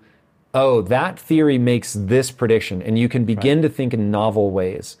to, that theory makes this prediction, and you can begin to think in novel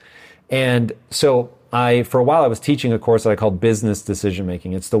ways. And so for a while I was teaching a course that I called Business Decision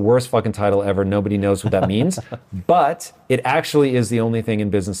Making. It's the worst fucking title ever. Nobody knows what that means, but it actually is the only thing in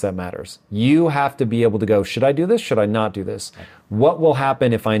business that matters. You have to be able to go, should I do this? Should I not do this? What will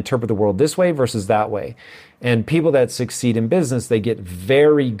happen if I interpret the world this way versus that way? And people that succeed in business, they get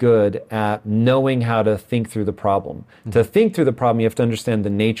very good at knowing how to think through the problem. Mm-hmm. To think through the problem, you have to understand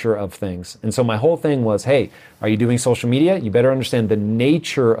the nature of things. And so my whole thing was, hey, are you doing social media? You better understand the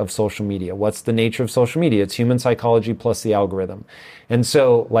nature of social media. What's the nature of social media? It's human psychology plus the algorithm. And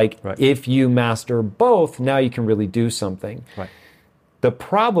so, if you master both, now you can really do something. Right. The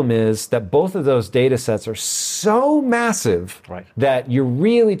problem is that both of those data sets are so massive that you're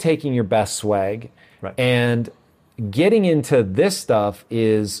really taking your best swag. Right. And getting into this stuff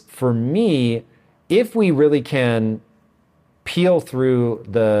is, for me, if we really can peel through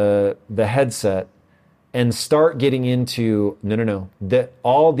the headset and start getting into,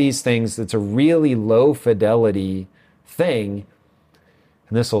 all these things, it's a really low fidelity thing,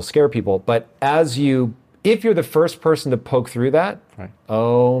 and this will scare people, but if you're the first person to poke through that,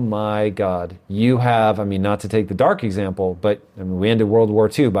 oh my God, you have, not to take the dark example, but we ended World War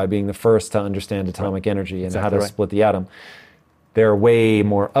II by being the first to understand atomic energy and how to split the atom. There are way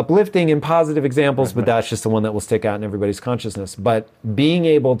more uplifting and positive examples, but that's just the one that will stick out in everybody's consciousness. But being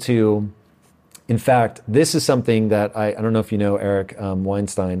able to, in fact, this is something that I don't know if you know Eric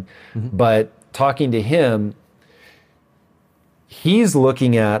Weinstein, but talking to him, he's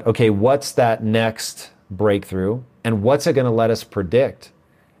looking at, okay, what's that next breakthrough and what's it going to let us predict?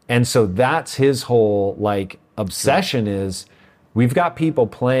 And so that's his whole obsession is we've got people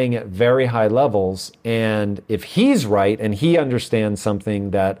playing at very high levels, and if he's right and he understands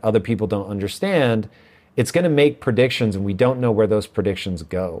something that other people don't understand, it's going to make predictions, and we don't know where those predictions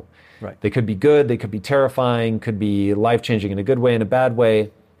go. Right. They could be good, they could be terrifying, could be life-changing in a good way, in a bad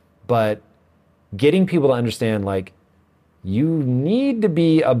way, but getting people to understand you need to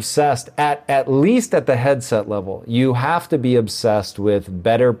be obsessed at least at the headset level. You have to be obsessed with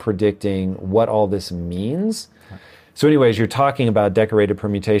better predicting what all this means. So anyways, you're talking about decorated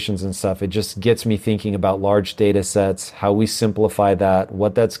permutations and stuff. It just gets me thinking about large data sets, how we simplify that,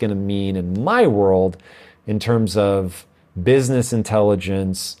 what that's going to mean in my world in terms of business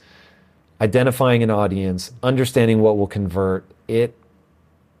intelligence, identifying an audience, understanding what will convert.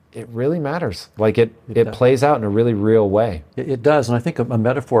 It really matters. It plays out in a really real way. It does, and I think a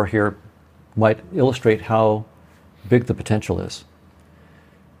metaphor here might illustrate how big the potential is.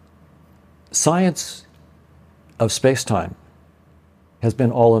 Science of space-time has been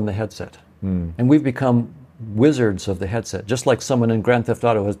all in the headset. And we've become wizards of the headset, just like someone in Grand Theft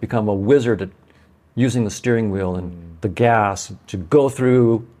Auto has become a wizard at using the steering wheel and the gas to go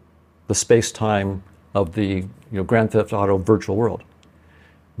through the space-time of the Grand Theft Auto virtual world.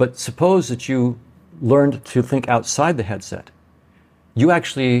 But suppose that you learned to think outside the headset. You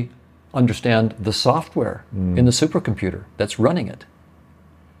actually understand the software in the supercomputer that's running it.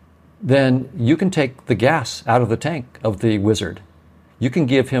 then you can take the gas out of the tank of the wizard. You can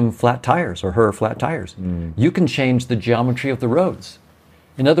give him flat tires or her flat tires. You can change the geometry of the roads.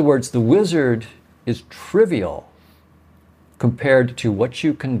 In other words, the wizard is trivial compared to what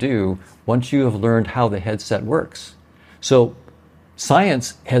you can do once you have learned how the headset works. So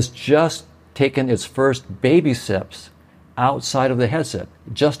science has just taken its first baby steps outside of the headset.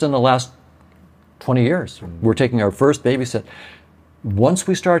 Just in the last 20 years, we're taking our first baby step. Once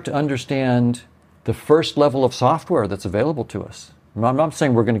we start to understand the first level of software that's available to us, I'm not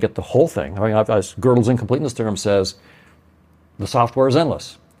saying we're going to get the whole thing. I mean, as Gödel's incompleteness theorem says, the software is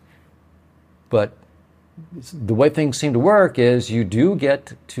endless. But the way things seem to work is you do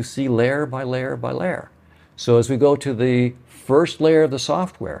get to see layer by layer by layer. So as we go to the first layer of the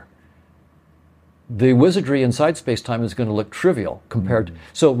software, the wizardry inside space-time is going to look trivial compared to...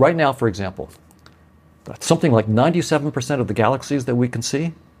 So right now, for example, something like 97% of the galaxies that we can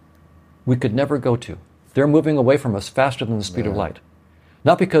see, we could never go to. They're moving away from us faster than the speed of light.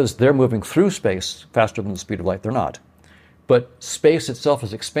 Not because they're moving through space faster than the speed of light, they're not. But space itself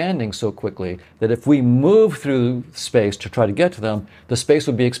is expanding so quickly that if we move through space to try to get to them, the space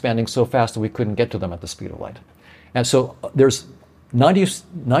would be expanding so fast that we couldn't get to them at the speed of light. And so there's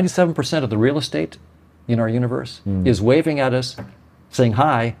 97% of the real estate in our universe is waving at us, saying,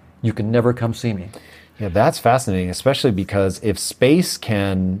 hi, you can never come see me. Yeah, that's fascinating, especially because if space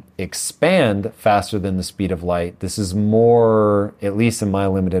can expand faster than the speed of light, this is more, at least in my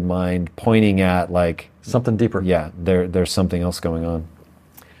limited mind, pointing at like... something deeper. Yeah, there's something else going on.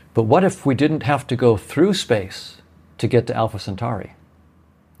 But what if we didn't have to go through space to get to Alpha Centauri?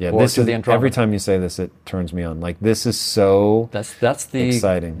 Yeah, or this to is, the Andromeda? every time you say this, it turns me on. Like, this is so that's the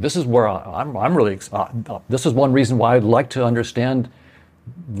exciting. This is where I'm really this is one reason why I'd like to understand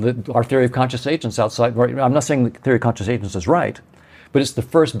our theory of conscious agents outside. I'm not saying the theory of conscious agents is right, but it's the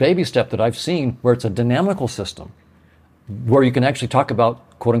first baby step that I've seen where it's a dynamical system, where you can actually talk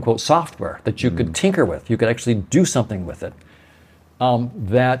about quote-unquote software that you could tinker with. You could actually do something with it.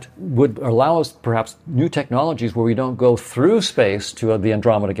 That would allow us perhaps new technologies where we don't go through space to the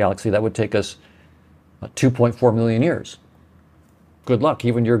Andromeda galaxy. That would take us 2.4 million years. Good luck.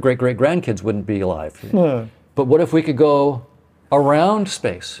 Even your great-great-grandkids wouldn't be alive. But what if we could go around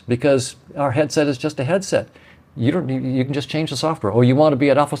space? Because our headset is just a headset. You can just change the software. Oh, you want to be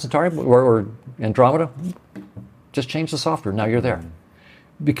at Alpha Centauri or Andromeda? Just change the software. Now you're there.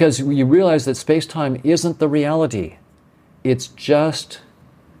 Because you realize that space-time isn't the reality. It's just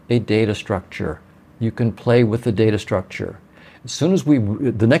a data structure. You can play with the data structure. As soon as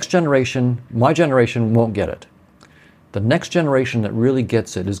the next generation, my generation won't get it. The next generation that really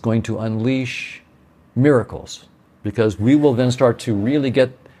gets it is going to unleash miracles, because we will then start to really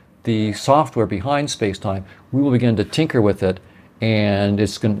get the software behind space-time. We will begin to tinker with it, and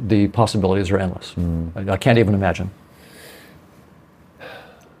the possibilities are endless. I can't even imagine.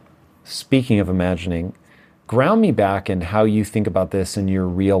 Speaking of imagining, ground me back in how you think about this in your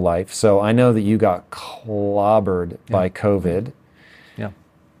real life. So I know that you got clobbered by COVID. Yeah.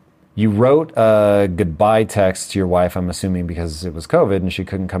 You wrote a goodbye text to your wife, I'm assuming because it was COVID and she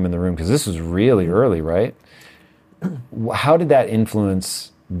couldn't come in the room, because this was really early, right? How did that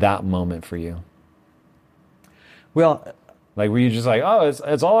influence that moment for you? Well, like, were you just like, oh,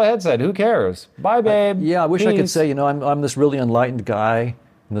 it's all a headset, who cares? Bye, babe. Yeah, I wish I could Peace. say, I'm this really enlightened guy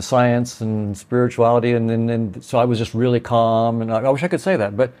in the science and spirituality, and so I was just really calm, and I wish I could say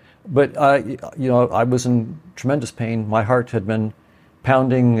that, but I was in tremendous pain. My heart had been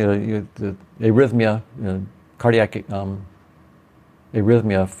pounding, the arrhythmia, cardiac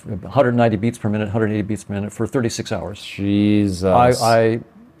arrhythmia, 190 beats per minute, 180 beats per minute for 36 hours. Jesus.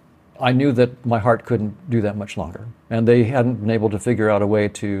 I knew that my heart couldn't do that much longer, and they hadn't been able to figure out a way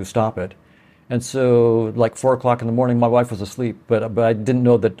to stop it. And so, like 4 o'clock in the morning, my wife was asleep, but I didn't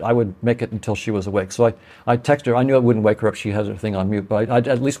know that I would make it until she was awake. So I texted her. I knew I wouldn't wake her up. She has her thing on mute, but I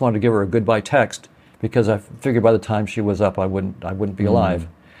at least wanted to give her a goodbye text, because I figured by the time she was up, I wouldn't be alive.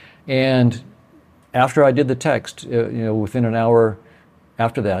 And after I did the text, within an hour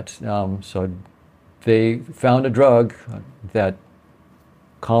after that, so they found a drug that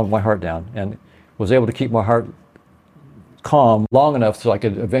calmed my heart down and was able to keep my heart calm long enough so I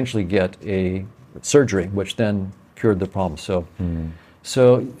could eventually get a surgery, which then cured the problem. So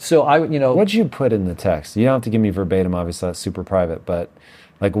I, What'd you put in the text? You don't have to give me verbatim, obviously that's super private, but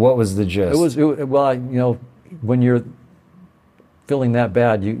like, what was the gist? When you're feeling that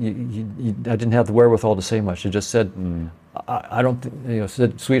bad, I didn't have the wherewithal to say much. It just said,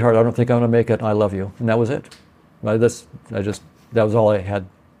 said, sweetheart, I don't think I'm going to make it. I love you. And that was it. That was all I had.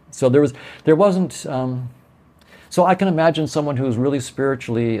 So there wasn't, So I can imagine someone who's really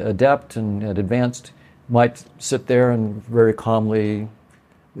spiritually adept and advanced might sit there and very calmly.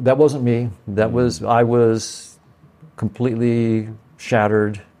 That wasn't me. I was completely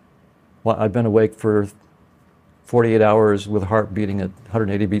shattered. Well, I'd been awake for 48 hours with a heart beating at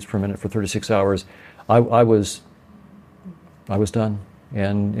 180 beats per minute for 36 hours. I was done,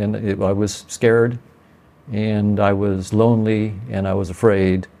 and I was scared, and I was lonely, and I was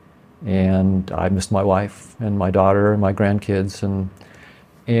afraid, and I missed my wife and my daughter and my grandkids,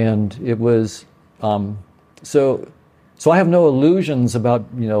 and it was so I have no illusions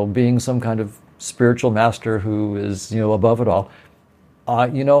about being some kind of spiritual master who is above it all.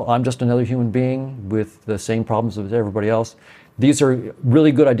 I'm just another human being with the same problems as everybody else. These are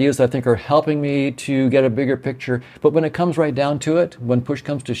really good ideas that I think are helping me to get a bigger picture. But when it comes right down to it, when push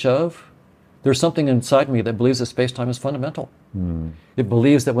comes to shove, there's something inside me that believes that space-time is fundamental. It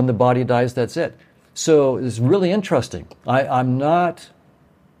believes that when the body dies, that's it. So it's really interesting. I'm not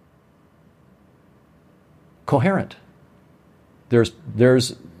coherent.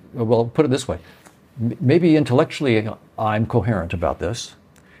 Well, put it this way. Maybe intellectually I'm coherent about this,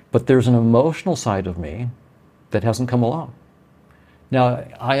 but there's an emotional side of me that hasn't come along. Now,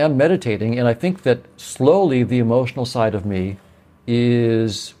 I am meditating, and I think that slowly the emotional side of me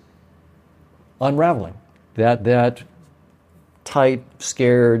is unraveling. That tight,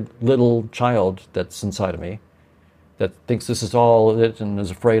 scared little child that's inside of me that thinks this is all it and is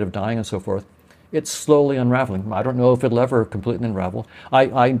afraid of dying and so forth, it's slowly unraveling. I don't know if it'll ever completely unravel.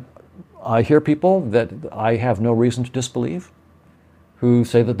 I hear people that I have no reason to disbelieve who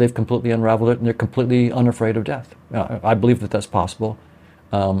say that they've completely unraveled it and they're completely unafraid of death. I believe that that's possible,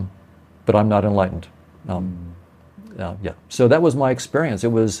 but I'm not enlightened. Yeah. So that was my experience.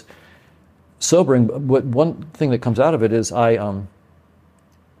 It was sobering. But one thing that comes out of it is when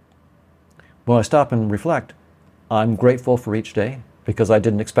I stop and reflect, I'm grateful for each day because I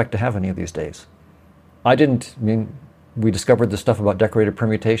didn't expect to have any of these days. We discovered this stuff about decorated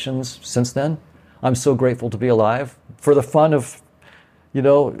permutations since then. I'm so grateful to be alive for the fun of,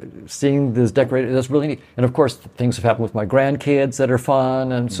 seeing this decorated. That's really neat. And of course, things have happened with my grandkids that are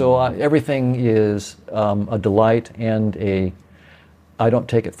fun, and so everything is a delight and I don't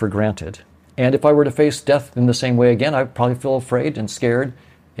take it for granted. And if I were to face death in the same way again, I'd probably feel afraid and scared,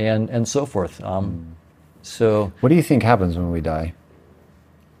 and so forth. So, what do you think happens when we die?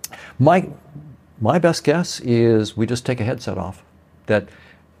 My best guess is we just take a headset off. But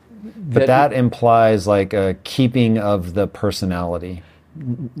that implies like a keeping of the personality.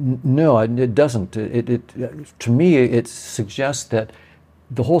 No, it doesn't. To me, it suggests that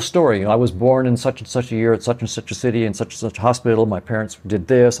the whole story. I was born in such and such a year at such and such a city in such and such a hospital. My parents did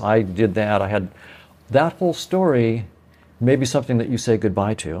this. I did that. I had that whole story. May be something that you say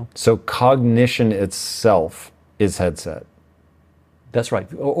goodbye to. So cognition itself is headset. That's right,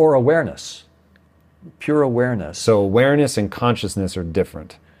 or awareness. Pure awareness. So awareness and consciousness are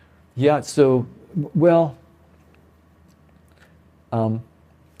different. Yeah, so, well,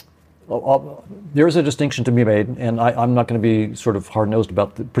 there's a distinction to be made, and I'm not going to be sort of hard-nosed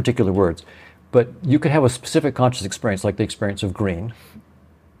about the particular words, but you could have a specific conscious experience, like the experience of green,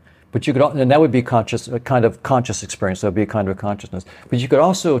 but you could, and that would be a kind of conscious experience, that would be a kind of consciousness. But you could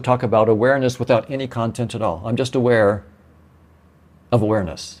also talk about awareness without any content at all. I'm just aware of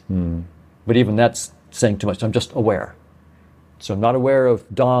awareness. But even that's saying too much. I'm just aware. So I'm not aware of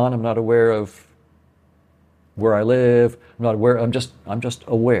dawn. I'm not aware of where I live. I'm not aware. I'm just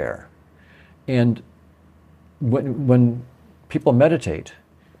aware. And when people meditate,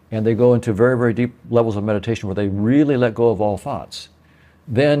 and they go into very, very deep levels of meditation where they really let go of all thoughts,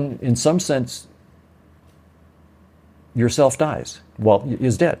 then in some sense, yourself dies. Well,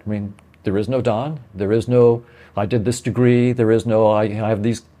 is dead. I mean, there is no dawn. There is no, I did this degree. There is no, I have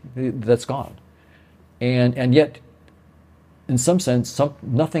these, that's gone. And yet, in some sense,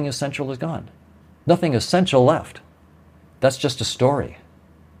 nothing essential is gone. Nothing essential left. That's just a story.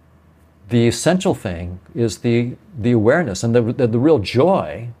 The essential thing is the awareness, and the real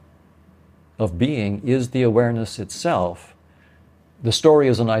joy of being is the awareness itself. The story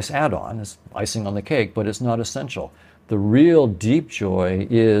is a nice add-on, it's icing on the cake, but it's not essential. The real deep joy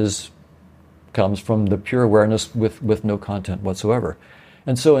comes from the pure awareness with no content whatsoever.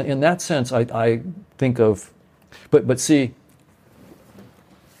 And so in that sense, I think of, but see,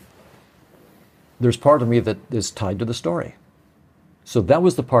 there's part of me that is tied to the story. So that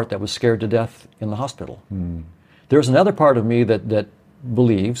was the part that was scared to death in the hospital. There's another part of me that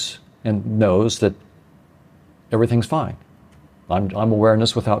believes and knows that everything's fine. I'm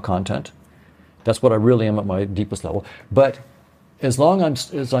awareness without content. That's what I really am at my deepest level. But as long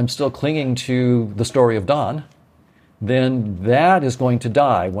as I'm still clinging to the story of dawn, then that is going to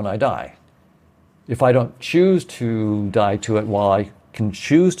die when I die. If I don't choose to die to it while I can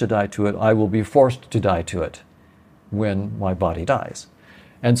choose to die to it, I will be forced to die to it when my body dies.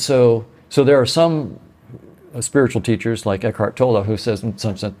 And so there are some spiritual teachers like Eckhart Tolle who says, in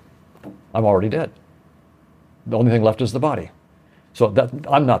some sense, I'm already dead. The only thing left is the body. So that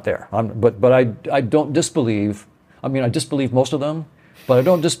I'm not there. But I don't disbelieve. I mean, I disbelieve most of them, but I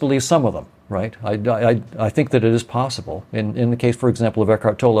don't disbelieve some of them. Right? I think that it is possible. In the case, for example, of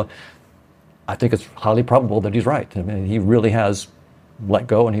Eckhart Tolle, I think it's highly probable that he's right. I mean, he really has let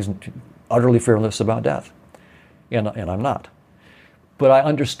go, and he's utterly fearless about death, and I'm not. But I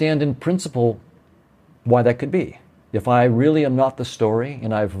understand in principle why that could be. If I really am not the story,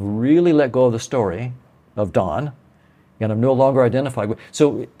 and I've really let go of the story of Don, and I'm no longer identified with.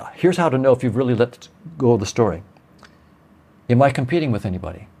 So here's how to know if you've really let go of the story. Am I competing with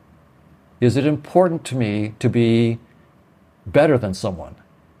anybody? Is it important to me to be better than someone?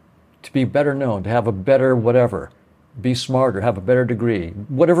 To be better known, to have a better whatever, be smarter, have a better degree,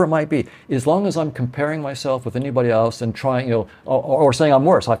 whatever it might be. As long as I'm comparing myself with anybody else and trying, or saying I'm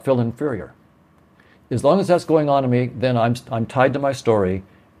worse, I feel inferior. As long as that's going on in me, then I'm tied to my story,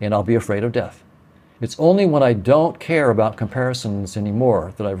 and I'll be afraid of death. It's only when I don't care about comparisons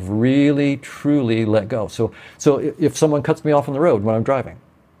anymore that I've really, truly let go. So if someone cuts me off on the road when I'm driving,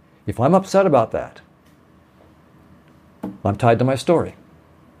 if I'm upset about that, I'm tied to my story.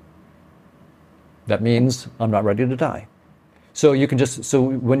 That means I'm not ready to die. So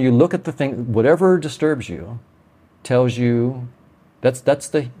when you look at the thing, whatever disturbs you, tells you, that's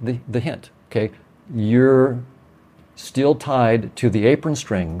the hint. Okay, you're still tied to the apron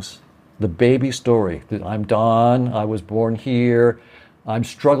strings, the baby story. I'm Don. I was born here. I'm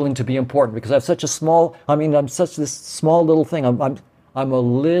struggling to be important because I'm such this small little thing. I'm a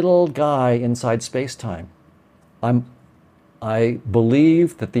little guy inside space-time. I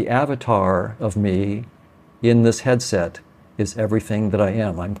believe that the avatar of me in this headset is everything that I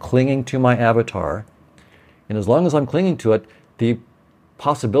am. I'm clinging to my avatar. And as long as I'm clinging to it, the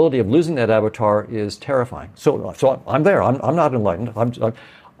possibility of losing that avatar is terrifying. So I'm there. I'm not enlightened.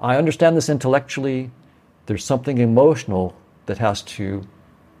 I understand this intellectually. There's something emotional that has to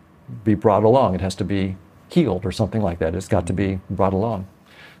be brought along. It has to be healed or something like that. It's got to be brought along.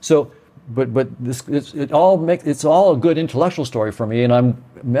 So, but this it's all a good intellectual story for me, and I'm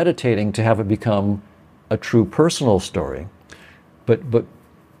meditating to have it become a true personal story. But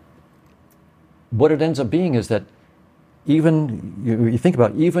what it ends up being is that even you think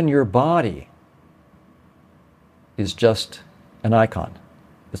about, even your body is just an icon.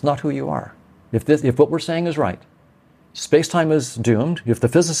 It's not who you are. If what we're saying is right, space-time is doomed. If the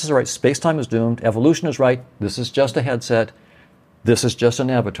physicists are right, space-time is doomed. Evolution is right. This is just a headset. This is just an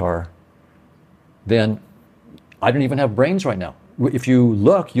avatar. Then I don't even have brains right now. If you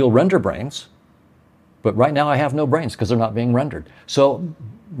look, you'll render brains. But right now I have no brains because they're not being rendered. So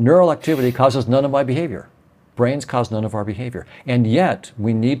neural activity causes none of my behavior. Brains cause none of our behavior. And yet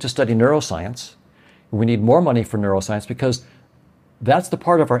we need to study neuroscience. We need more money for neuroscience because that's the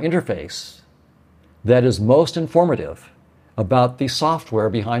part of our interface that is most informative about the software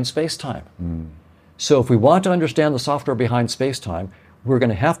behind space-time. So if we want to understand the software behind space-time, we're going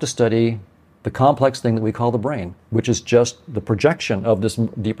to have to study the complex thing that we call the brain, which is just the projection of this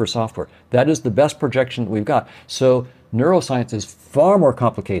deeper software. That is the best projection that we've got. So neuroscience is far more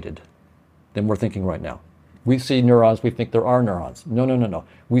complicated than we're thinking right now. We see neurons, we think there are neurons. No.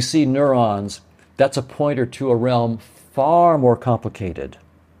 We see neurons, that's a pointer to a realm far more complicated,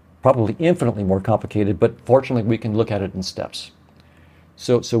 probably infinitely more complicated, but fortunately we can look at it in steps.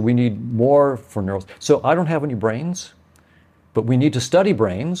 So we need more for neurals. So I don't have any brains, but we need to study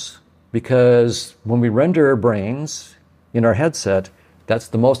brains because when we render brains in our headset, that's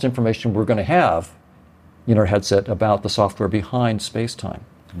the most information we're going to have in our headset about the software behind space-time.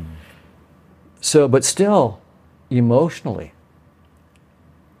 So, but still, emotionally,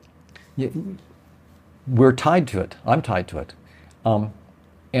 we're tied to it. I'm tied to it.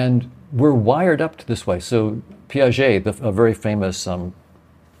 And we're wired up to this way. So Piaget, a very famous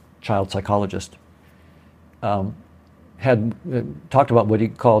child psychologist, had talked about what he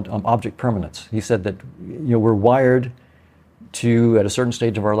called object permanence. He said that we're wired to, at a certain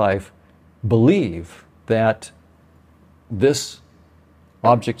stage of our life, believe that this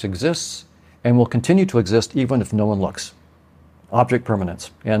object exists and will continue to exist even if no one looks. Object permanence.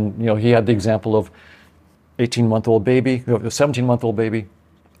 And he had the example of 18-month-old baby, a 17-month-old baby.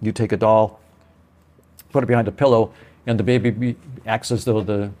 You take a doll, put it behind a pillow, and the baby acts as though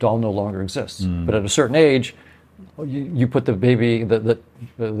the doll no longer exists. But at a certain age, you put the baby, the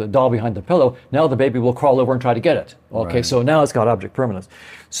doll behind the pillow, now the baby will crawl over and try to get it. Okay, Right. so now it's got object permanence.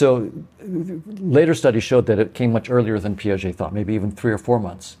 So later studies showed that it came much earlier than Piaget thought, maybe even 3 or 4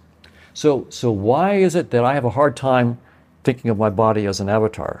 months. So why is it that I have a hard time thinking of my body as an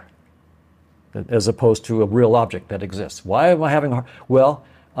avatar, as opposed to a real object that exists? Why am I having a hard... Well,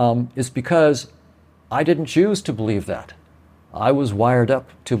 it's because I didn't choose to believe that. I was wired up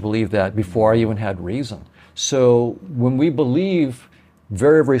to believe that before I even had reason. So when we believe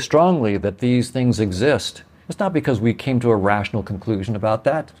very, very strongly that these things exist, it's not because we came to a rational conclusion about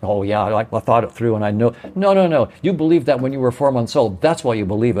that. Oh yeah, I thought it through and I know. No. You believed that when you were 4 months old. That's why you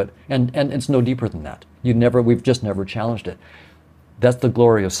believe it. And it's no deeper than that. We've just never challenged it. That's the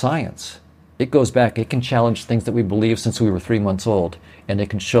glory of science. It goes back, it can challenge things that we believed since we were 3 months old, and it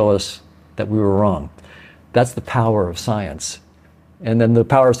can show us that we were wrong. That's the power of science. And then the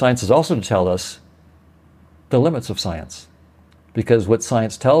power of science is also to tell us the limits of science. Because what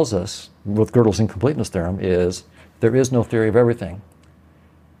science tells us, with Gödel's incompleteness theorem, is there is no theory of everything.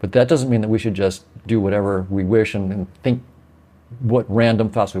 But that doesn't mean that we should just do whatever we wish and think what random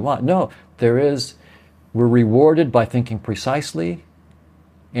thoughts we want. No, we're rewarded by thinking precisely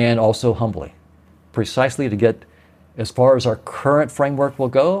and also humbly. Precisely to get as far as our current framework will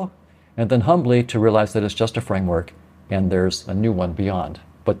go, and then humbly to realize that it's just a framework and there's a new one beyond.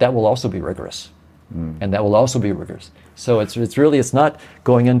 But that will also be rigorous. And that will also be rigorous. So it's not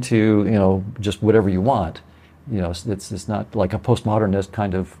going into, just whatever you want. It's not like a postmodernist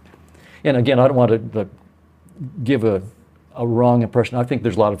kind of... And again, I don't want to give a wrong impression. I think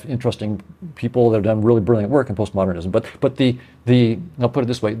there's a lot of interesting people that have done really brilliant work in postmodernism. But I'll put it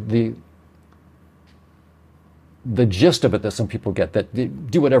this way, the gist of it that some people get, that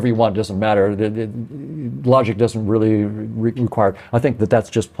do whatever you want, it doesn't matter, logic doesn't really require, I think that's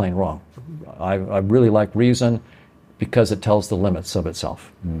just plain wrong. I really like reason because it tells the limits of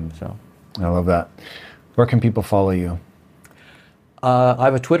itself. So I love that. Where can people follow you? I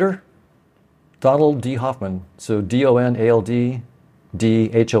have a Twitter, Donald D. Hoffman. So DonaldDhoffman.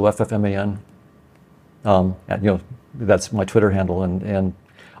 That's my Twitter handle, and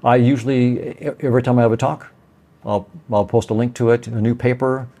I usually, every time I have a talk, I'll post a link to it, a new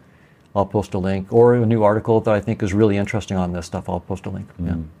paper, I'll post a link, or a new article that I think is really interesting on this stuff, I'll post a link.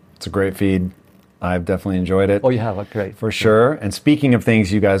 Yeah. It's a great feed. I've definitely enjoyed it. Oh, you have? Great. For sure. And speaking of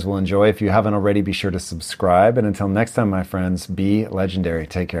things you guys will enjoy, if you haven't already, be sure to subscribe. And until next time, my friends, be legendary.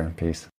 Take care. Peace.